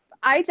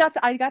 I got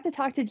to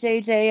talk to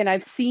JJ, and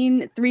I've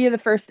seen 3 of the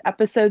first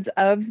episodes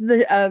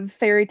of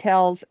Fairy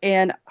Tales,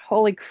 and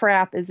holy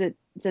crap, is it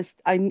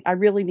just I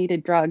really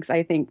needed drugs,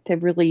 I think, to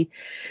really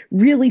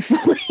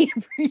fully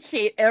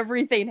appreciate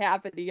everything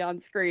happening on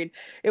screen.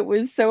 It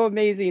was so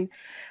amazing.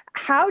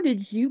 How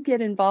did you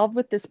get involved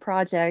with this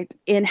project,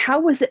 and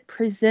how was it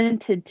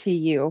presented to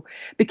you?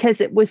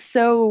 Because it was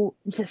so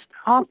just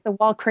off the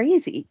wall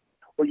crazy.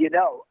 Well,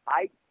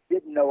 I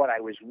didn't know what I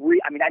was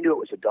I mean, I knew it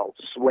was Adult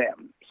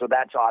Swim, so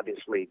that's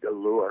obviously the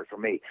lure for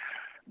me.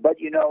 But,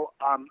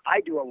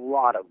 I do a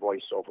lot of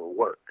voiceover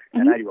work,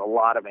 and I do a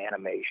lot of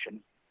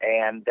animation.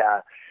 And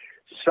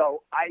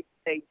so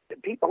the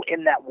people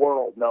in that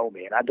world know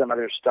me, and I've done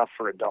other stuff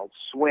for Adult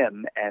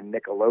Swim and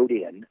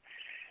Nickelodeon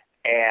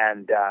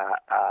and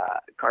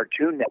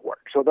Cartoon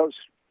Network. So those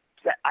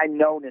that I'm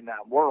known in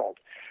that world.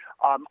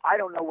 I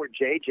don't know where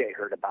JJ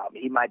heard about me.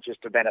 He might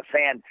just have been a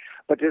fan.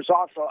 But there's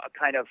also a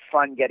kind of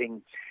fun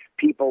getting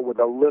people with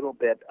a little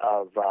bit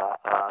of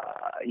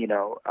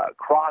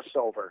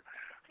crossover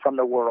from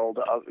the world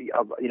of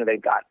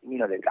they've got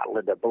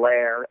Linda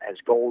Blair as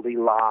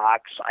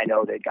Goldilocks. I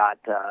know they got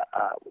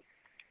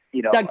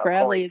Doug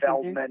Bradley Corey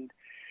Feldman,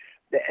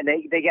 and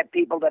they get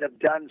people that have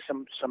done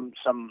some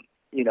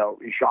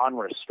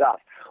genre stuff,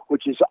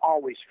 which is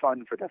always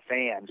fun for the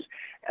fans,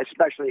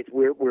 especially if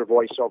we're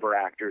voiceover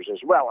actors as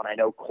well. And I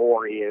know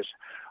Corey is.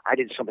 I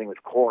did something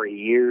with Corey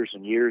years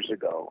and years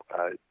ago,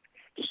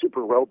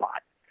 Super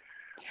Robot.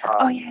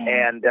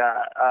 And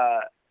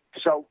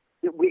so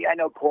I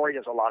know Corey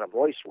does a lot of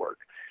voice work,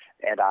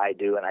 and I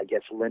do, and I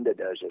guess Linda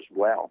does as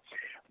well.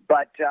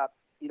 But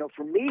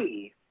for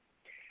me,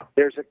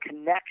 there's a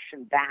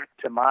connection back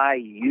to my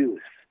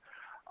youth.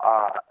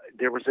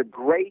 There was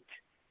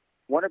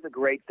one of the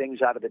great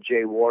things out of the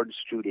Jay Ward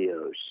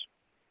Studios,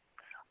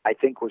 I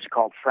think, was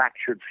called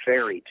Fractured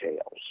Fairy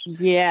Tales.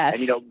 Yes.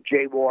 And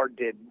Jay Ward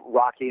did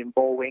Rocky and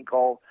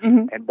Bullwinkle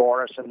and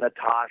Boris and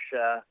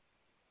Natasha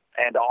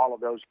and all of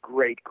those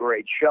great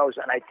shows.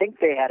 And I think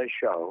they had a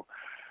show,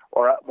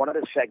 or one of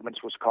the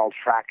segments was called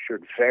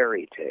Fractured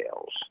Fairy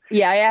Tales.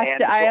 Yeah, I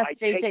asked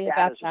JJ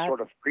about that.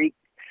 Sort of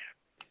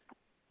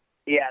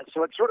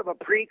so it's sort of a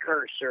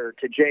precursor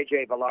to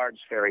J.J. Ballard's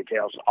Fairy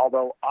Tales,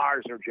 although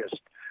ours are just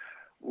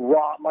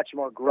raw, much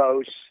more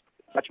gross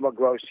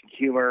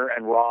humor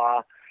and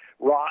raw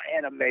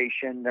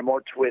animation. They're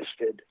more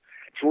twisted.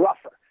 It's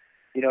rougher.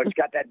 It's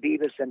got that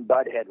Beavis and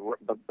Butthead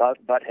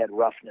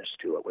roughness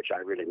to it, which I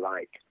really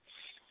like.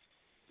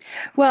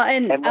 Well,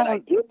 and when I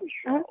did the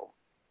show...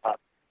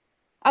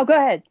 go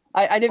ahead.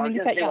 I didn't mean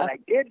to cut you off. When I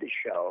did the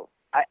show...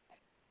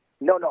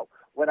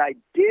 When I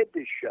did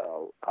the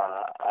show,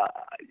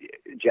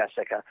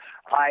 Jessica,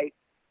 I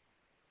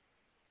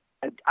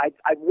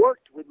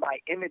worked with my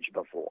image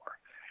before.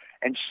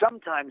 And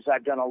sometimes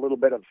I've done a little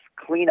bit of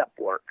cleanup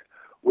work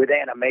with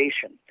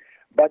animation.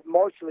 But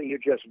mostly you're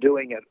just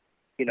doing it,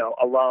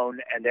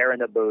 alone, and they're in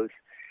the booth,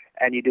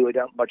 and you do a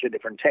bunch of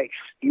different takes.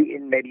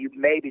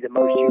 Maybe the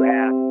most you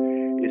have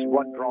is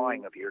one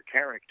drawing of your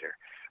character.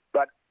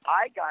 But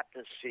I got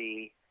to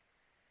see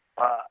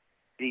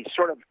these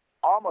sort of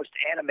almost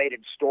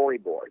animated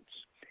storyboards,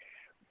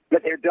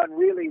 but they're done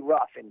really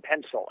rough in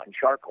pencil and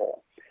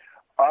charcoal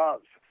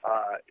of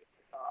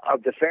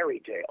the fairy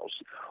tales,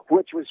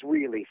 which was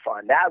really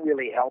fun. That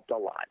really helped a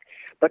lot.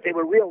 But they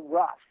were real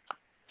rough.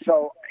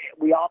 So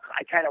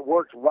I kind of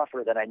worked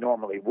rougher than I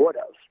normally would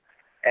have.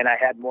 And I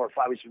had more,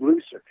 I was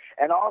looser.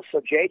 And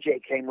also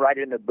JJ came right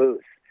in the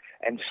booth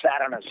and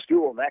sat on a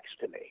stool next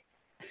to me.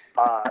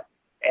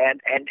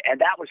 And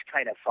that was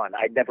kind of fun.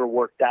 I'd never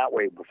worked that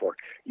way before.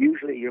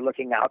 Usually you're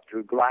looking out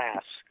through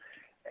glass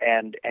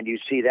and you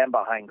see them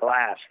behind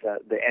glass,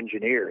 the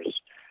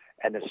engineers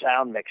and the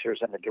sound mixers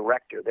and the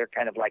director. They're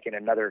kind of like in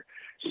another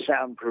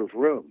soundproof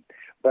room.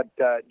 But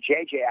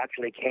JJ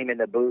actually came in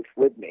the booth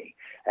with me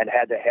and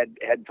had the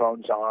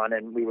headphones on,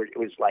 and it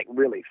was like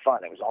really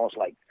fun. It was almost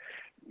like,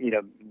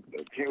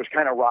 it was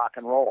kind of rock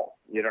and roll.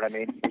 You know what I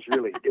mean?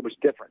 It was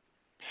different.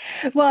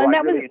 Well, so and I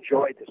really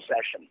enjoyed the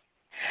session.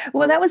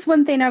 Well, that was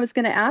one thing I was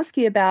going to ask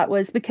you about,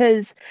 was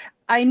because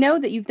I know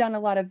that you've done a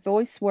lot of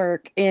voice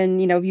work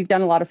and, you've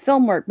done a lot of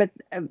film work, but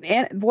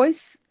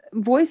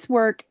voice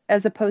work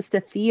as opposed to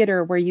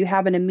theater where you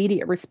have an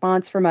immediate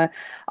response from an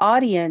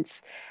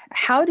audience.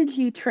 How did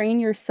you train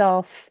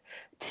yourself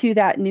to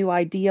that new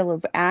ideal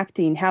of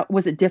acting? How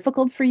was it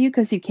difficult for you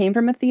because you came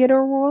from a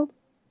theater world?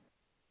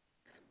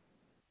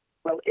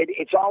 Well,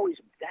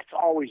 that's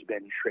always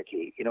been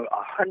tricky.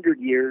 100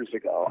 years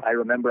ago, I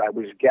remember I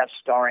was guest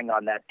starring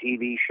on that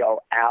TV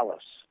show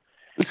Alice,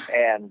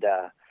 and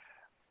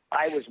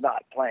I was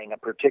not playing a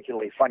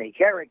particularly funny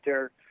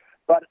character,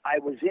 but I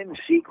was in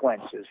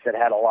sequences that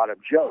had a lot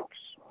of jokes.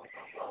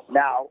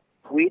 Now,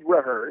 we'd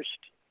rehearsed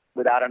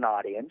without an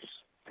audience,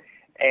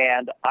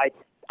 and I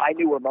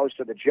knew where most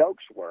of the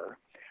jokes were,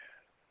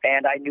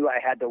 and I knew I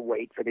had to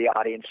wait for the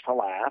audience to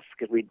laugh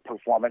because we'd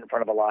perform it in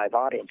front of a live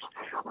audience.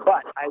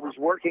 But I was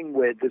working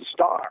with the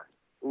star.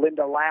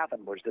 Linda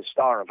Lavin was the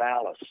star of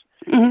Alice.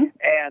 Mm-hmm.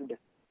 And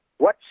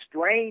what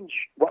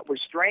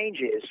was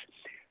strange is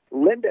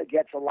Linda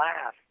gets a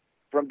laugh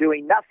from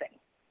doing nothing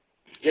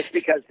just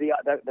because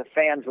the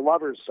fans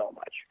love her so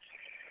much.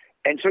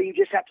 And so you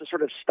just have to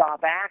sort of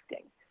stop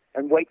acting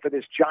and wait for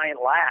this giant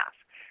laugh.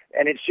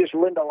 And it's just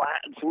Linda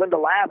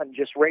Lavin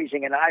just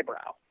raising an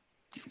eyebrow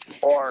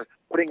or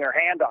putting her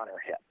hand on her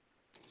hip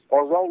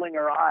or rolling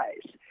her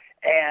eyes.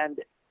 And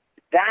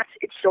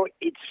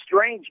it's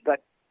strange,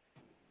 but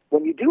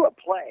when you do a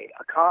play,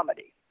 a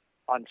comedy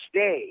on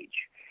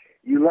stage,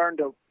 you learn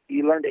to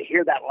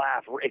hear that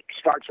laugh. It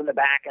starts in the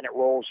back and it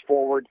rolls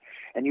forward,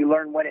 and you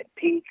learn when it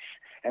peaks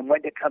and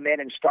when to come in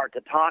and start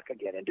to talk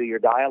again and do your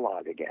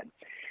dialogue again.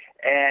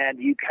 And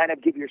you kind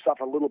of give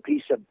yourself a little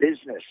piece of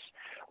business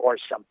or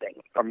something,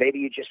 or maybe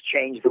you just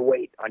change the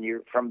weight on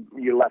from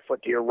your left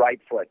foot to your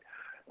right foot,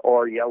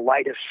 or you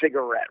light a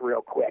cigarette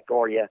real quick,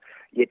 or you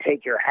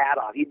take your hat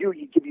off. You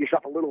give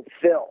yourself a little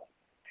fill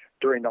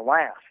during the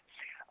laugh.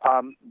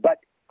 But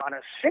on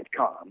a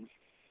sitcom,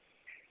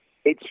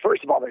 it's,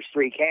 first of all, there's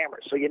 3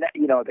 cameras. So,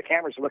 the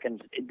camera's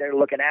they're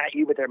looking at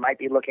you, but they might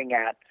be looking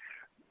at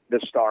the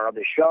star of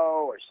the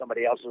show or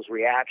somebody else's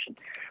reaction.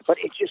 But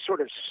it just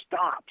sort of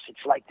stops.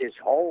 It's like this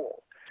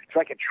hole. It's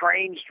like a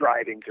train's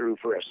driving through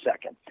for a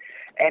second.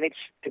 And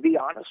to be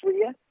honest with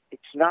you,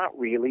 it's not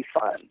really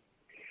fun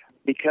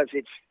because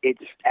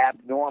it's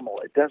abnormal.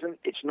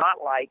 It's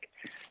not like,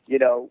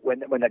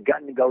 when a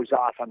gun goes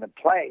off on the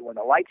play, when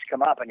the lights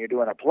come up and you're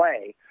doing a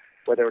play,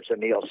 whether it's a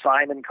Neil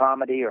Simon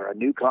comedy or a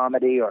new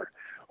comedy or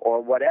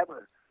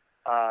whatever,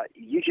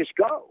 you just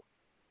go.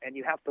 And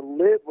you have to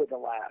live with the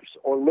laughs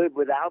or live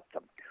without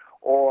them.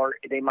 Or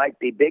they might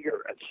be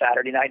bigger.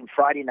 Saturday night and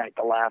Friday night,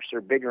 the laughs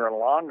are bigger and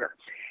longer.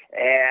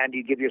 And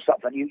you give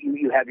yourself,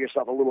 you have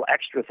yourself a little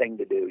extra thing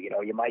to do.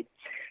 You might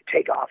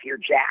take off your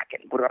jacket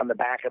and put it on the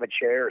back of a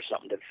chair or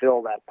something to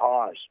fill that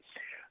pause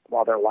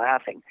while they're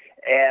laughing.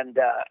 And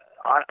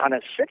on a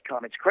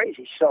sitcom, it's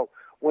crazy. So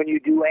when you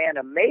do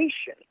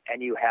animation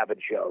and you have a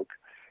joke,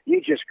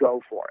 you just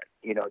go for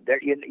it.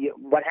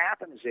 What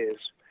happens is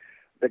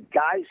the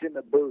guys in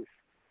the booth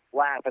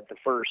laugh at the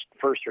first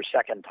or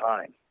second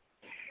time,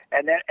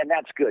 and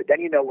that's good. Then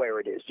you know where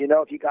it is.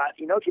 If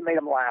you made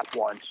them laugh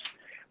once,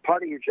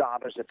 part of your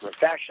job as a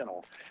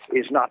professional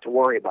is not to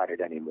worry about it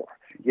anymore.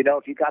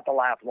 If you got the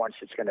laugh once,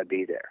 it's going to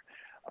be there.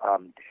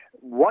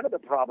 One of the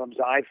problems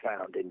I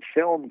found in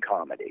film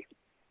comedy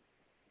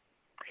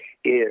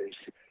is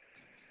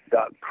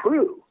the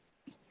crew,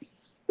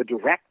 the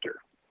director,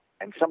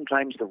 and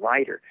sometimes the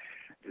writer.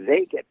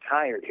 They get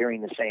tired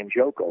hearing the same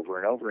joke over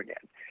and over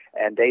again,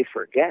 and they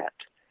forget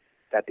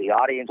that the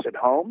audience at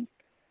home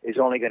is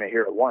only going to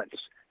hear it once.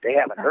 They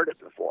haven't heard it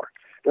before.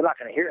 They're not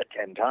going to hear it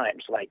 10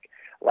 times like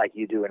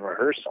you do in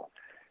rehearsal.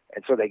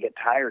 And so they get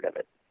tired of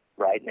it,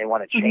 right? And they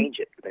want to change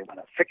it. They want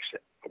to fix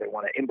it. Or they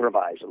want to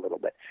improvise a little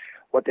bit.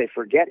 What they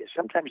forget is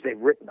sometimes they've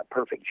written a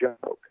perfect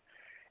joke,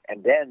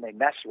 and then they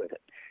mess with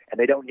it. And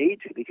they don't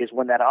need to, because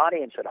when that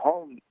audience at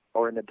home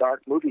or in the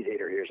dark movie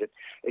theater hears it,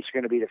 it's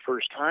going to be the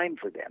first time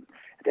for them.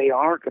 They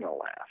are going to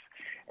laugh.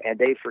 And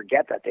they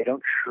forget that. They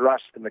don't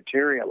trust the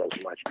material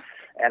as much.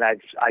 And I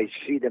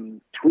see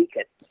them tweak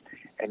it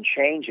and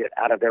change it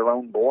out of their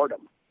own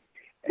boredom.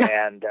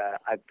 And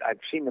I've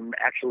seen them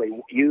actually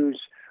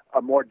use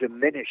a more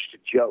diminished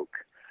joke.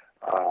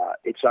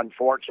 It's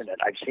unfortunate.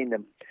 I've seen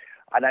them,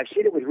 and I've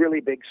seen it with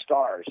really big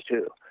stars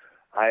too.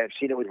 I have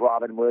seen it with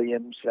Robin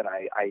Williams, and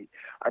I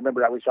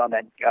remember I was on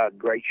that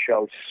great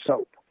show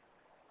Soap,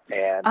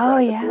 and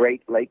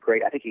the late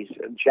great, I think he's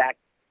Jack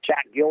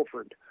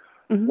Gilford.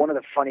 Mm-hmm. One of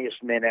the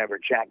funniest men ever,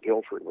 Jack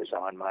Gilford, was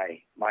on my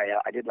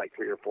I did like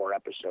 3 or 4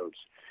 episodes.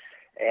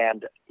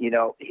 And,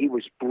 he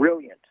was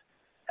brilliant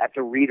at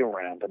the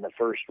read-around in the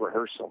first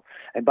rehearsal.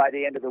 And by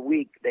the end of the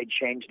week, they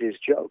changed his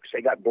jokes.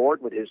 They got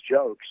bored with his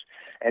jokes,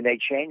 and they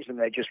changed them.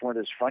 They just weren't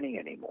as funny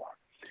anymore,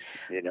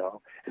 And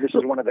this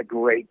is one of the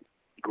great,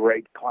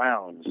 great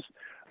clowns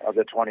of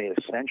the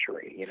 20th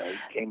century. He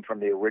came from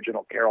the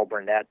original Carol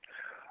Burnett,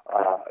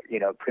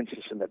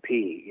 Princess and the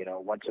Pea,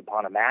 Once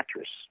Upon a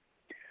Mattress,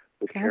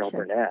 with Carol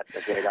Burnett,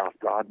 the great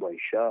off-Broadway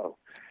show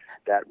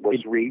that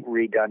was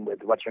redone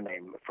with, what's her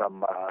name,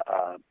 from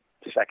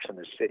Sex and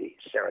the City,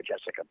 Sarah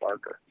Jessica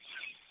Parker.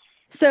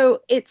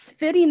 So it's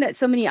fitting that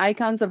so many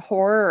icons of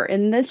horror are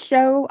in this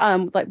show,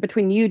 like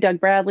between you, Doug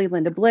Bradley,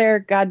 Linda Blair,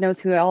 God knows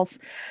who else,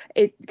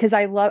 because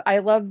I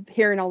love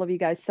hearing all of you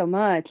guys so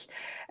much.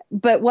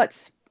 But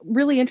what's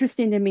really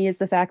interesting to me is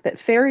the fact that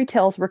fairy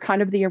tales were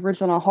kind of the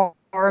original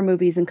horror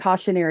movies and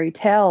cautionary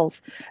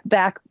tales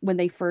back when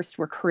they first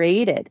were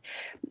created.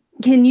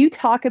 Can you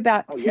talk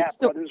about... Oh, yeah,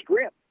 Brothers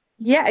Grimm.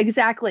 Yeah,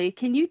 exactly.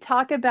 Can you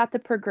talk about the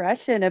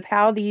progression of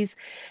how these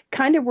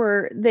kind of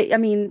were...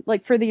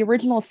 like for the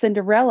original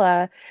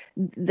Cinderella,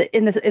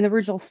 in the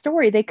original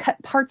story, they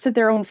cut parts of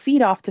their own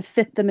feet off to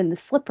fit them in the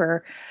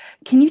slipper.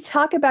 Can you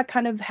talk about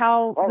kind of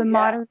how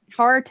modern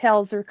horror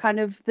tales are kind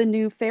of the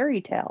new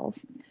fairy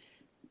tales?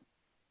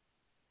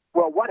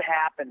 Well, what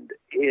happened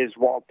is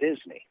Walt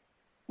Disney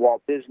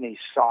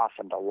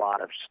softened a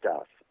lot of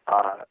stuff.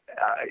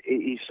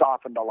 He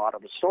softened a lot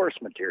of the source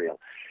material.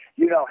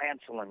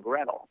 Hansel and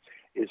Gretel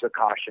is a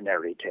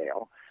cautionary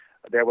tale.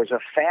 There was a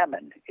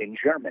famine in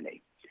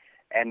Germany,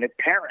 And the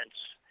parents,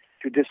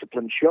 to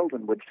discipline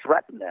children, would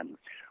threaten them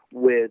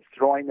with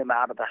throwing them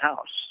out of the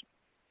house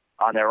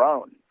on their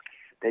own.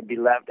 They'd be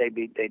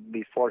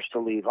forced to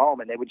leave home,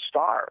 and they would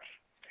starve.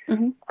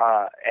 Mm-hmm.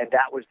 And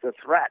that was the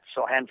threat.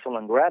 So Hansel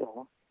and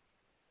Gretel,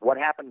 what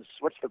happens?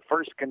 What's the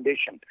first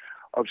condition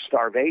of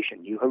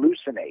starvation? You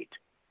hallucinate.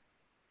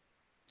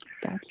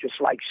 Gotcha. Just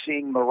like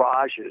seeing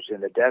mirages in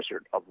the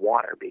desert of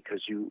water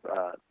because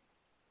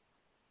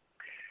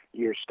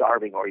you're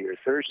starving or you're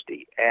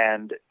thirsty.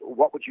 And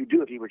what would you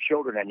do if you were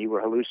children and you were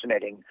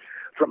hallucinating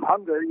from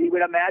hunger? You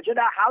would imagine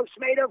a house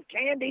made of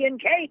candy and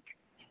cake.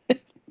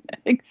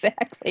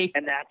 Exactly.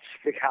 And that's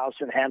the house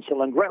in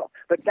Hansel and Gretel.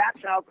 But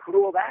that's how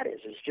cruel that is.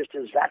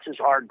 That's as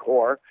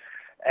hardcore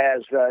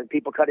as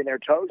people cutting their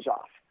toes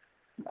off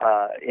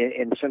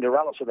in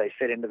Cinderella so they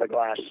fit into the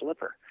glass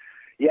slipper.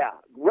 Yeah,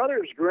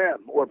 Brothers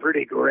Grimm were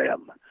pretty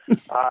grim.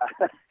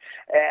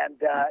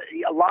 And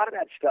a lot of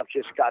that stuff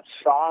just got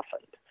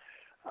softened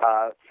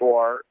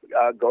for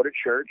go to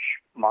church,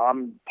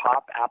 mom,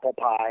 pop, apple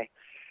pie.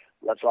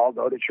 Let's all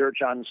go to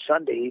church on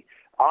Sunday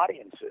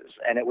audiences.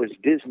 And it was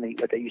Disney,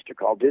 what they used to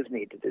call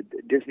Disneyfied.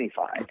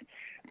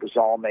 It was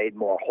all made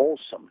more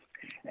wholesome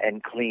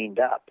and cleaned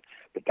up.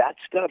 But that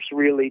stuff's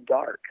really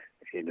dark,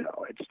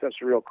 It's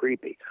just real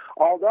creepy.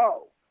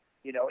 Although,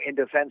 in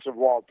defense of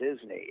Walt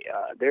Disney,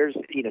 there's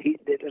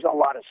a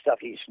lot of stuff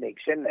he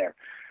sneaks in there.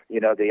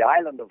 The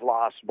Island of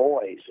Lost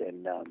Boys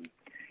in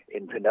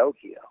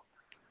Pinocchio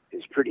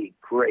is pretty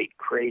great,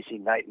 crazy,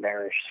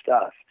 nightmarish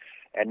stuff.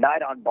 And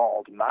Night on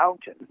Bald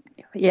Mountain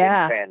in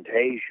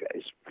Fantasia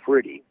is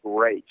pretty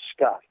great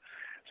stuff.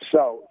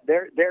 So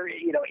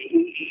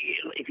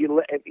if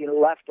you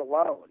left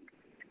alone,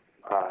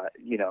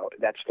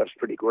 that stuff's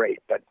pretty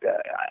great. But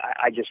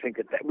I just think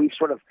that we've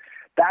sort of,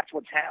 that's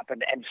what's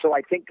happened. And so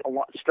I think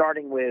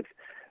starting with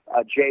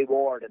Jay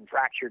Ward and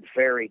Fractured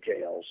Fairy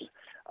Tales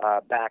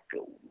back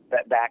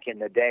in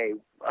the day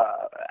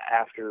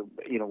after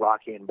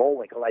Rocky and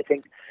Bullwinkle, I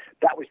think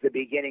that was the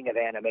beginning of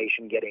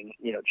animation getting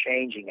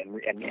changing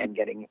and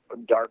getting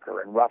darker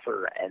and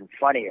rougher and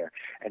funnier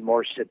and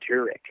more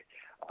satiric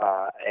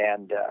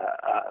and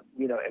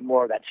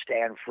more of that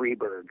Stan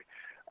Freberg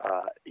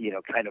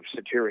kind of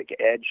satiric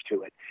edge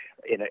to it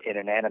in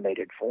an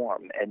animated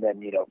form, and then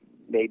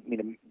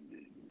maybe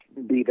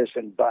Beavis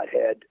and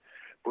Butthead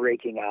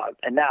breaking out,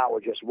 and now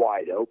we're just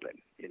wide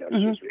open.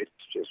 It's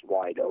just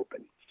wide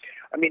open.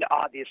 I mean,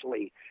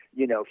 obviously,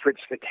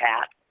 Fritz the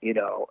Cat,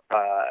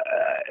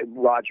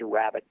 Roger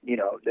Rabbit,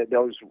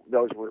 those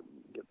were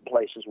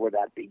places where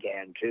that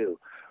began too,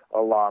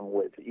 along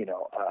with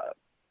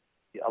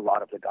a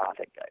lot of the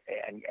Gothic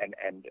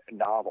and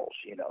novels,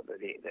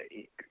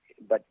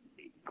 but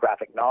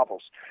graphic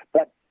novels,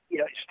 but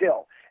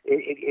still.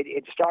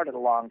 It started a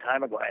long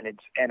time ago,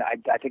 and I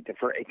think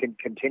it can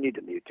continue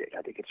to mutate.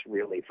 I think it's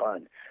really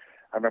fun.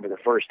 I remember the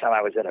first time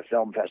I was at a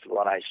film festival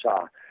and I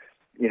saw,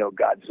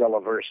 Godzilla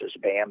versus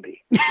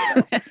Bambi.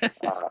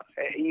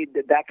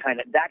 That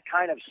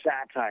kind of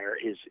satire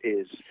is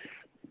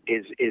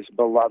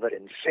beloved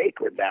and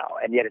sacred now,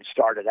 and yet it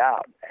started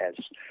out as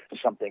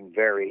something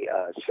very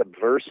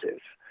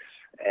subversive,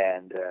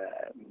 and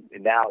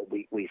now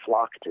we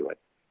flock to it.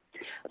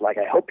 Like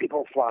I hope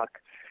people flock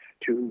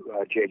to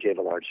J.J.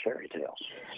 Villard's fairy tales.